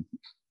mean,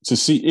 to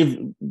see if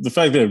the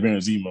fact that Baron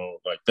Zemo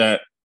like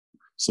that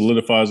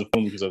solidifies the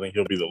film because I think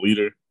he'll be the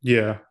leader.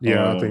 Yeah,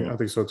 I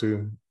think so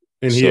too.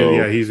 And he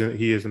is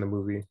in the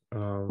movie.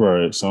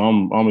 Right, so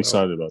I'm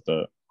excited about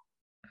that.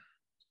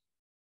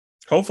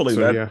 Hopefully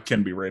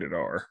can be rated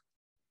R.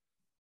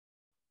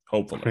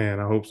 Hopefully,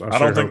 man, I hope so.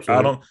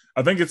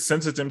 I think it's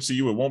since it's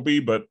MCU, it won't be,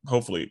 but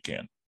hopefully it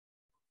can.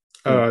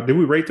 Did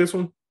we rate this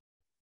one?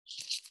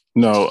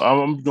 No,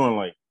 I'm going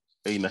like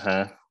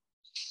 8.5.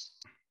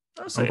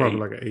 I'm probably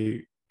like an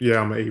 8. Yeah,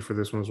 I'm an 8 for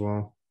this one as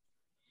well.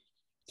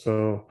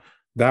 So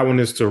that one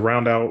is to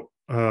round out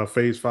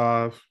Phase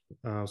 5.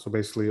 So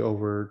basically,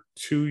 over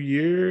 2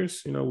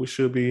 years, we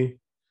should be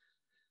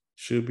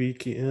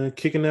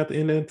kicking at the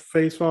end of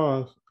Phase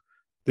 5.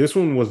 This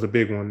one was the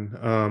big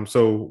one.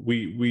 So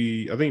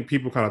I think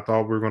people kind of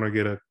thought we were going to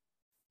get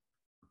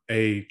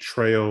a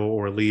trail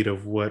or a lead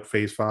of what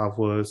Phase 5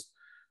 was.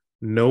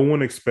 No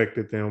one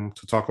expected them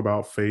to talk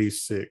about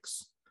Phase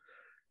 6.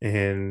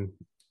 And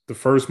the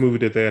first movie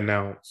that they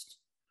announced,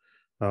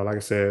 like I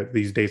said,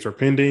 these dates are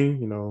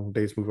pending.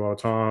 Dates move all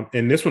the time.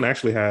 And this one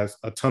actually has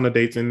a ton of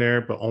dates in there,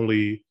 but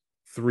only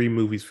 3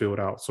 movies filled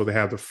out. So they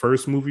have the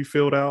first movie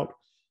filled out,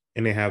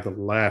 and they have the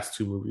last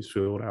 2 movies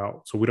filled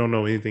out. So we don't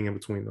know anything in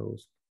between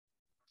those.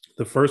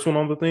 The first one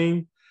on the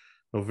thing,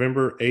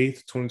 November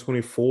 8th,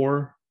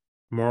 2024,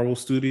 Marvel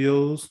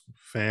Studios,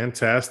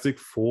 Fantastic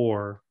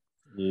Four.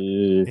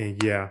 Yeah. And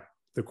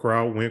the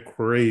crowd went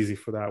crazy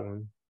for that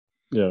one.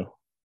 Yeah.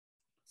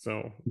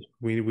 So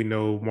we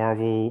know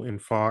Marvel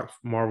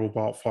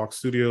bought Fox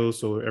Studios,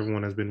 so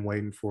everyone has been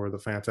waiting for the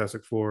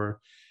Fantastic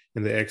Four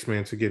and the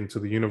X-Men to get into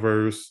the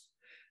universe.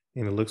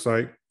 And it looks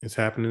like it's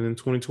happening in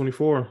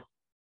 2024.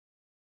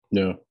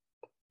 Yeah,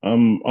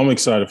 I'm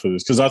excited for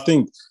this because I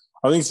think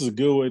this is a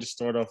good way to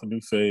start off a new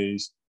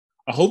phase.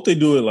 I hope they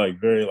do it like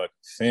very like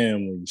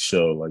family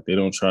show, like they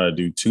don't try to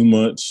do too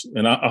much.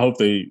 And I hope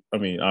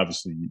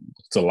obviously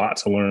it's a lot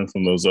to learn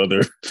from those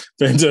other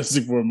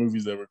Fantastic Four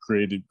movies that were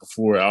created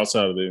before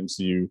outside of the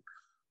MCU.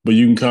 But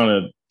you can kind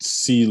of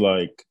see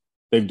like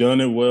they've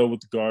done it well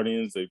with the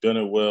Guardians. They've done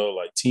it well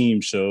like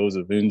team shows,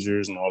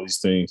 Avengers, and all these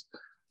things.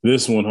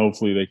 This one,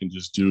 hopefully, they can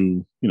just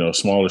do, a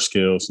smaller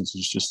scale since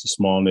it's just a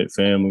small knit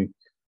family.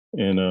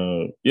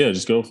 And,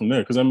 just go from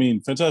there. Because,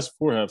 Fantastic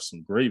Four have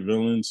some great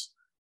villains,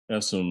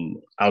 have some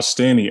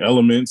outstanding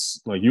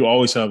elements. Like, you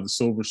always have the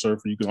Silver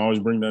Surfer. You can always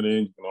bring that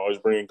in. You can always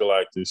bring in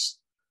Galactus,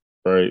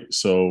 right?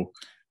 So...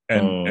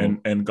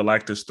 And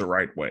Galactus the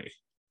right way.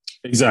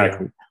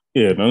 Exactly.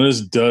 Yeah, none of this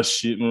dust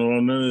shit,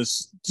 none of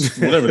this,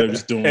 whatever they're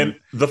just doing. And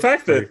the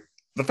fact that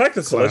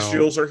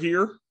Celestials are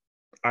here,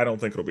 I don't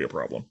think it'll be a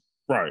problem.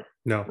 Right.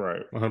 No.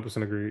 Right.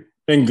 100% agreed.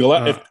 And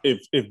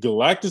if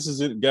Galactus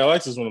is in,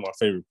 Galactus is one of my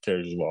favorite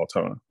characters of all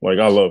time. Like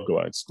I love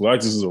Galactus.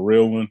 Galactus is a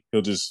real one.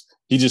 He's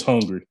just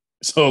hungry.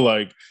 So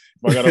like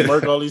if I gotta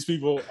murk all these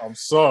people, I'm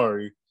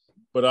sorry,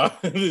 but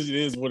it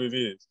is what it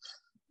is.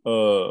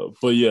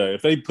 But yeah,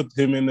 if they put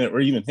him in there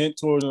or even hint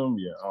toward him,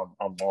 yeah,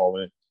 I'm all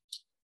in.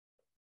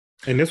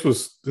 And this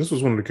was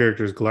one of the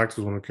characters. Galactus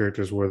was one of the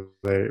characters where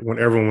when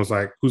everyone was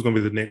like, "Who's going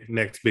to be the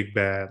next big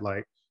bad?"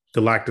 Like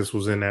Galactus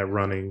was in that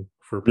running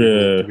for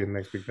people to be the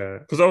next big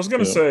bad. Because I was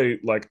going to say,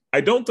 like, I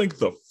don't think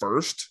the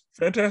first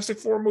Fantastic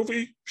Four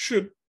movie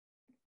should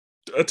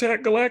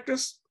attack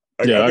Galactus.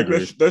 I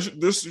agree.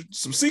 There's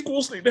some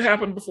sequels need to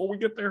happen before we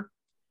get there.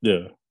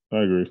 Yeah, I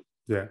agree.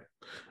 Yeah.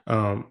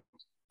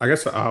 I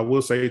guess I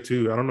will say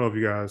too, I don't know if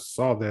you guys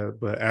saw that,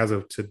 but as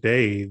of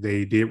today,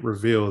 they did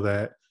reveal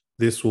that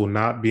this will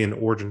not be an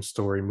origin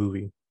story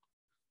movie.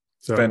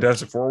 So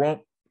Fantastic Four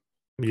won't?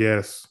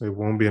 Yes, it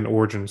won't be an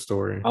origin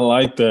story. I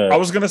like that. I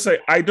was going to say,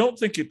 I don't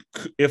think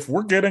if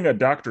we're getting a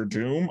Doctor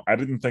Doom, I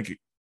didn't think it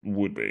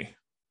would be.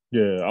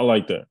 Yeah, I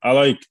like that.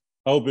 I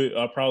hope it,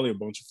 probably a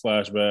bunch of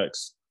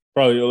flashbacks.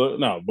 Probably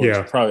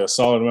a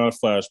solid amount of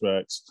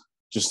flashbacks,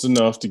 just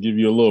enough to give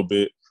you a little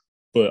bit.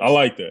 But I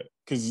like that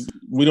because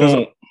we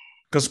don't.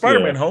 Because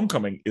Spider-Man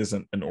Homecoming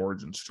isn't an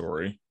origin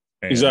story.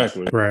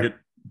 Exactly. Right. It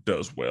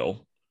does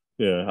well.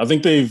 Yeah, I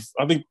think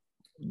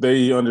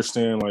they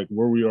understand like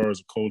where we are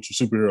as a culture,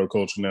 superhero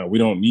culture now. We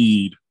don't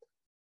need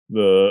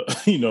the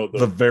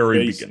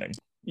very beginning.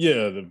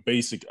 Yeah, the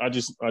basic. I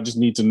just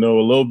need to know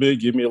a little bit.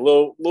 Give me a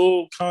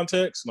little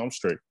context, and I'm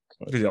straight.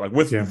 Like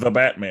with the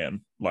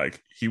Batman,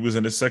 like he was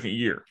in his second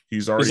year.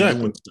 He's already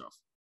doing stuff.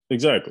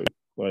 Exactly.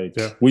 Like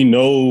we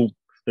know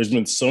there's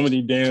been so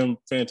many damn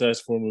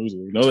Fantastic Four movies.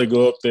 We know they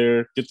go up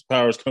there, get the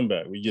powers, come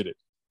back. We get it.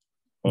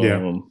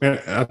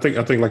 And I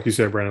think like you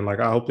said, Brandon. Like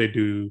I hope they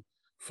do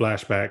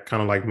flashback,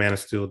 kind of like Man of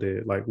Steel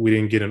did. Like we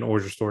didn't get an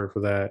origin story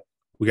for that.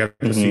 We got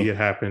to see it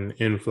happen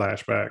in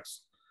flashbacks.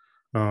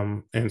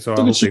 And so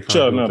I hope they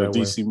kind of do it that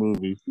DC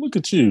movie. Look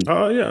at you.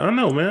 Oh yeah, I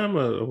know, man.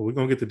 We're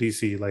gonna get to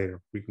DC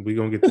later. We're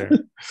gonna get there.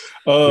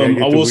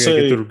 I will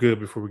say, get to the good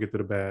before we get to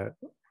the bad.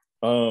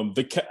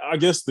 I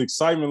guess the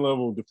excitement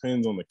level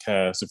depends on the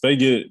cast. If they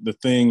get the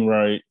thing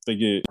right, if they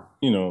get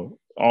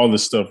all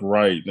this stuff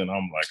right, then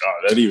I'm like,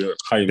 that even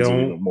heightens it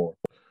even more.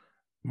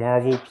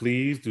 Marvel,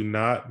 please do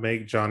not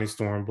make Johnny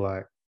Storm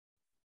black.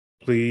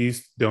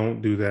 Please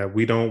don't do that.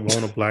 We don't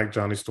want a black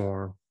Johnny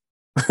Storm.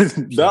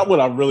 That one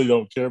I really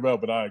don't care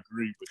about, but I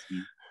agree with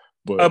you.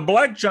 But a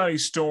black Johnny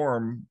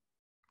Storm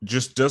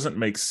just doesn't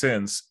make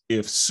sense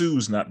if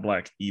Sue's not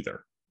black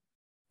either.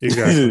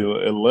 Exactly.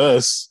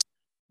 Unless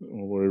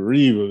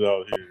Reed was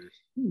out here.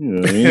 You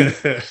know what I mean?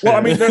 Well,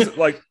 I mean, that's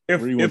like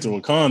if Reed went to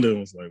Wakanda and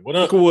was like, "What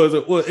up?"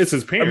 Well, it's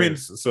his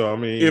parents. I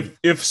mean,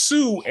 if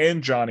Sue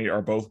and Johnny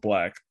are both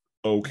black,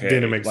 okay,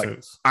 then it makes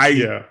sense.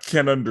 I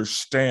can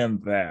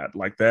understand that.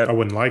 Like that, I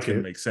wouldn't like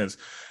it. Makes sense.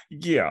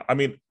 Yeah, I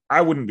mean,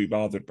 I wouldn't be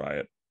bothered by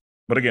it.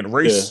 But again,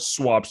 race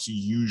swaps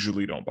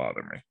usually don't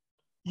bother me.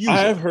 Usually.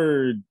 I have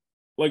heard,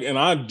 like, and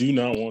I do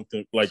not want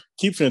them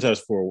keep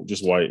Fantastic Four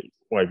just white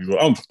people.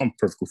 I'm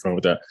perfectly fine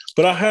with that.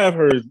 But I have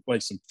heard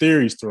like some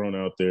theories thrown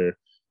out there,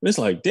 and it's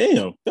like,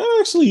 damn, that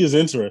actually is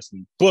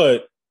interesting.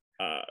 But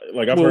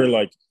I've heard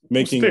like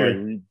making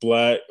like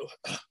black.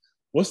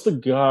 What's the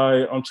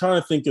guy? I'm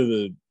trying to think of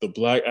the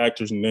black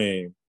actor's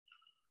name,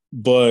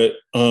 but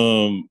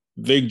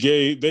they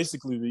made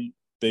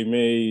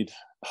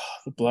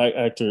the black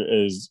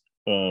actor as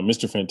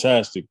Mr.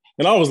 Fantastic,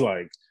 and I was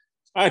like,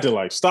 I had to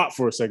like stop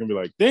for a second, and be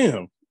like,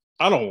 damn,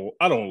 I don't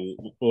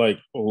like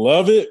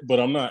love it, but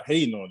I'm not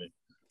hating on it.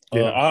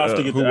 I have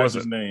to get the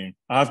actor's name.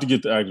 I have to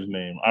get the actor's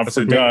name. I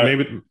forgot.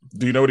 Maybe.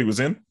 Do you know what he was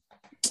in?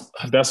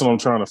 That's what I'm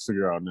trying to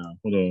figure out now.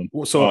 Hold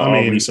on. So I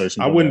mean,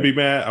 I wouldn't be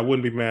mad. I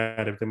wouldn't be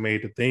mad if they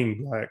made the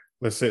thing black.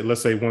 Let's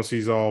say once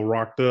he's all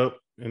rocked up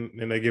and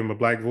they give him a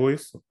black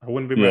voice. I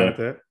wouldn't be mad at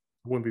that.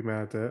 I wouldn't be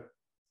mad at that.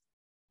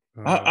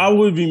 I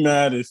would be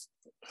mad if,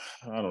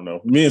 I don't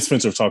know. Me and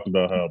Spencer have talked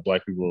about how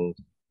black people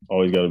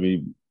always got to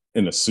be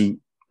in a suit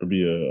or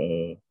be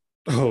a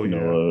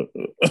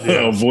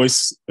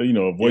voice,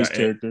 a voice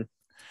character.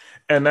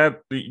 And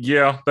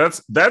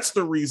that's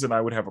the reason I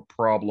would have a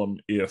problem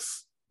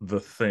if the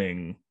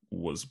Thing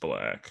was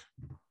black,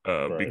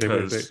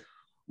 because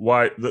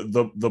why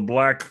the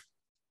black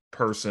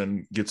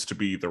person gets to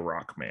be the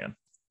Rock Man.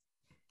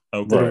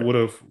 Okay. What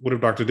if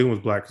Dr. Doom was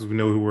black? Because we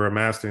know who wore a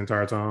mask the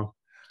entire time.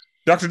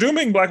 Dr. Doom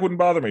being black wouldn't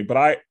bother me, but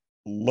I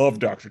love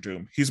Dr.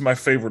 Doom. He's my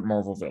favorite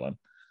Marvel villain.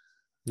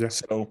 Yeah.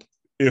 So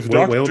if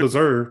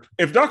deserved.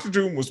 If Dr.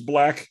 Doom was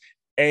black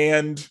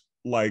and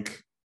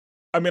like,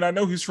 I mean, I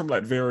know he's from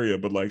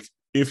Latveria, but like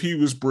if he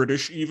was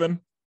British, even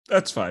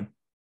that's fine.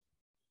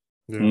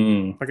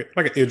 Yeah.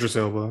 Like an Idris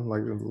Elba,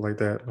 like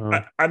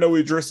that. I know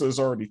Idrissa is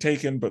already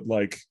taken, but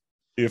like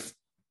if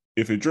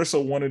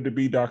Idrissa wanted to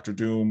be Dr.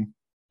 Doom,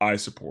 I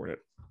support it.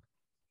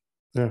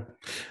 Yeah.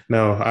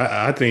 No,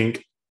 I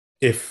think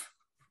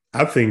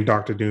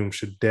Dr. Doom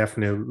should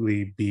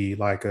definitely be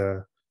like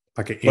an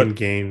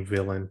in-game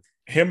villain.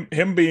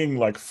 him being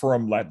like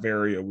from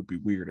Latveria would be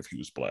weird if he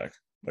was black.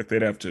 Like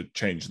they'd have to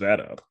change that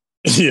up.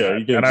 Yeah,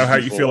 I know how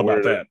you feel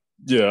about that.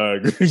 Yeah, I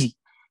agree.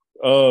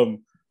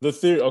 The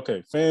theory,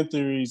 okay, fan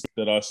theories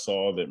that I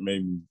saw that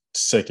made me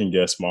second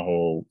guess my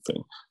whole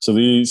thing.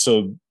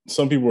 So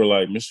some people were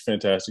like, Mr.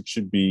 Fantastic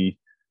should be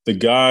the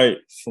guy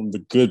from The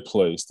Good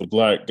Place, the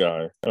black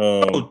guy.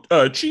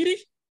 Cheaty?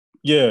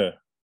 Yeah.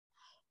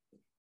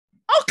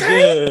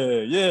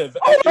 Okay. Yeah.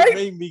 It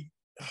made me.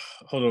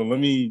 Hold on, let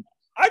me.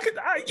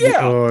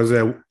 Oh,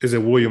 is it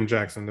William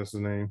Jackson? That's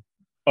his name.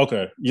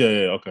 Okay.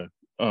 Yeah. Okay.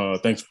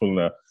 Thanks for pulling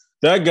that.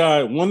 That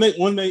guy, when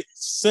they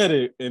said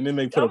it and then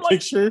they put a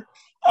picture,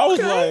 I was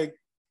like,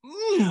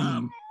 okay.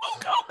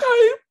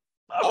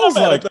 I was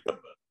like,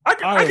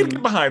 I can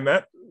get behind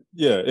that.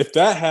 Yeah, if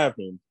that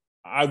happened,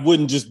 I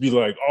wouldn't just be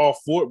like all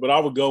for it, but I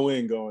would go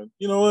in going,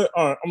 you know what?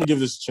 All right, I'm gonna give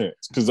this a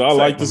chance because I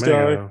like this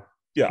guy.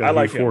 Yeah, I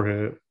like him.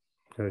 Forehead.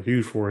 Got a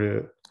huge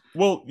forehead.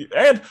 Well,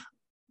 and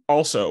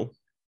also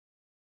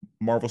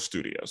Marvel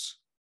Studios.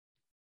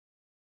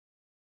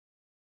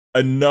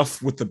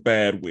 Enough with the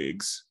bad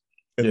wigs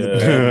and the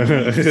bad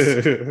weaves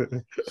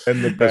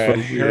and the bad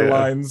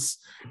hairlines,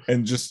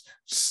 and just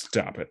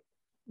stop it.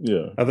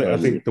 Yeah, I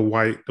think the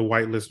white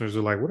listeners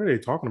are like, what are they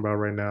talking about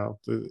right now?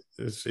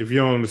 If you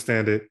don't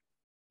understand it,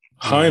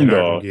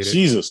 Heimdall,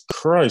 Jesus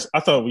Christ! I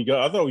thought we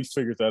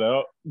figured that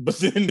out, but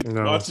then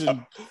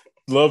watching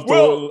Love and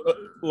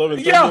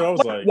Thunder, I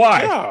was like,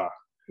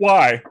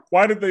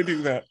 why did they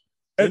do that?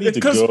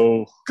 Because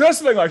that's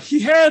the thing, like he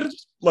had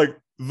like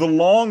the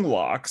long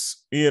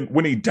locks in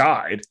when he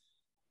died,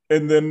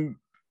 and then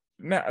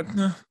they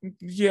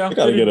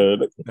gotta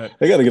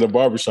get a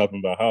barbershop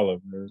in Valhalla,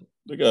 man.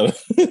 They gotta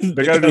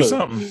do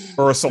something,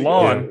 or a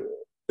salon.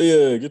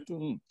 Yeah, get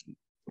them.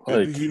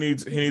 Like, he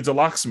needs a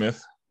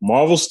locksmith.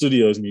 Marvel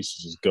Studios needs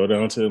to just go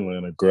down to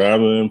Atlanta,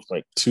 grab them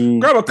like three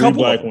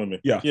black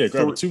women. Grab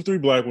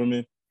 2-3 black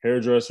women,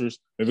 hairdressers,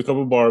 maybe a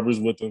couple barbers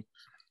with them.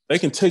 They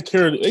can take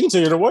care of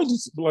their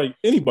wives like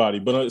anybody,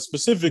 but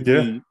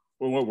specifically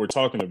for what we're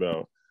talking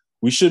about,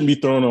 we shouldn't be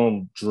throwing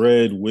on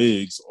dread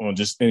wigs on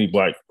just any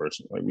black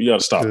person. Like we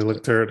got to stop. They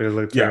look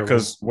terrible. Yeah,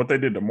 because what they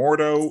did to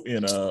Mordo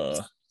in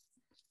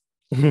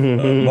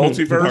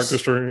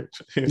Multiverse.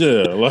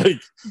 Yeah, like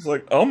it's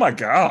like, oh my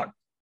god,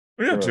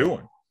 what are you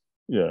doing?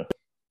 Yeah,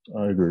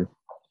 I agree.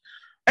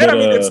 And I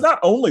mean, it's not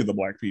only the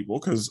black people,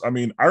 because I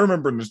mean, I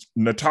remember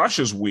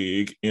Natasha's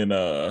wig in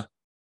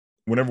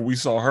whenever we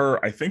saw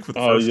her, I think for the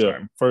first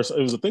time. I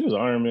think it was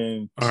Iron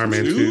Man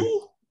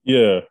 2.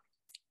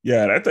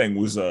 Yeah, that thing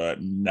was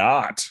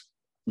not.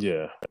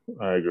 Yeah,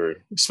 I agree.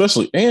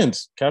 Especially and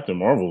Captain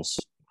Marvel's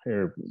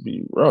hair would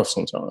be rough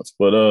sometimes,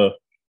 but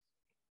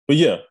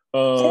yeah.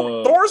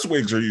 Thor's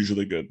wigs are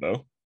usually good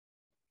though.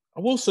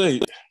 I will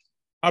say,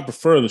 I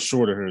prefer the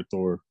shorter haired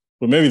Thor,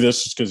 but maybe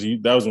that's just because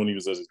that was when he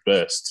was at his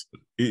best.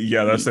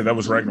 Yeah, that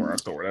was Ragnarok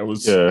Thor. That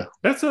was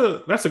That's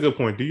a good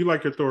point. Do you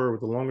like your Thor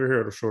with the longer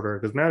hair or the shorter hair?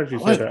 Because now that you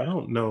said that, I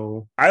don't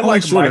know. I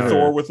like my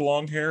Thor with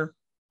long hair,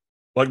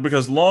 like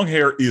because long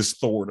hair is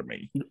Thor to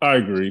me. I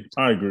agree,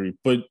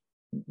 but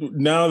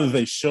now that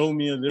they show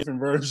me a different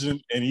version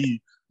and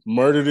he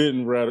murdered it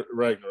in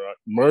Ragnarok,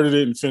 murdered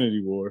it in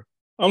Infinity War,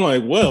 I'm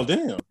like, well,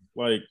 damn,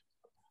 like,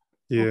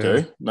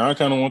 okay, now I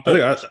kind of want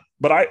that.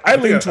 But I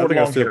lean toward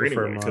long hair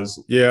anyway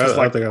because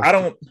I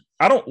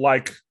don't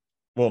like.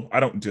 Well, I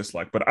don't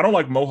dislike, but I don't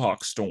like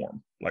Mohawk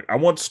Storm. Like, I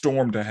want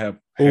Storm to have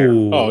hair.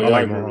 I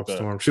like Mohawk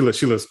Storm. She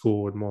looks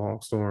cool with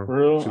Mohawk Storm.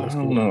 Real? I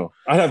don't know.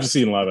 I'd have to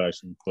see it in live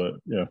action, but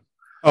yeah.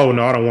 Oh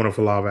no, I don't want it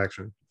for live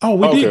action. Oh,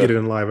 we did get it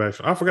in live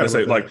action. I forgot. I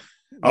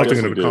was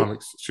thinking of the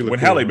comics. When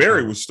Halle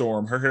Berry was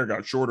Storm, her hair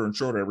got shorter and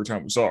shorter every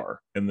time we saw her.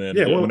 And then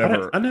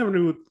I never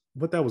knew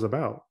what that was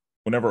about.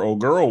 Whenever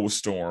old girl was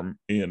Storm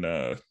in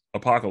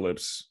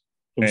Apocalypse,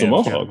 it was a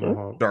mohawk,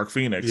 right? Dark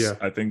Phoenix. Yeah.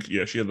 I think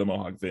she had the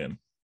mohawk then.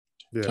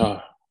 Yeah,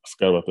 I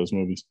forgot about those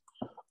movies.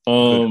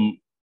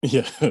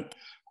 Yeah,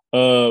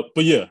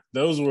 but yeah,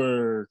 those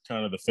were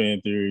kind of the fan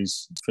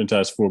theories,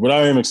 Fantastic Four. But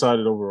I am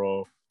excited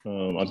overall.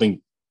 I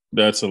think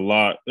that's a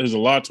lot. There's a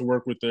lot to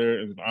work with there,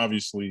 and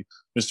obviously,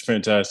 Mr.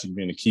 Fantastic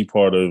being a key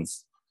part of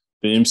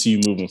the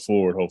MCU moving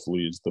forward.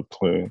 Hopefully, is the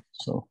plan.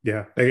 So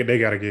yeah, they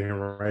got to get him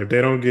right. If they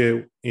don't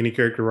get any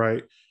character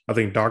right, I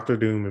think Doctor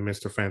Doom and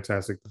Mr.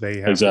 Fantastic they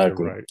have to get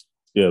right.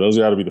 Yeah, those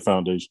got to be the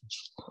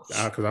foundations.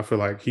 Because I feel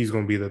like he's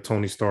going to be the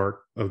Tony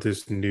Stark of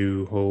this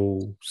new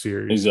whole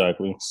series.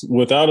 Exactly.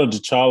 Without a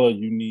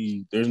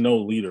T'Challa, there's no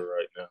leader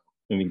right now,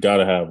 and you got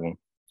to have one.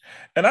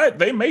 And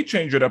they may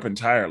change it up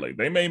entirely.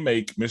 They may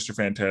make Mr.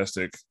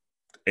 Fantastic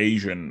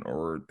Asian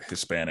or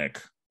Hispanic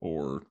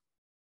or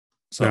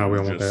something. No, we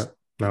don't want that.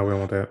 No, we don't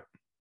want that.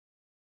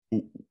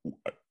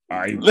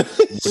 I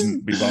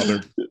wouldn't be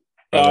bothered.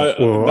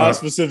 Not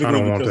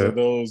specifically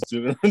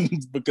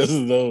because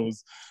of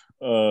those.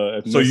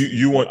 So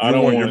you want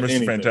your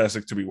Mr.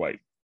 Fantastic to be white?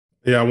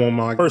 Yeah, I want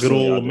my good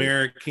old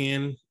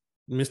American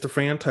Mr.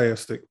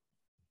 Fantastic.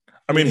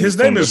 I mean, his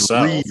name is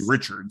Reed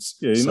Richards.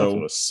 Yeah, he's not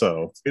from the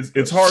South.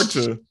 It's hard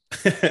to.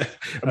 That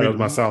was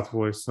my South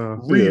voice.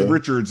 Reed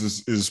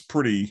Richards is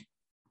pretty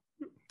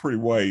pretty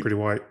white Pretty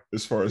white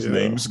as far as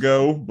names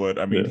go. But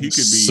I mean, he could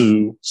be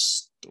Sue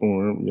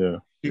Storm. Yeah,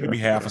 he could be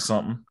half of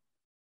something.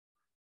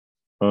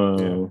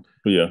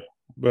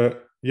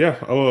 But yeah.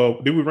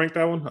 Oh, did we rank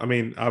that one? I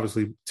mean,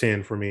 obviously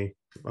 10 for me.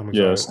 I'm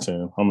excited. Yeah, it's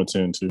 10. I'm a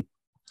 10 too.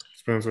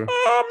 Spencer,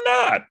 I'm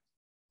not.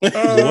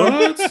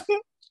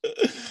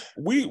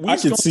 What? I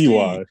can see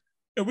why.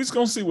 Yeah, we're just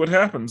gonna see what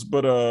happens.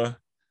 But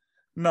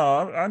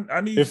no,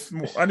 I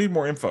need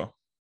more info.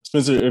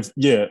 Spencer,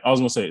 I was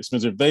gonna say,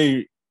 Spencer, if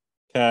they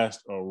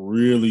cast a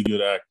really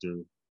good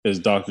actor as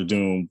Doctor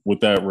Doom,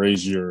 would that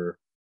raise your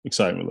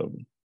excitement level?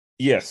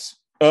 Yes.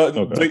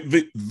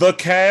 Okay. The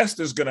cast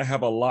is going to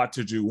have a lot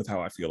to do with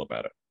how I feel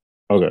about it.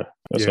 Okay,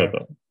 that's what I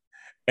thought.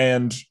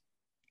 And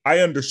I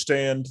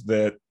understand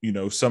that, you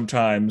know,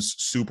 sometimes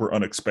super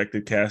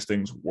unexpected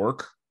castings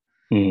work,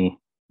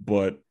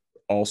 but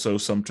also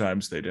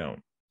sometimes they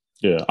don't.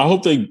 Yeah, I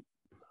hope they.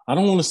 I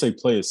don't want to say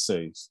play it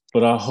safe,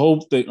 but I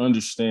hope they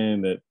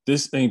understand that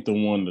this ain't the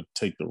one to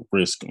take the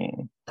risk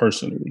on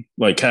personally,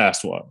 like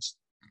cast wise.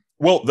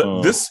 Well,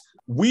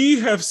 we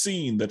have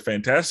seen that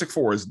Fantastic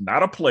Four is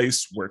not a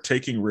place where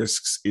taking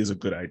risks is a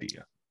good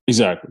idea.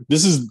 Exactly.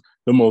 This is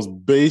the most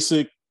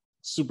basic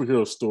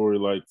superhero story,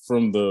 like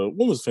from when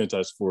was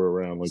Fantastic Four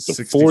around? Like the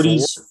 64?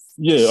 40s?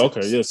 Yeah,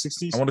 okay. Yeah,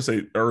 60s? I want to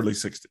say early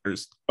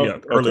 60s.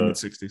 Early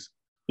mid-60s.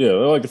 Yeah,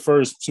 they're like the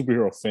first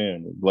superhero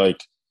family.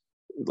 Like,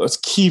 let's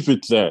keep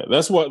it that.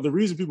 That's what the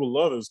reason people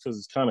love it is because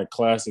it's kind of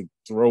classic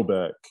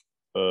throwback.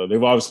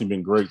 They've obviously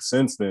been great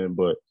since then,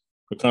 but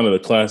they're kind of the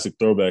classic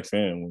throwback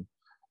family.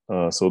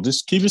 So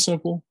just keep it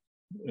simple,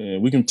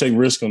 and we can take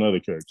risk on other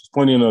characters.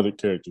 Plenty of other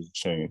characters to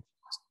change.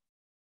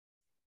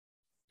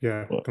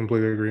 Yeah,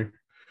 completely agree.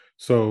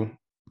 So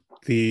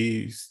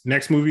the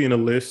next movie in the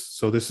list,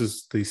 so this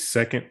is the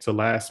second to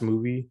last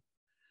movie,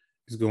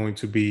 is going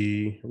to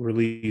be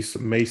released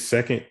May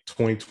 2nd,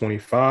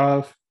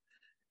 2025.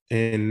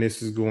 And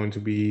this is going to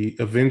be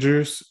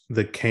Avengers,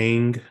 the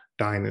Kang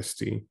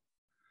Dynasty.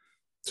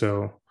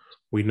 So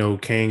we know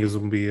Kang is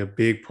going to be a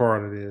big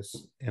part of this,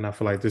 and I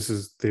feel like this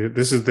is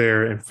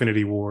their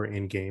Infinity War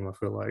Endgame. I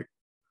feel like,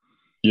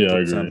 yeah, I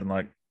agree. Something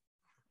like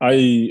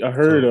I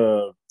heard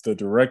the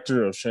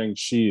director of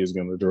Shang-Chi is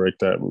going to direct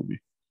that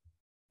movie.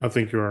 I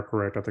think you are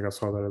correct. I think I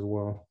saw that as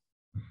well.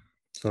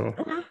 So,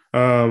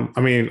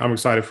 I mean, I'm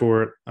excited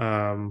for it.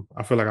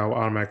 I feel like I'll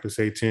automatically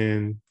say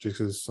 10 just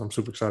because I'm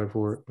super excited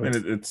for it. But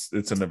and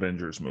it's an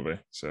Avengers movie,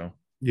 so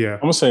yeah,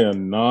 I'm gonna say a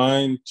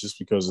 9 just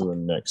because of the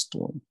next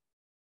one.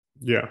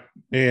 Yeah,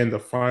 and the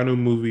final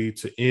movie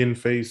to end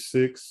Phase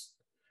 6,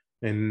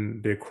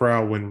 and the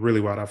crowd went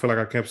really wild. I feel like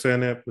I kept saying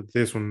that, but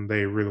this one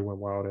they really went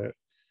wild at.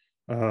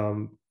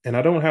 And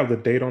I don't have the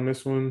date on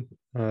this one.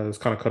 It's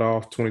kind of cut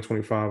off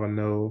 2025. I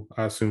know.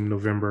 I assume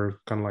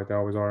November, kind of like they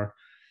always are.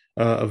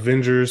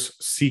 Avengers: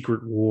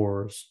 Secret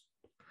Wars.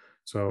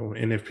 So,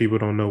 and if people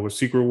don't know what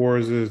Secret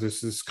Wars is,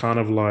 this is kind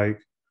of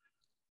like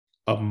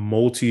a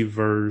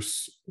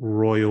multiverse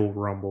Royal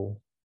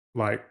Rumble.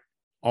 Like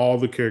all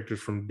the characters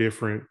from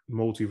different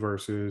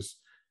multiverses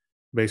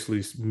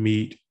basically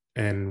meet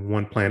in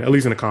one planet. At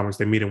least in the comics,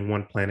 they meet in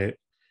one planet,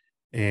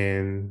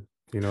 and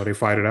they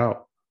fight it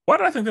out. Why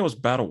did I think that was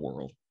Battle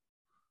World?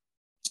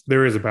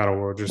 There is a Battle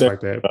World just like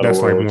that. That's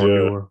World, like more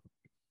newer.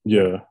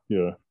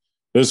 Yeah.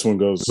 This one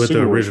goes with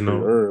the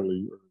original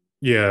early.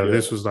 Yeah,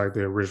 this was like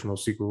the original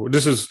sequel.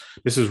 This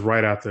is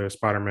right after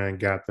Spider-Man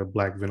got the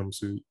Black Venom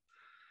suit.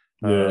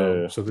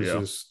 So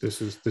this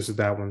is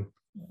that one.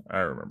 I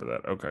remember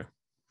that. Okay.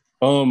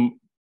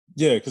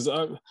 Because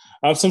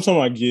I sometimes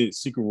I get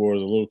Secret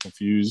Wars a little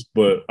confused,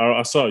 but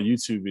I saw a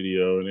YouTube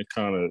video and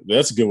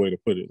that's a good way to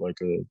put it, like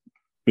a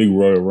big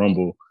Royal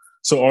Rumble.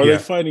 So are they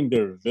fighting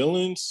their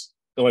villains?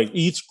 Like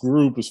each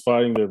group is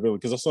fighting their villain,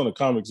 because I saw in the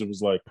comics it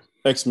was like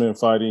X-Men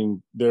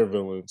fighting their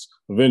villains,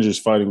 Avengers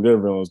fighting their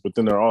villains, but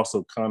then they're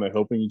also kind of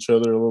helping each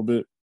other a little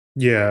bit.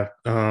 Yeah.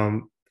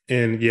 That's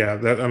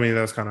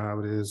kind of how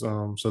it is.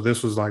 So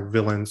this was like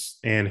villains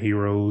and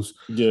heroes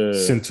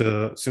sent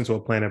to a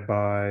planet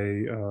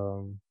by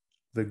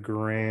the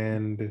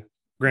Grand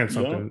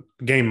something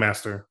Game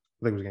Master.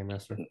 I think it was Game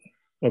Master.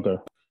 Okay.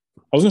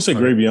 I was gonna say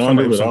Great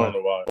Beyonder, but I don't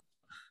know why.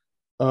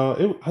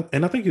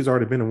 And I think he's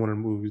already been in one of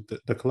the movies.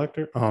 The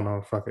Collector. Oh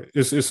no, fuck it.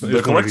 It's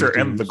the Collector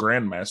and the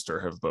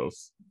Grandmaster have both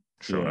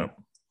shown up.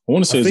 I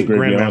want to say it's the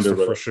Great Beyonder,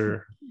 but for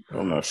sure.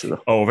 I'm not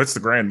sure. Oh, if it's the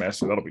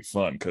Grandmaster, that'll be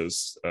fun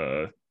because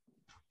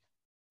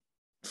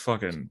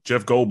fucking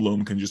Jeff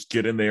Goldblum can just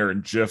get in there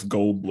and Jeff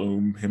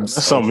Goldblum himself.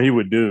 That's something he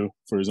would do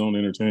for his own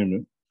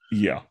entertainment.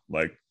 Yeah,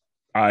 like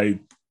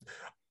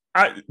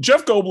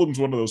Jeff Goldblum's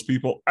one of those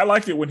people. I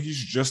like it when he's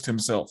just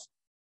himself.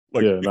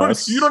 Like you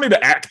don't need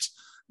to act.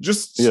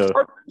 Just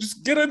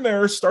get in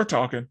there, start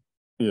talking.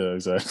 Yeah,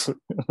 exactly.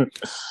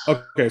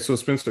 Okay, so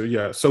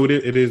Spencer, so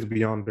it is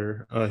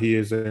Beyonder. He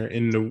is there.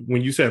 And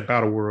when you said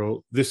Battle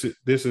World, this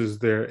is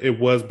there. It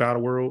was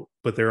Battle World,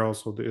 but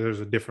there's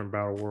a different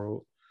Battle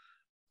World.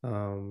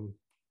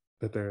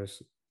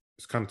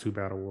 It's kind of two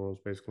Battle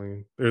Worlds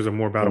basically. There's a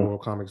more Battle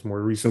World comics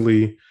more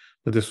recently,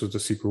 but this was the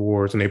Secret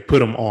Wars, and they put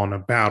them on a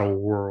Battle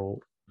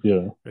World.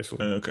 Yeah.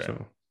 Basically. Okay.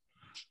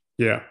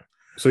 Yeah.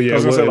 So yeah, I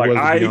was gonna say, it like, was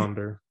the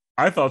Beyonder.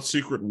 I thought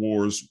Secret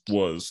Wars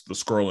was the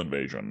Skrull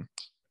invasion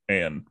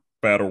and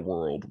Battle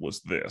World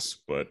was this,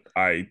 but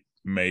I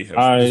may have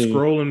The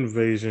Skrull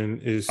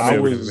invasion is I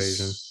Secret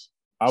Invasion. was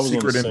on the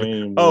Secret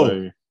same Oh,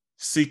 way.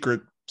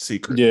 Secret.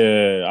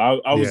 Yeah,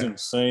 I was in the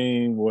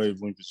same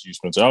wavelength as you,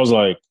 Spencer. I was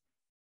like,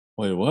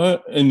 wait,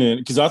 what? And then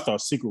because I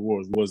thought Secret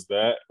Wars was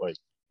that, like,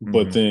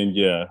 but then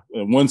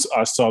and once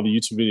I saw the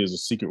YouTube videos of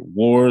Secret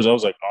Wars, I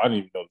was like, oh, I didn't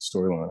even know the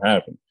storyline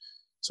happened.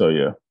 So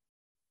yeah.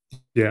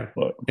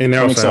 But and they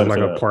also have like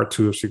a part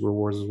 2 of Secret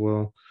Wars as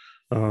well.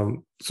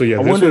 So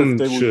yeah, this one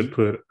should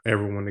put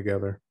everyone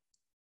together.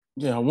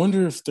 Yeah, I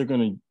wonder if they're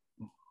gonna.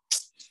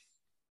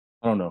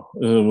 I don't know.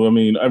 I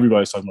mean,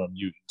 everybody's talking about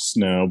mutants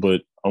now,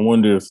 but I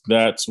wonder if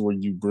that's where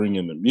you bring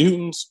in the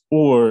mutants,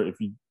 or if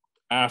you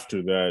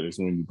after that is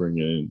when you bring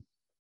in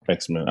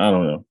X-Men. I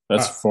don't know.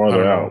 That's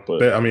farther out,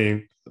 but I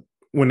mean,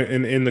 when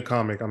in the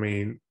comic, I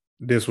mean,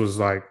 this was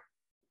like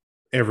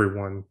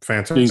everyone: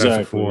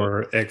 Fantastic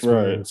Four,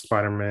 X-Men,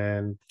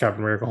 Spider-Man,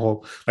 Captain America,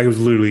 Hulk. Like it was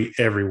literally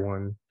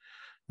everyone.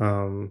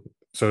 So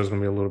it's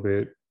gonna be a little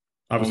bit.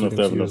 Obviously, I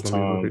don't know if they have enough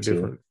time a little bit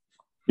different.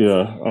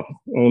 Yeah, I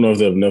don't know if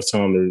they have enough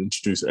time to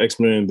introduce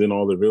X-Men, then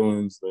all the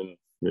villains. Then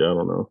yeah, I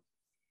don't know.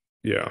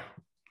 Yeah,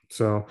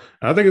 so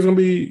I think it's gonna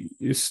be.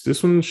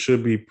 This one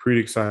should be pretty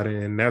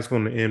exciting, and that's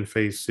going to end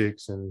Phase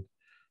 6. And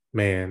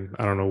man,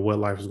 I don't know what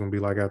life is going to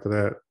be like after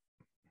that.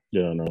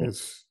 Yeah, I know.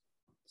 It's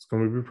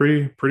going to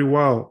be pretty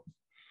wild.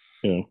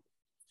 Yeah.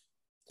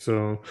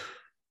 So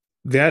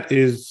that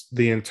is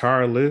the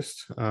entire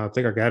list. I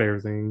think I got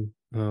everything.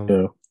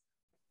 Yeah.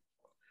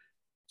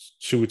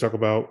 Should we talk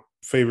about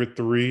favorite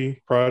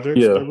 3 projects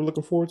that we're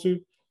looking forward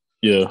to?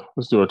 Yeah,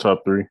 let's do our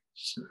top 3.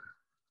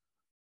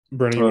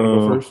 Brennan, you want to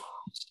go first?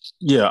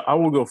 Yeah, I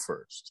will go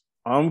first.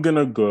 I'm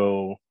gonna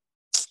go.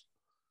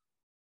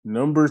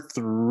 Number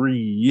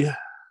 3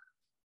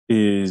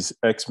 is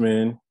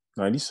X-Men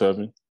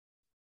 97.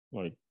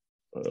 Like,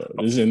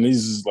 this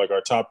is like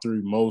our top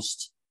 3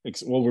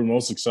 what we're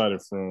most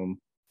excited from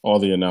all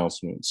the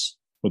announcements.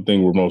 What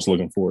thing we're most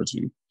looking forward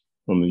to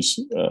from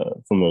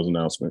those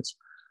announcements.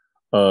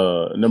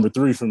 Number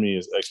 3 for me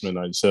is X-Men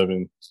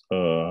 97.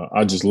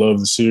 I just love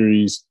the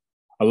series.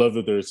 I love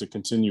that there's a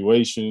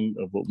continuation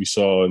of what we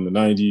saw in the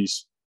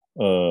 90s.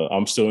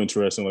 I'm still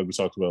interested, like we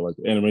talked about, like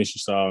the animation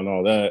style and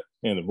all that,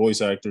 and the voice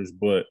actors.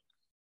 But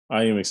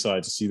I am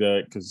excited to see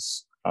that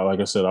because, like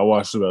I said, I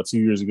watched it about 2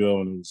 years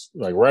ago, and it was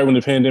like right when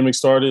the pandemic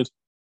started.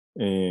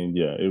 And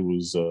yeah, it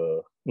was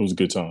a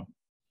good time.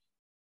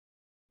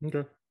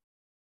 Okay.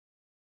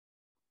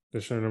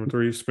 That's your number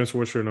 3. Spencer,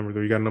 what's your number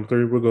 3? You got number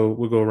 3?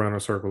 We'll go around a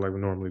circle like we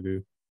normally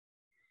do.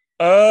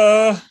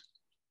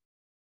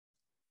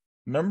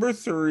 Number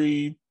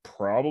 3,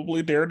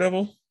 probably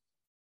Daredevil.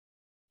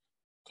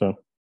 Okay.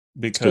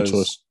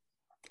 Because,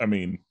 I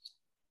mean,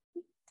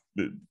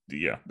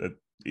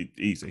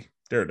 easy.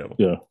 Daredevil.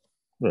 Yeah.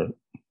 Right.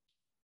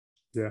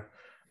 Yeah.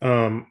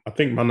 I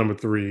think my number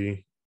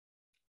 3,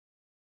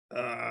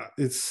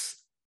 it's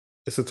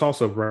a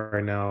toss-up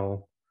right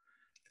now.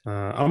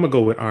 I'm gonna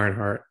go with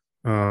Ironheart.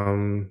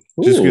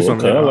 Just get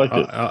something. Okay, I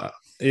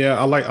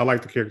like it. I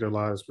like the character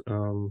lives.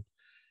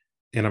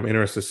 And I'm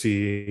interested to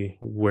see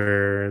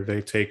where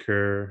they take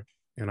her,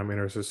 and I'm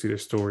interested to see the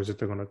stories that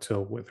they're going to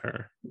tell with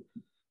her.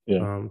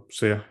 Yeah.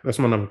 So yeah, that's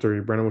my number 3.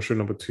 Brandon, what's your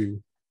number 2?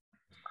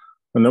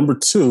 My number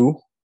 2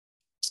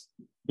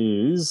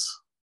 is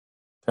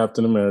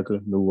Captain America: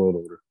 New World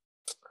Order.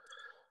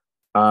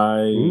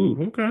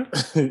 Okay.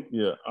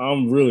 Yeah,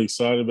 I'm really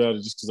excited about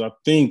it just because I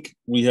think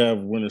we have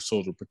Winter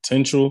Soldier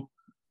potential.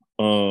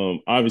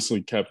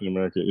 Obviously, Captain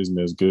America isn't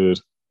as good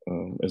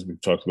as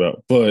we've talked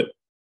about, but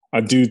I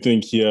do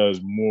think he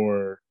has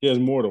more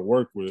to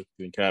work with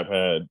than Cap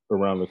had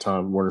around the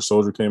time Winter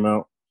Soldier came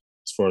out,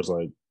 as far as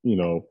like,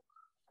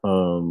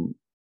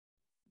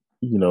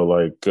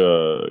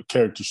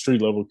 character,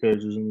 street level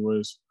characters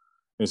anyways.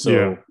 And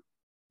so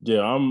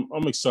yeah, I'm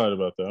excited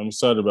about that. I'm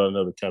excited about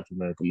another Captain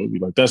America movie.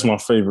 Like that's my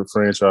favorite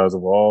franchise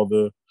of all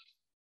the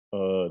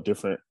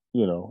different,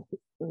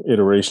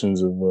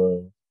 iterations of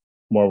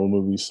Marvel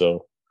movies.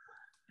 So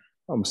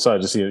I'm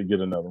excited to see it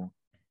get another one.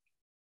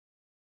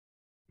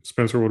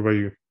 Spencer, what about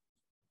you?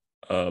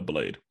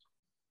 Blade.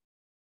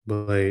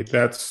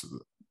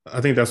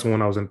 I think that's the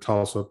one I was in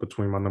toss up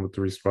between my number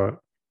 3 spot.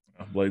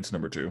 Blade's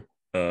number 2.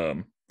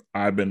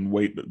 I've been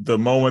waiting the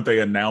moment they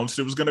announced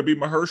it was going to be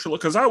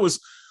Mahershala, because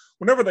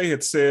whenever they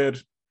had said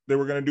they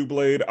were going to do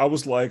Blade, I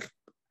was like,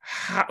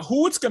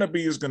 who it's going to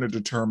be is going to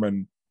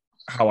determine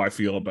how I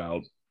feel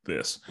about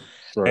this.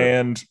 Right.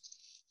 And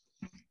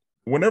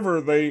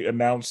whenever they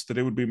announced that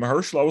it would be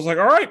Mahershala, I was like,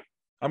 all right,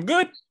 I'm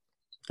good.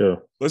 Yeah.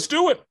 Let's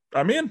do it.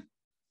 I'm in.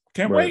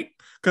 Can't wait.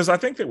 Because I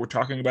think they were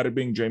talking about it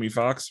being Jamie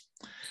Foxx.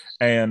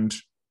 And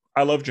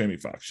I love Jamie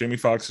Foxx. Jamie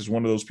Foxx is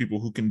one of those people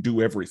who can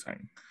do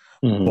everything.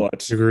 Mm-hmm.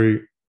 But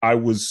Agreed. I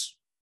was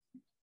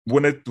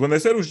when they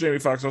said it was Jamie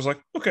Foxx, I was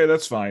like, okay,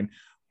 that's fine.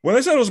 When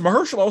they said it was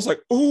Mahershala, I was like,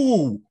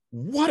 ooh,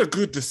 what a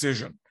good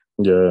decision.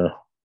 Yeah,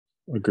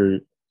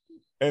 agreed.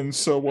 And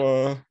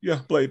so,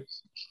 Blade.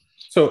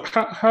 So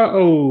how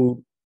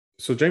old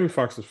So Jamie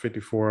Foxx is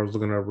 54. I was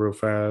looking up real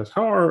fast.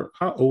 How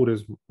old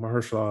is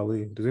Mahershala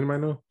Ali? Does anybody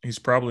know? He's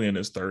probably in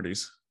his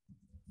 30s.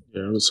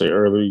 Yeah, I would say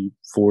early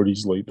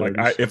 40s, late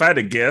 30s. If I had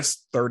to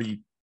guess,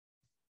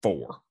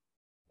 34,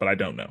 but I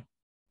don't know.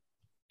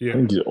 Yeah, I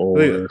think he's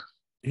older.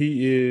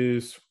 He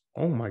is.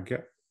 Oh my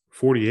god,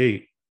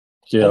 48.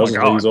 Yeah, oh my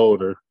God. he's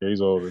older. Yeah,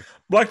 he's older.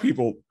 Black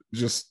people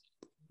just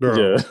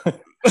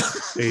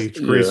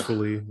age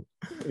gracefully.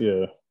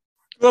 Yeah.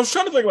 I was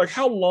trying to think, like,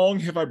 how long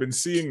have I been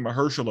seeing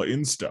Mahershala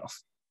in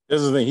stuff?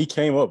 That's the thing. He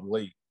came up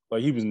late.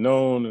 Like, he was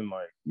known in,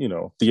 like, you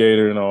know,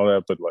 theater and all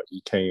that, but, like,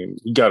 he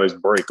got his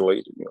break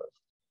late. You know?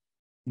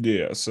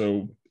 Yeah,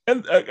 so,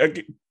 and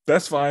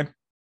that's fine.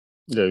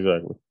 Yeah,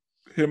 exactly.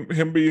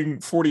 Him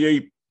being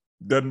 48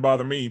 doesn't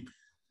bother me.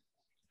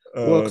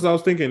 Well, because I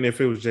was thinking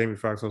if it was Jamie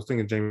Foxx, I was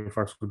thinking Jamie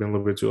Foxx would have been a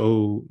little bit too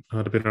old,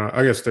 depending on,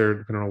 I guess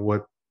depending on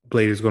what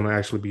Blade is going to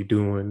actually be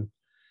doing.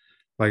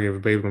 Like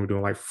if Blade's going to be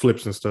doing like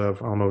flips and stuff,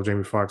 I don't know if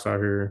Jamie Foxx out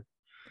here,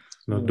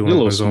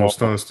 doing his own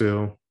stunts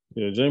still.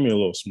 Yeah, Jamie a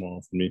little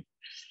small for me.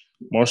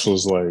 Marshall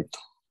is like,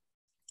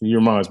 he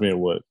reminds me of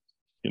what,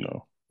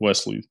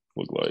 Wesley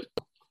looked like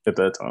at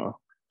that time.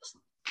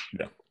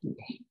 Yeah.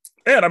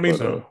 And I mean,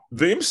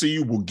 the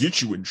MCU will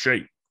get you in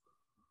shape.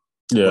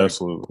 Yeah,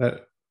 absolutely.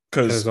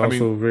 Because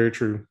also very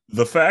true.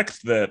 The fact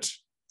that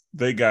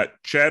they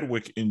got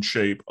Chadwick in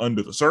shape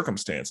under the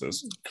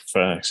circumstances.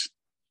 Facts.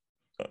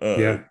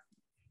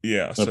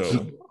 Yeah.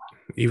 So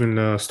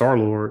even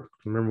Star-Lord,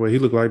 remember what he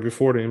looked like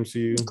before the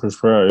MCU? Chris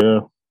Pratt, yeah.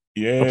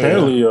 Yeah.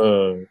 Apparently,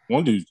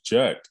 one dude's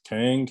jacked.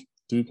 Kang,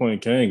 dude playing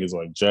Kang is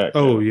like jacked.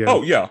 Oh yeah.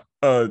 Oh yeah.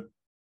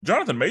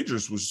 Jonathan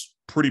Majors was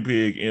pretty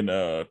big in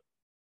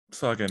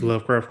fucking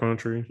Lovecraft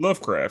Country.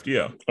 Lovecraft,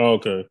 yeah. Oh,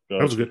 okay.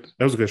 Gotcha.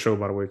 That was a good show,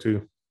 by the way,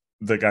 too.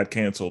 That got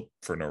canceled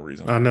for no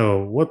reason. I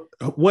know.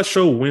 What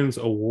show wins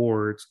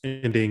awards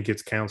and then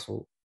gets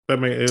canceled? It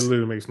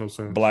literally makes no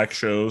sense. Black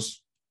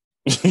shows.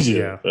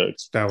 Yeah,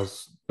 that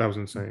was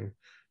insane.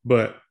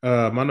 But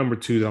my number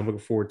 2 that I'm looking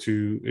forward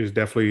to is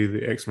definitely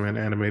the X-Men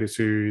animated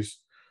series.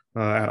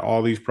 At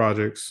all these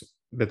projects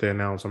that they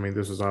announced, I mean,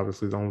 this is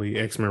obviously the only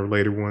X-Men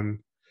related one.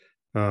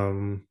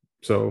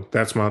 So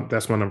that's my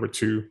number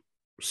 2.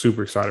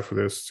 Super excited for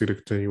this. See the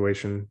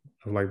continuation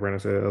of, like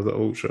Brandon said, of the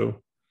old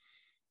show.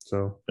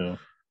 So, yeah.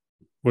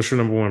 What's your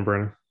number 1,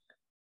 Brandon?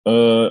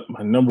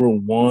 My number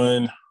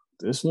 1.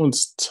 This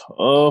one's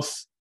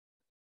tough.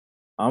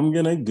 I'm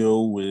gonna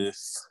go with.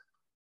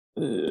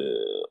 Daredevil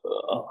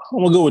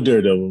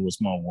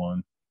was my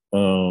one.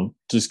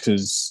 Just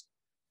because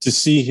to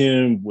see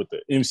him with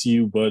the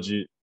MCU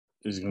budget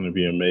is gonna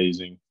be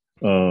amazing.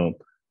 But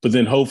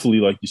then hopefully,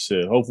 like you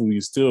said,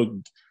 we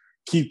still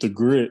keep the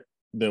grit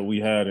that we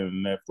had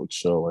in the Netflix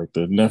show. Like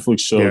the Netflix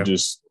show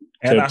just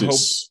kept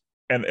its.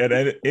 And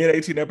in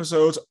 18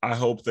 episodes, I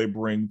hope they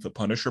bring the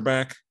Punisher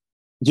back.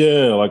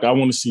 Yeah, like I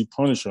want to see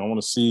Punisher. I don't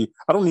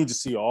need to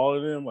see all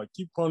of them. Like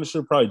keep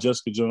Punisher, probably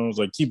Jessica Jones.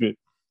 Like keep it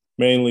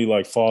mainly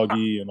like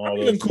Foggy and all that.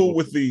 I'm even cool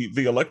with the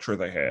Elektra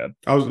they had.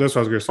 That's what I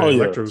was gonna say.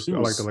 Elektra, I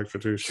liked Elektra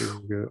too. She was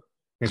good.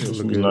 She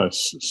was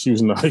nice. She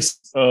was nice.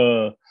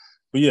 But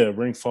yeah,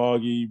 bring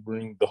Foggy,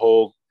 bring the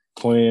whole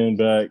clan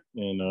back,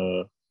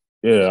 and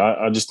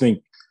I just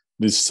think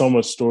there's so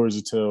much stories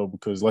to tell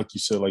because, like you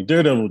said, like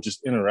Daredevil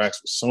just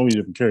interacts with so many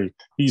different characters.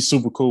 He's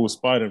super cool with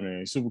Spider-Man.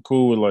 He's super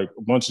cool with like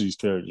a bunch of these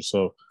characters.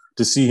 So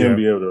to see him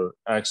be able to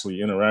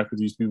actually interact with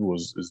these people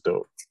is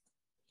dope.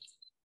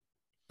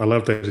 I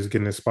love that he's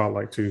getting his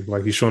spotlight too.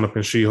 Like he's showing up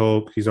in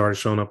She-Hulk. He's already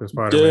shown up in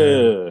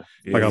Spider-Man.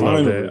 Yeah. Like I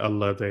love that. I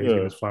love that he's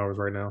getting his flowers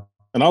right now.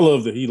 And I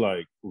love that he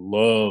like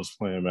loves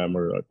playing Matt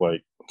Murdock.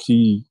 Like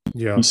he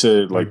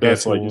said like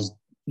that's like his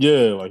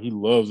like he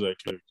loves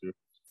that character.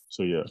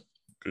 So yeah.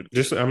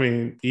 Just, I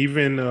mean,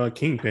 even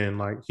Kingpin,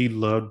 like he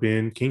loved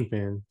being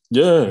Kingpin.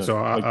 Yeah. And so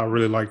I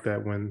really like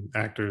that when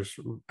actors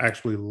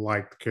actually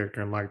like the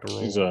character and like the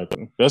role.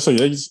 Exactly. That's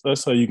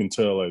how you can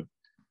tell like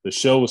the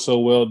show was so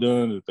well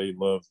done that they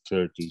love the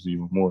characters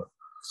even more.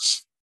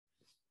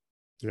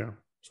 Yeah.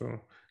 So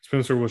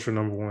Spencer, what's your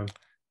number 1?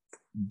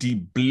 The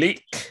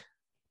Black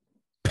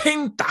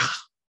Panther.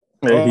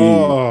 Hey.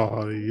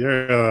 Oh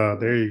yeah,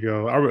 there you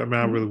go. I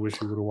really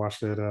wish you would have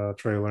watched that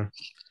trailer.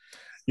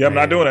 Yeah, I'm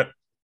not doing it.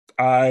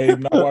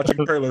 I'm not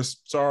watching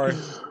trailers. Sorry.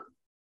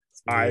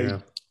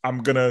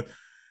 I'm gonna.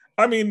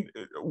 I mean,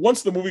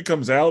 once the movie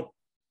comes out,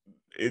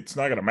 it's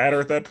not gonna matter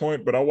at that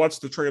point. But I'll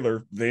watch the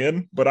trailer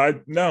then. But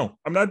I'm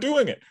not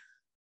doing it.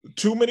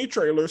 Too many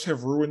trailers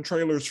have ruined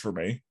trailers for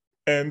me,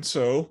 and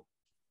so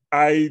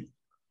I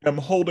am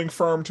holding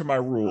firm to my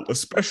rule,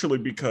 especially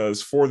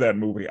because for that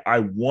movie, I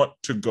want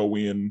to go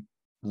in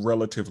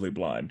relatively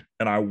blind,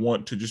 and I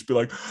want to just be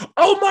like,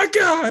 "Oh my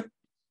god!"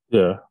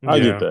 Yeah, I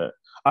get that.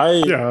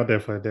 I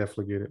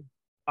definitely get it.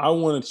 I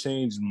want to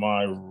change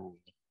my rule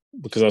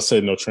because I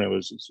said no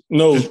trailers.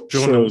 No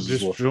trailers.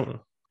 Just join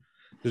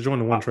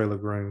the one trailer,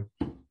 Green.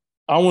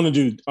 I'm going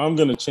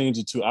to change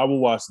it to I will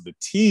watch the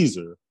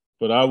teaser,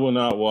 but I will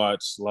not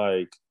watch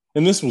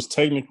and this was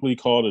technically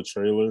called a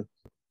trailer,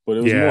 but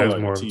it was more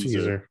like a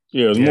teaser.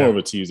 Yeah, it was more of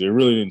a teaser. It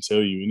really didn't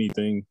tell you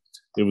anything.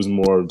 It was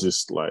more of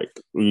just like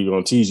we're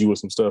gonna tease you with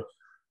some stuff.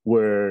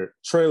 Where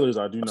trailers,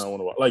 I do not want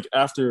to watch. Like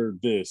after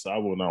this, I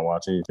will not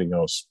watch anything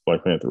else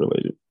Black Panther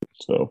related.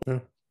 So, yeah.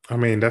 I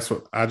mean, that's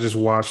what I just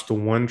watched the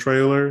one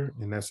trailer,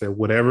 and that said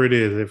whatever it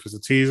is. If it's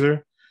a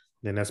teaser,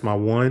 then that's my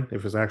one.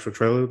 If it's actual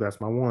trailer, that's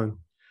my one.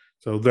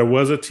 So there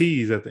was a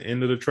tease at the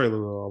end of the trailer,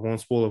 though. I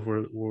won't spoil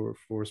it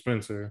for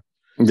Spencer.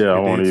 yeah, I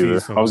won't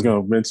either. I was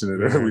going to mention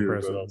it earlier,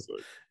 impressive. but I was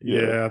like,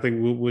 yeah, I think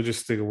we'll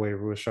just stick away.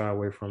 We'll shy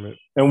away from it.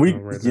 And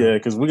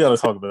because we got to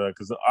talk about that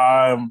because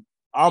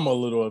I'm a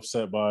little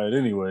upset by it,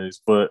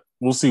 anyways. But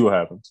we'll see what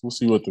happens. We'll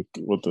see what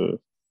the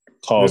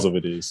cause of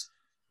it is.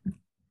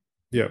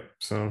 Yep.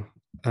 So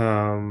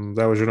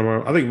that was your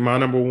number. I think my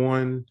number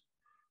one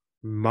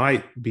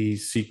might be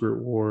Secret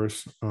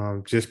Wars,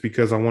 just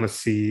because I want to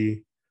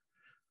see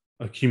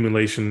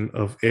accumulation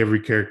of every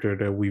character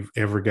that we've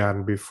ever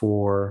gotten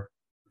before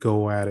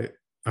go at it.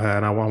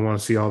 And I want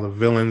to see all the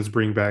villains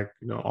bring back,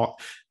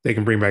 they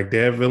can bring back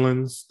dead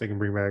villains. They can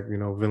bring back,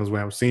 villains we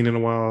haven't seen in a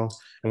while.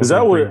 Is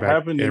that what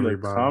happened in the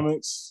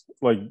comics?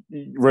 Like,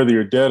 whether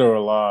you're dead or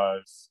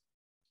alive?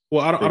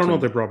 Well, I don't know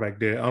if they brought back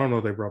dead. I don't know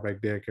if they brought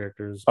back dead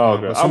characters. Oh,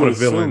 okay. But some of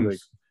the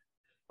villains,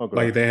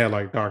 like they had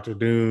like Doctor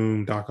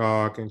Doom, Doc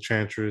Ock,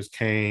 Enchantress,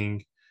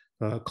 Kang,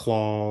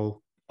 Claw,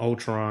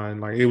 Ultron.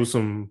 Like it was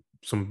some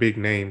big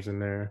names in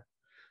there.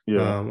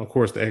 Yeah. Of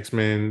course, the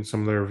X-Men,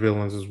 some of their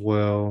villains as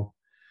well.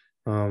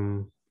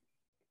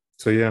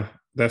 So yeah,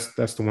 that's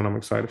the one I'm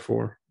excited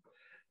for.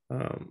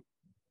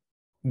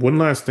 One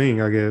last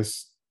thing, I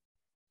guess,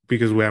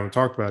 because we haven't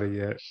talked about it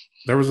yet.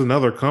 There was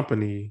another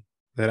company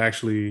that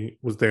actually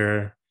was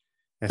there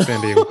at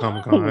San Diego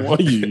Comic-Con.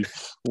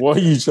 Why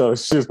you trying to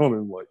shit on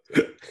him like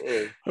that?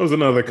 There was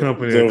another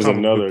company. There was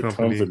another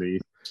company.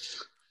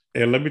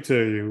 And let me tell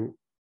you,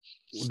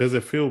 does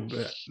it feel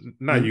bad?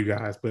 Not you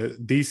guys,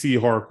 but DC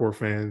hardcore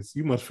fans,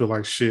 you must feel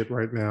like shit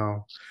right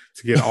now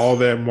to get all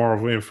that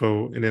Marvel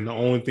info, and then the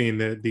only thing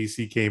that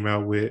DC came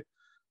out with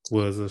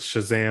was a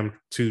Shazam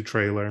 2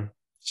 trailer.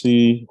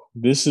 See,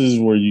 this is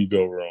where you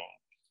go wrong.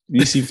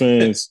 DC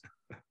fans,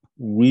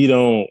 we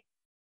don't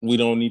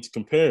need to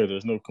compare.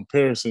 There's no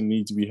comparison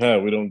need to be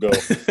had. We don't go,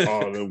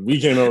 oh, we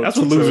came out. That's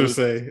what losers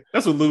say.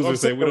 That's what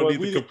losers say. We don't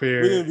need to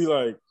compare. We didn't be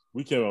like,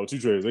 we came out with 2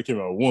 trailers. They came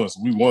out once.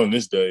 We won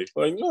this day.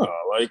 Like, no,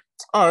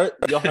 all right,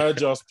 y'all had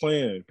y'all's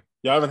plan.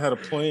 Y'all haven't had a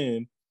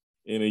plan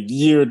in a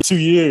year or 2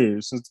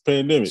 years since the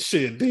pandemic.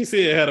 Shit,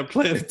 DC had a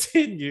plan in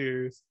 10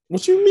 years.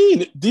 What you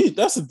mean?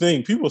 That's the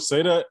thing. People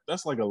say that.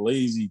 That's like a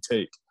lazy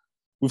take.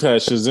 We've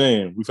had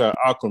Shazam. We've had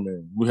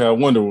Aquaman. We've had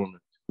Wonder Woman.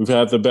 We've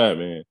had the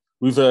Batman.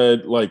 We've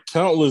had like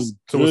countless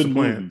good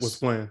movies. What's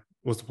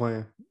the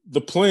plan?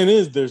 The plan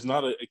is there's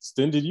not an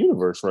extended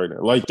universe right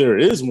now. Like there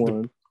is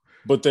one,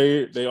 but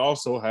they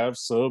also have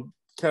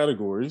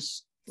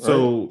subcategories. Right?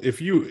 So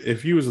if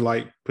you was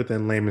like put that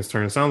in layman's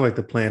terms, it sounds like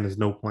the plan is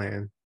no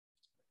plan.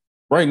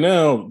 Right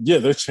now, yeah,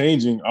 they're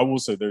changing. I will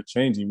say they're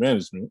changing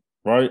management,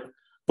 right?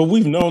 But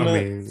we've known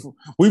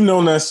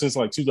that since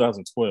like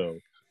 2012.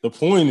 The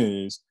point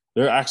is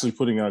they're actually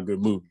putting out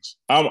good movies.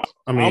 I'm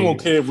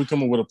okay if we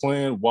come up with a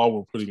plan while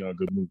we're putting out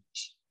good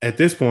movies. At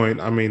this point,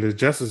 I mean, the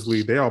Justice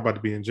League, they all about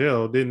to be in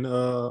jail. Didn't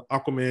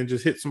Aquaman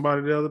just hit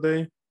somebody the other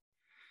day?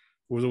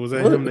 Was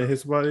that him that hit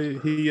somebody?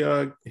 He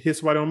hit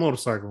somebody on a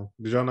motorcycle.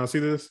 Did y'all not see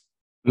this?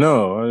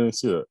 No, I didn't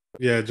see that.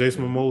 Yeah,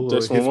 Jason Momoa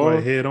hit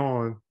somebody head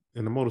on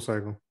in the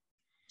motorcycle.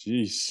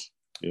 Jeez.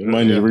 You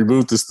might need to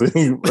reboot this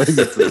thing.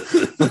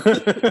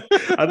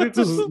 I think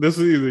this was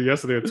either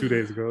yesterday or 2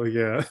 days ago.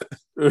 Yeah.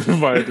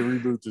 Might have to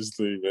reboot this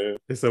thing, man.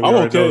 So I'm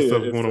okay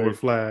stuff going on with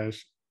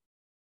Flash.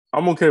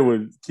 I'm okay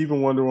with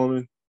keeping Wonder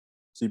Woman,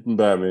 keeping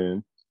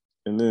Batman,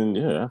 and then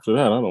after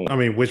that, I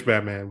mean, which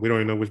Batman? We don't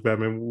even know which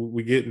Batman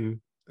we getting.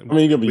 I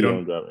mean, you gotta be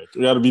young Batman.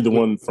 You gotta be the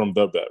one from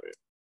the Batman.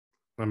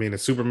 I mean,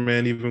 is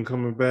Superman even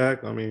coming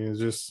back? I mean, it's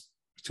just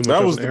too much.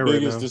 That was the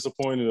biggest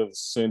disappointment of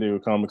San Diego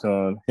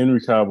Comic-Con. Henry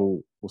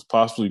Cavill was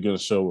possibly going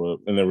to show up,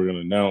 and they were going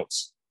to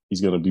announce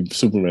he's going to be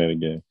Superman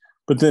again.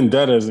 But then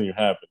that doesn't even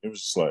happen. It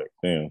was just like,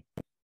 damn.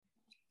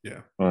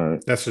 Yeah. All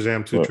right. That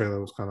Shazam 2 trailer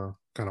was kind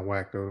of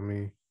whack though to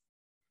me.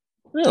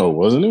 Yeah, it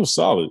wasn't. It was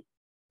solid.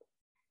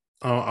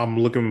 I'm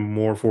looking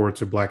more forward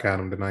to Black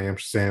Adam than I am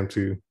Shazam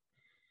 2.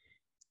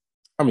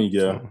 I mean,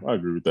 I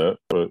agree with that.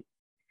 But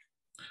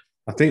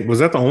I think was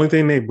that the only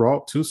thing they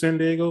brought to San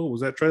Diego?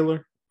 Was that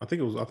trailer? I thought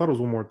it was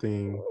one more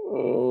thing.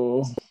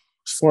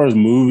 As far as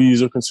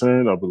movies are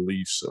concerned, I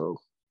believe so.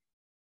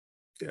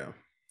 Yeah.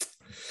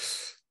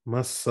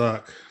 Must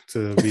suck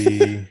to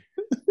be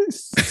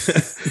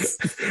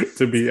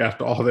to be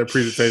after all that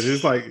presentation.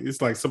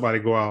 It's like somebody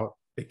go out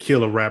and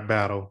kill a rap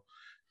battle,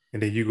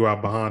 and then you go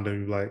out behind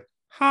them, you're like,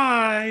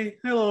 hi,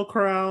 hello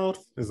crowd.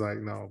 It's like,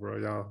 no, bro,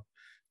 y'all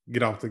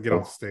get off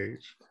the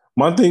stage.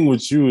 My thing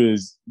with you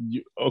is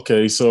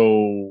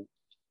so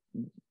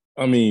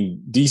I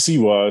mean,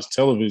 DC-wise,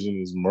 television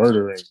is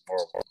murdering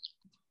Marvel.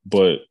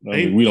 But I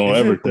mean, we don't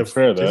ever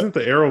compare that. Isn't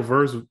the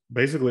Arrowverse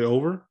basically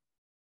over?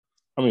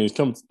 I mean, it's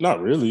come.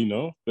 Not really.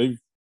 No, they've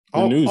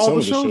renewed all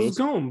the shows. Is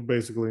gone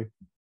basically.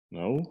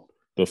 No,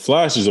 the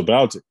Flash is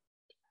about to.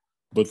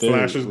 But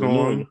Flash is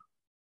gone.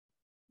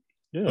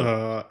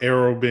 Yeah.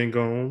 Arrow been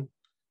gone.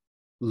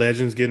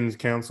 Legends getting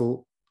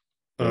canceled.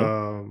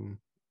 Yeah.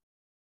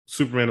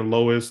 Superman and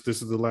Lois.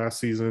 This is the last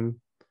season.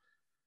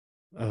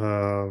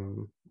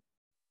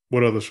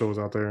 What other shows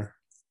out there?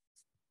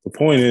 The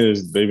point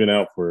is, they've been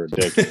out for a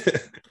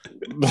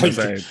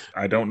decade.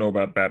 I don't know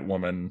about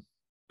Batwoman.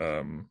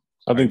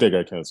 I think they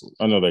got canceled.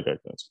 I know they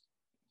got canceled.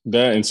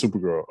 That and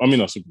Supergirl. I mean,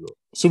 not Supergirl.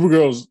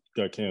 Supergirl's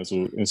got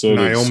canceled, and so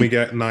Naomi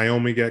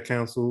got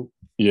canceled.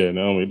 Yeah,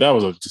 Naomi. That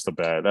was just a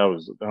bad. That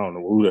was, I don't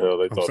know who the hell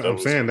they thought that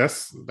was. I'm saying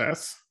that's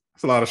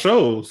a lot of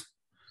shows.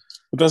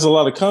 But that's a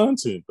lot of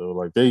content though.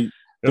 Like a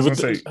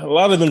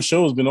lot of them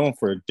shows been on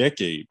for a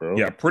decade, bro.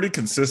 Yeah, pretty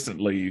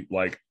consistently.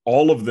 Like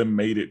all of them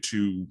made it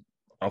to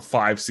a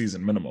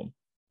 5-season minimum.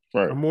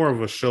 Right. I'm more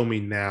of a show me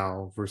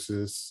now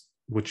versus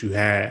what you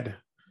had.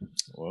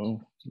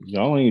 Well,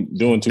 y'all ain't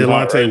doing too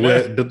hot right now.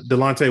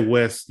 Delonte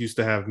West used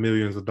to have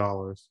millions of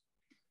dollars.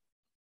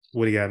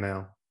 What do you got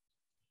now?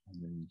 I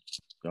mean,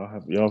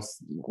 y'all.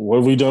 What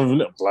have we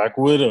done? Black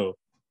Widow.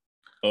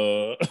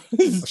 You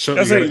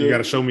got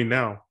to show me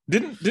now.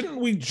 Didn't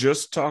we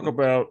just talk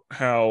about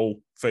how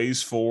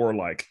Phase 4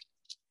 like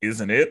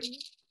isn't it?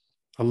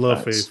 I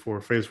love Phase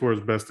 4. Phase 4 is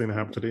the best thing to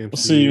happen to the MCU.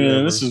 See, man,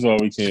 ever. This is why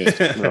we can't.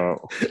 No.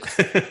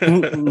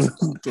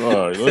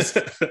 All right, let's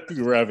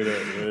wrap it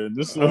up, man.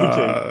 This is why we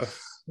can't.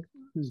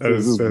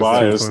 This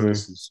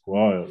biasness is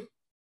wild.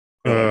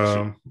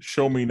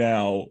 Show me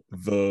now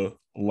the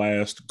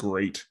last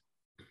great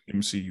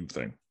MCU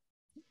thing.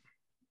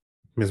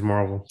 Ms.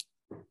 Marvel.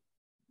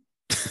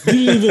 You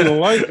didn't even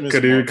like Ms.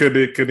 Marvel.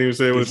 Couldn't even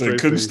say it with a straight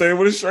face. Couldn't stay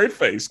with a straight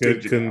face.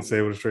 Couldn't say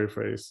it with a straight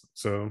face.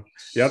 So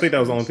yeah, I think that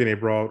was the only thing they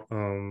brought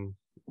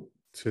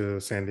to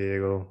San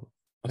Diego.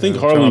 I think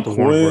Harley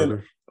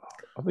Quinn.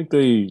 I think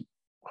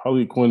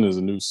Harley Quinn is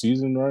a new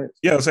season, right?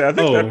 Yeah, I think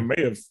that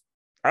may have.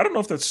 I don't know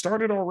if that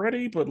started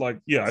already, but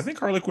I think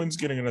Harley Quinn's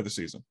getting another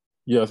season.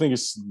 Yeah, I think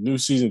it's new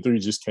season 3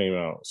 just came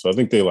out, so I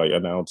think they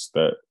announced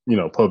that,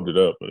 pubbed it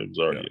up, but it was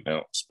already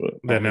announced. But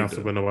they announced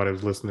it, but nobody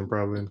was listening.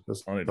 Probably. I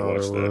need to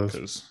watch that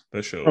because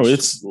that show. Oh,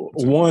 it's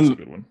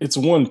won. It's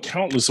won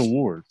countless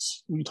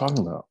awards. What are you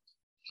talking about?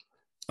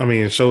 I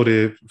mean, it showed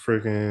it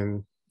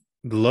freaking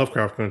the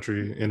Lovecraft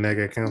Country, and that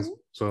got canceled.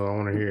 So I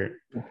want to hear it.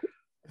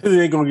 It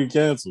ain't gonna get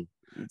canceled.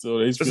 So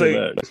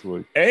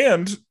HBO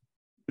and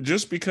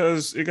just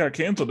because it got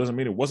canceled doesn't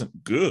mean it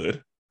wasn't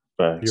good.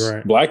 Facts. You're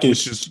right.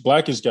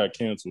 Blackish got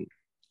canceled.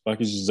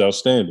 Blackish is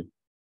outstanding.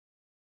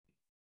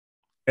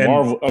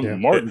 And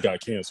Martin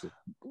got canceled.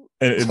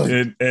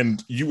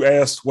 And you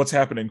asked what's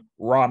happening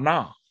right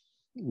now.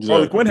 Exactly.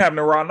 Harley Quinn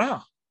happening right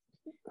now.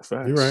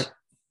 Facts.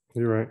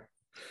 You're right.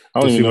 I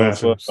don't even know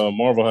if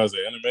Marvel has an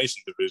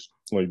animation division.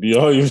 Like, do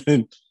y'all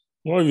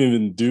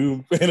even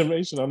do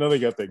animation? I know they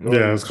got that.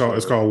 Yeah, it's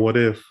called What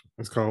If.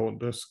 It's called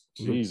this.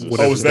 Jesus.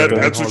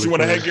 That's what you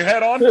want to hang your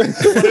hat on?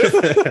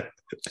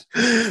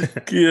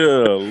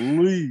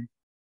 Golly.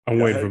 I'm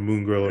waiting for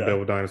Moon Girl and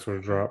Devil Dinosaur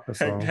to drop.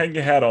 Hang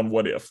your hat on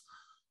What If.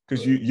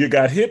 Because you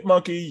got Hit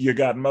Monkey, you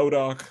got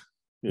MODOK.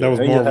 That was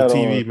Marvel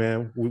TV,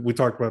 man. We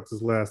talked about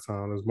this last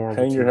time. It was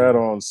Marvel Hang TV. your hat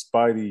on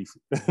Spidey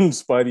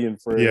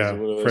and Friends.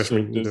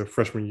 Yeah,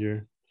 freshman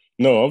year.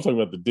 No, I'm talking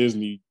about the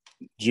Disney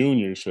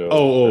Junior show.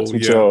 Oh,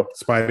 yeah.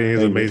 Spidey and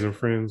his amazing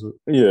friends.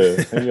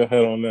 Yeah, hang your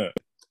hat on that.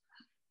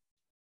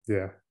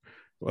 Yeah.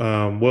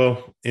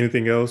 Well,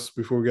 anything else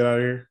before we get out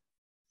of here?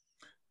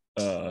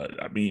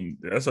 I mean,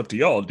 that's up to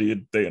y'all.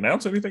 Did they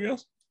announce anything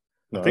else?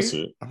 No, that's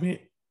it. I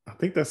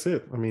think that's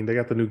it. I mean, they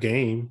got the new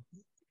game.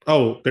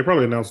 Oh, they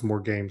probably announced more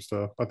game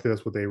stuff. I think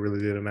that's what they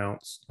really did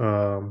announce.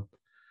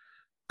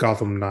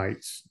 Gotham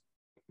Knights.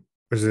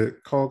 Is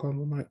it called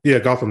Gotham Knights? Yeah,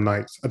 Gotham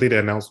Knights. I think they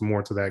announced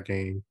more to that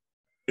game.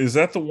 Is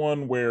that the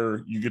one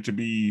where you get to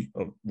be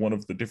one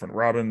of the different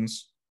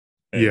Robins?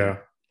 Yeah.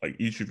 Like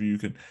each of you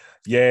can.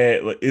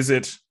 Yeah. Is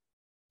it?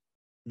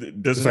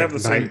 Does it have the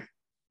same?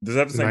 Does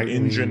that have the same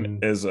engine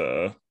as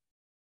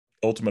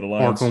Ultimate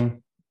Alliance?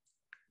 Arkham.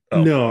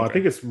 Oh, no, okay. I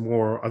think it's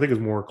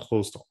more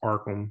close to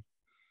Arkham.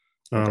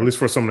 At least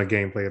for some of the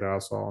gameplay that I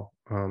saw.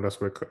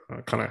 That's what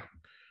it kind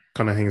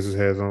of hangs his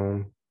head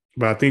on.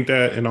 But I think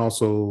that, and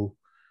also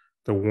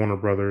the Warner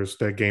Brothers,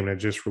 that game that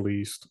just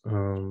released,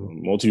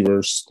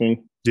 multiverse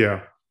thing.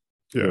 Yeah,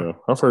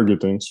 I've heard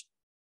good things.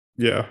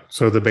 Yeah,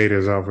 so the beta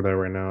is out for that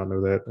right now. I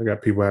know that. I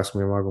got people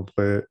asking me, am I going to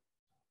play it?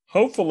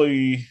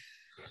 Hopefully,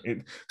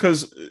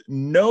 because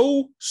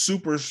no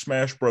Super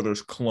Smash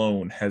Brothers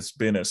clone has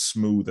been as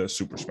smooth as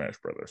Super Smash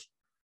Brothers.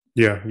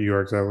 Yeah, you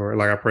are exactly right.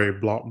 Like I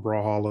played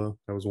Brawlhalla,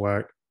 that was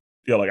whack.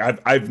 Yeah, like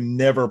I've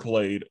never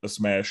played a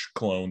Smash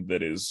clone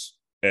that is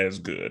as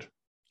good.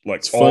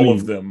 Like all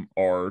of them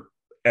are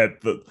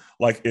at the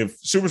if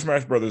Super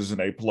Smash Brothers is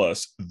an A+,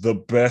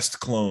 the best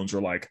clones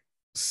are like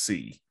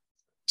C.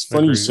 It's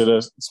funny you said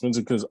that,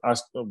 Spencer, because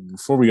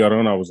before we got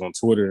on, I was on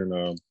Twitter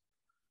and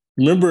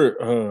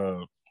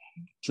remember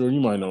Jordan,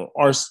 you might know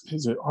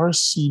is it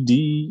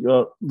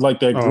RCD? Like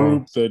that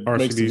group that RCDC.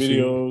 Makes the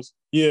videos.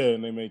 Yeah,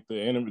 and they make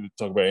the anime. They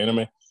talk about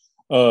anime.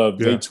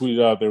 They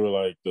tweeted out. They were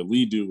like, the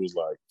lead dude was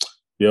like,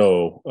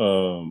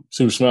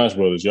 Super Smash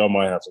Brothers, y'all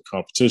might have some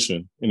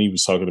competition. And he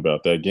was talking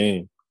about that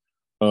game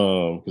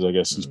because I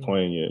guess he's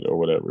playing it or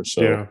whatever.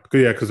 So yeah,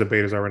 because the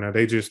betas are right now.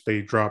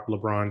 They dropped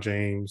LeBron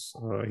James.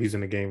 He's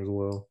in the game as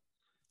well.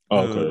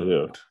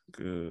 Okay,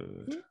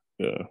 Good.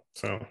 Yeah.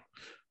 So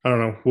I don't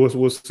know.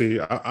 We'll see.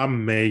 I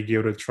may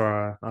give it a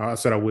try. I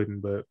said I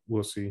wouldn't, but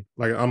we'll see.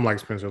 Like I'm like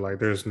Spencer. Like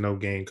there's no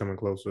game coming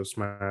close to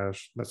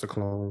Smash. That's a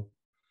clone.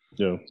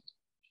 Yeah.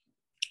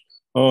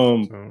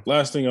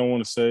 Last thing I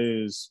want to say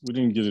is we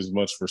didn't get as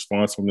much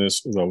response on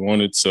this as I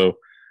wanted. So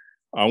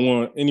I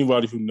want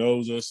anybody who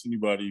knows us,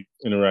 anybody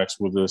who interacts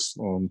with us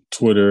on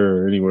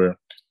Twitter or anywhere,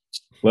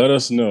 let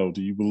us know.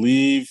 Do you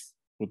believe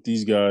what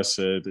these guys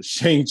said that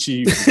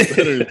Shang-Chi was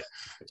better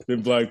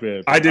than Black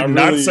Panther? I did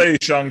not say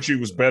Shang-Chi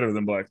was better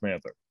than Black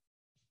Panther.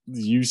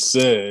 You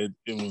said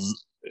it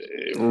was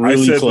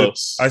really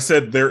close. I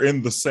said they're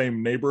in the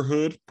same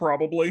neighborhood,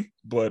 probably,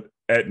 but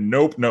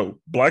no.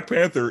 Black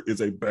Panther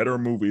is a better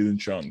movie than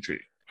Shang-Chi.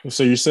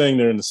 So you're saying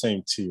they're in the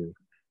same tier,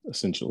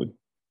 essentially?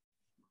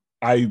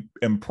 I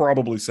am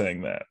probably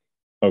saying that.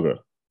 Okay.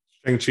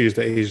 Shang-Chi is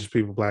the Asian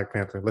people Black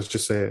Panther. Let's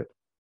just say it.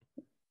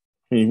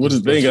 I mean, what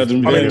does they got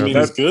to do?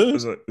 That's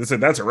good.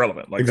 That's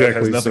irrelevant. Like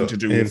exactly. That has nothing to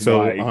do with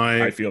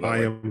why I feel that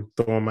way. am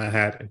throwing my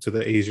hat into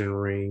the Asian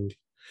ring.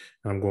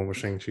 And I'm going with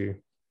Shang-Chi.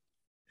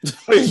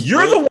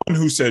 You're the one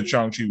who said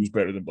Shang-Chi was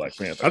better than Black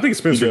Panther. I think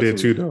Spencer did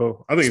too,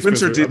 though. I think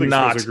Spencer did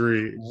not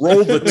agree.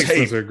 Roll the tape.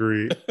 Spencer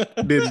agreed.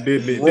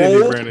 Did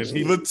roll Brandon?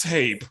 The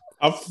tape.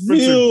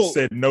 Spencer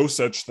said no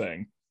such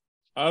thing.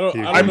 I don't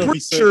know if he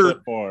said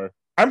that far.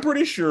 I'm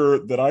pretty sure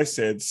that I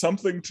said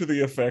something to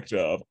the effect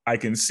of, I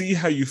can see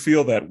how you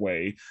feel that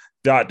way, ...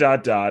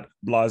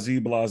 blase.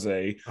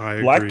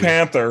 Black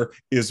Panther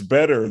is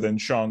better than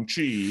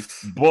Shang-Chi,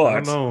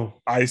 but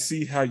I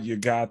see how you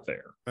got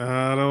there.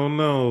 I don't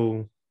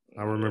know.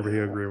 I remember he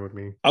agreed with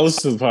me. I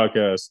listened to the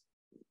podcast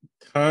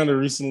kind of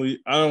recently.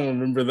 I don't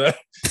remember that.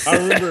 I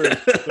remember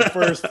the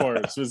first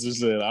part Spencer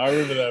said. I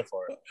remember that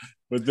part.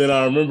 But then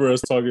I remember us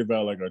talking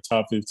about like our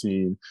top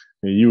 15,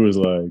 and you was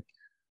like,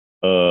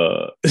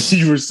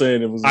 you were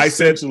saying it was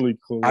essentially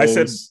close.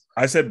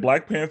 I said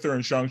Black Panther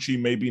and Shang-Chi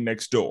may be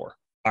next door.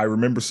 I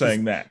remember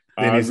saying that.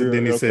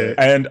 Then he said,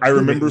 and I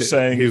remember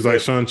saying he was like,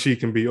 Shang-Chi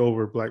can be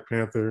over Black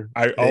Panther.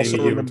 I also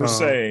remember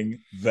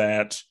saying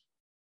that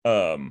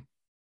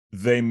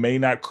they may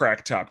not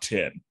crack top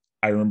 10.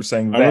 I remember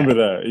saying that. I remember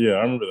that. Yeah,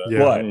 I remember that.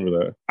 But I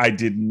remember that. I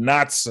did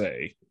not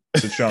say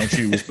that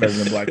Shang-Chi was better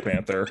than Black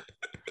Panther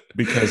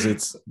because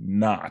it's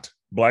not.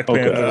 Black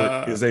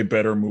Panther is a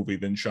better movie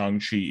than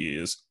Shang-Chi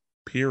is,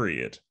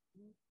 period.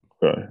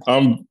 Okay.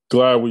 I'm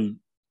glad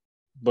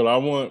but I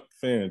want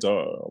fans,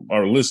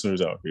 our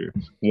listeners out here,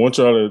 I want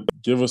y'all to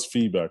give us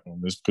feedback on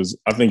this because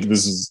I think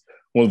this is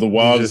one of the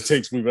wildest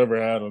takes we've ever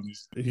had on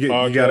these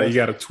podcasts. You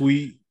gotta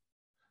tweet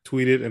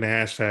it and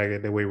hashtag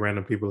it. That way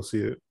random people will see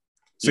it.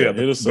 So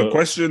the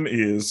question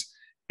is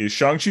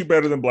Shang-Chi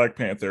better than Black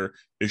Panther?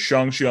 Is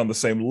Shang-Chi on the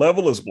same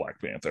level as Black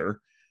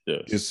Panther?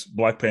 Yes. Is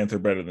Black Panther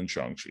better than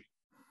Shang-Chi?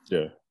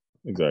 Yeah,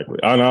 exactly.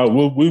 And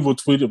we will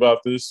tweet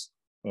about this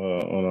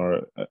on our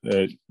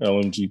at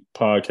LMG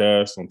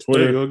podcast on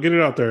Twitter. There you go. Get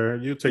it out there.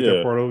 You take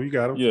that part over. You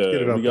got it. Yeah,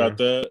 get it out we got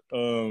that.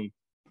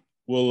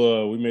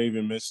 We may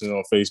even mention it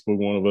on Facebook,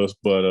 one of us.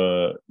 But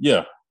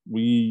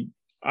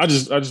I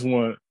just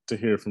want to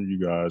hear from you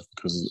guys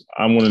because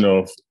I want to know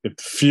if the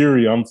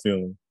fury I'm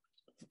feeling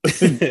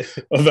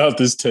about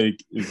this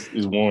take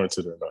is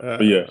warranted or not.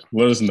 But yeah,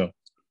 let us know.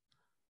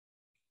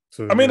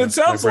 So, I mean, it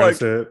sounds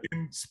like in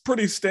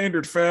pretty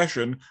standard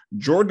fashion,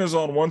 Jordan is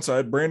on one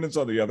side, Brandon's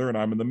on the other, and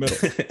I'm in the middle.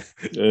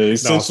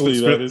 Essentially,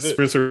 that is it.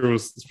 Spencer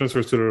was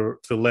to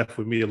the left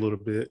with me a little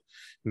bit.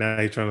 Now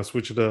he's trying to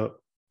switch it up.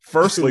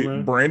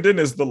 Firstly, Brandon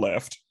is the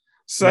left.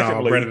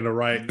 Secondly, Brandon the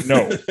right.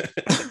 No.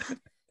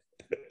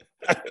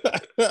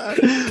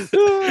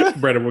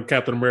 Brandon with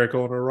Captain America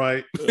on the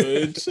right.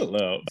 Chill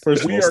out.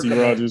 First of all, Steve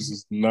Rogers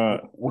is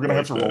not. We're gonna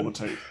have to roll the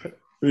tape.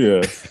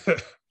 Yeah.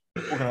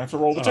 We're going to have to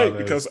roll the tape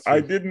because I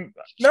didn't.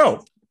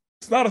 No,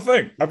 it's not a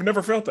thing. I've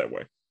never felt that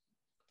way.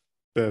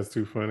 That's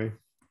too funny.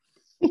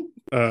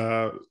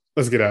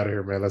 Let's get out of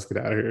here, man. Let's get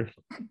out of here.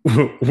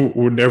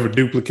 We'll never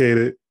duplicate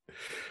it.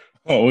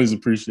 Always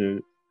appreciate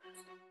it.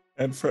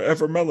 And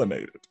forever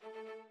melanated.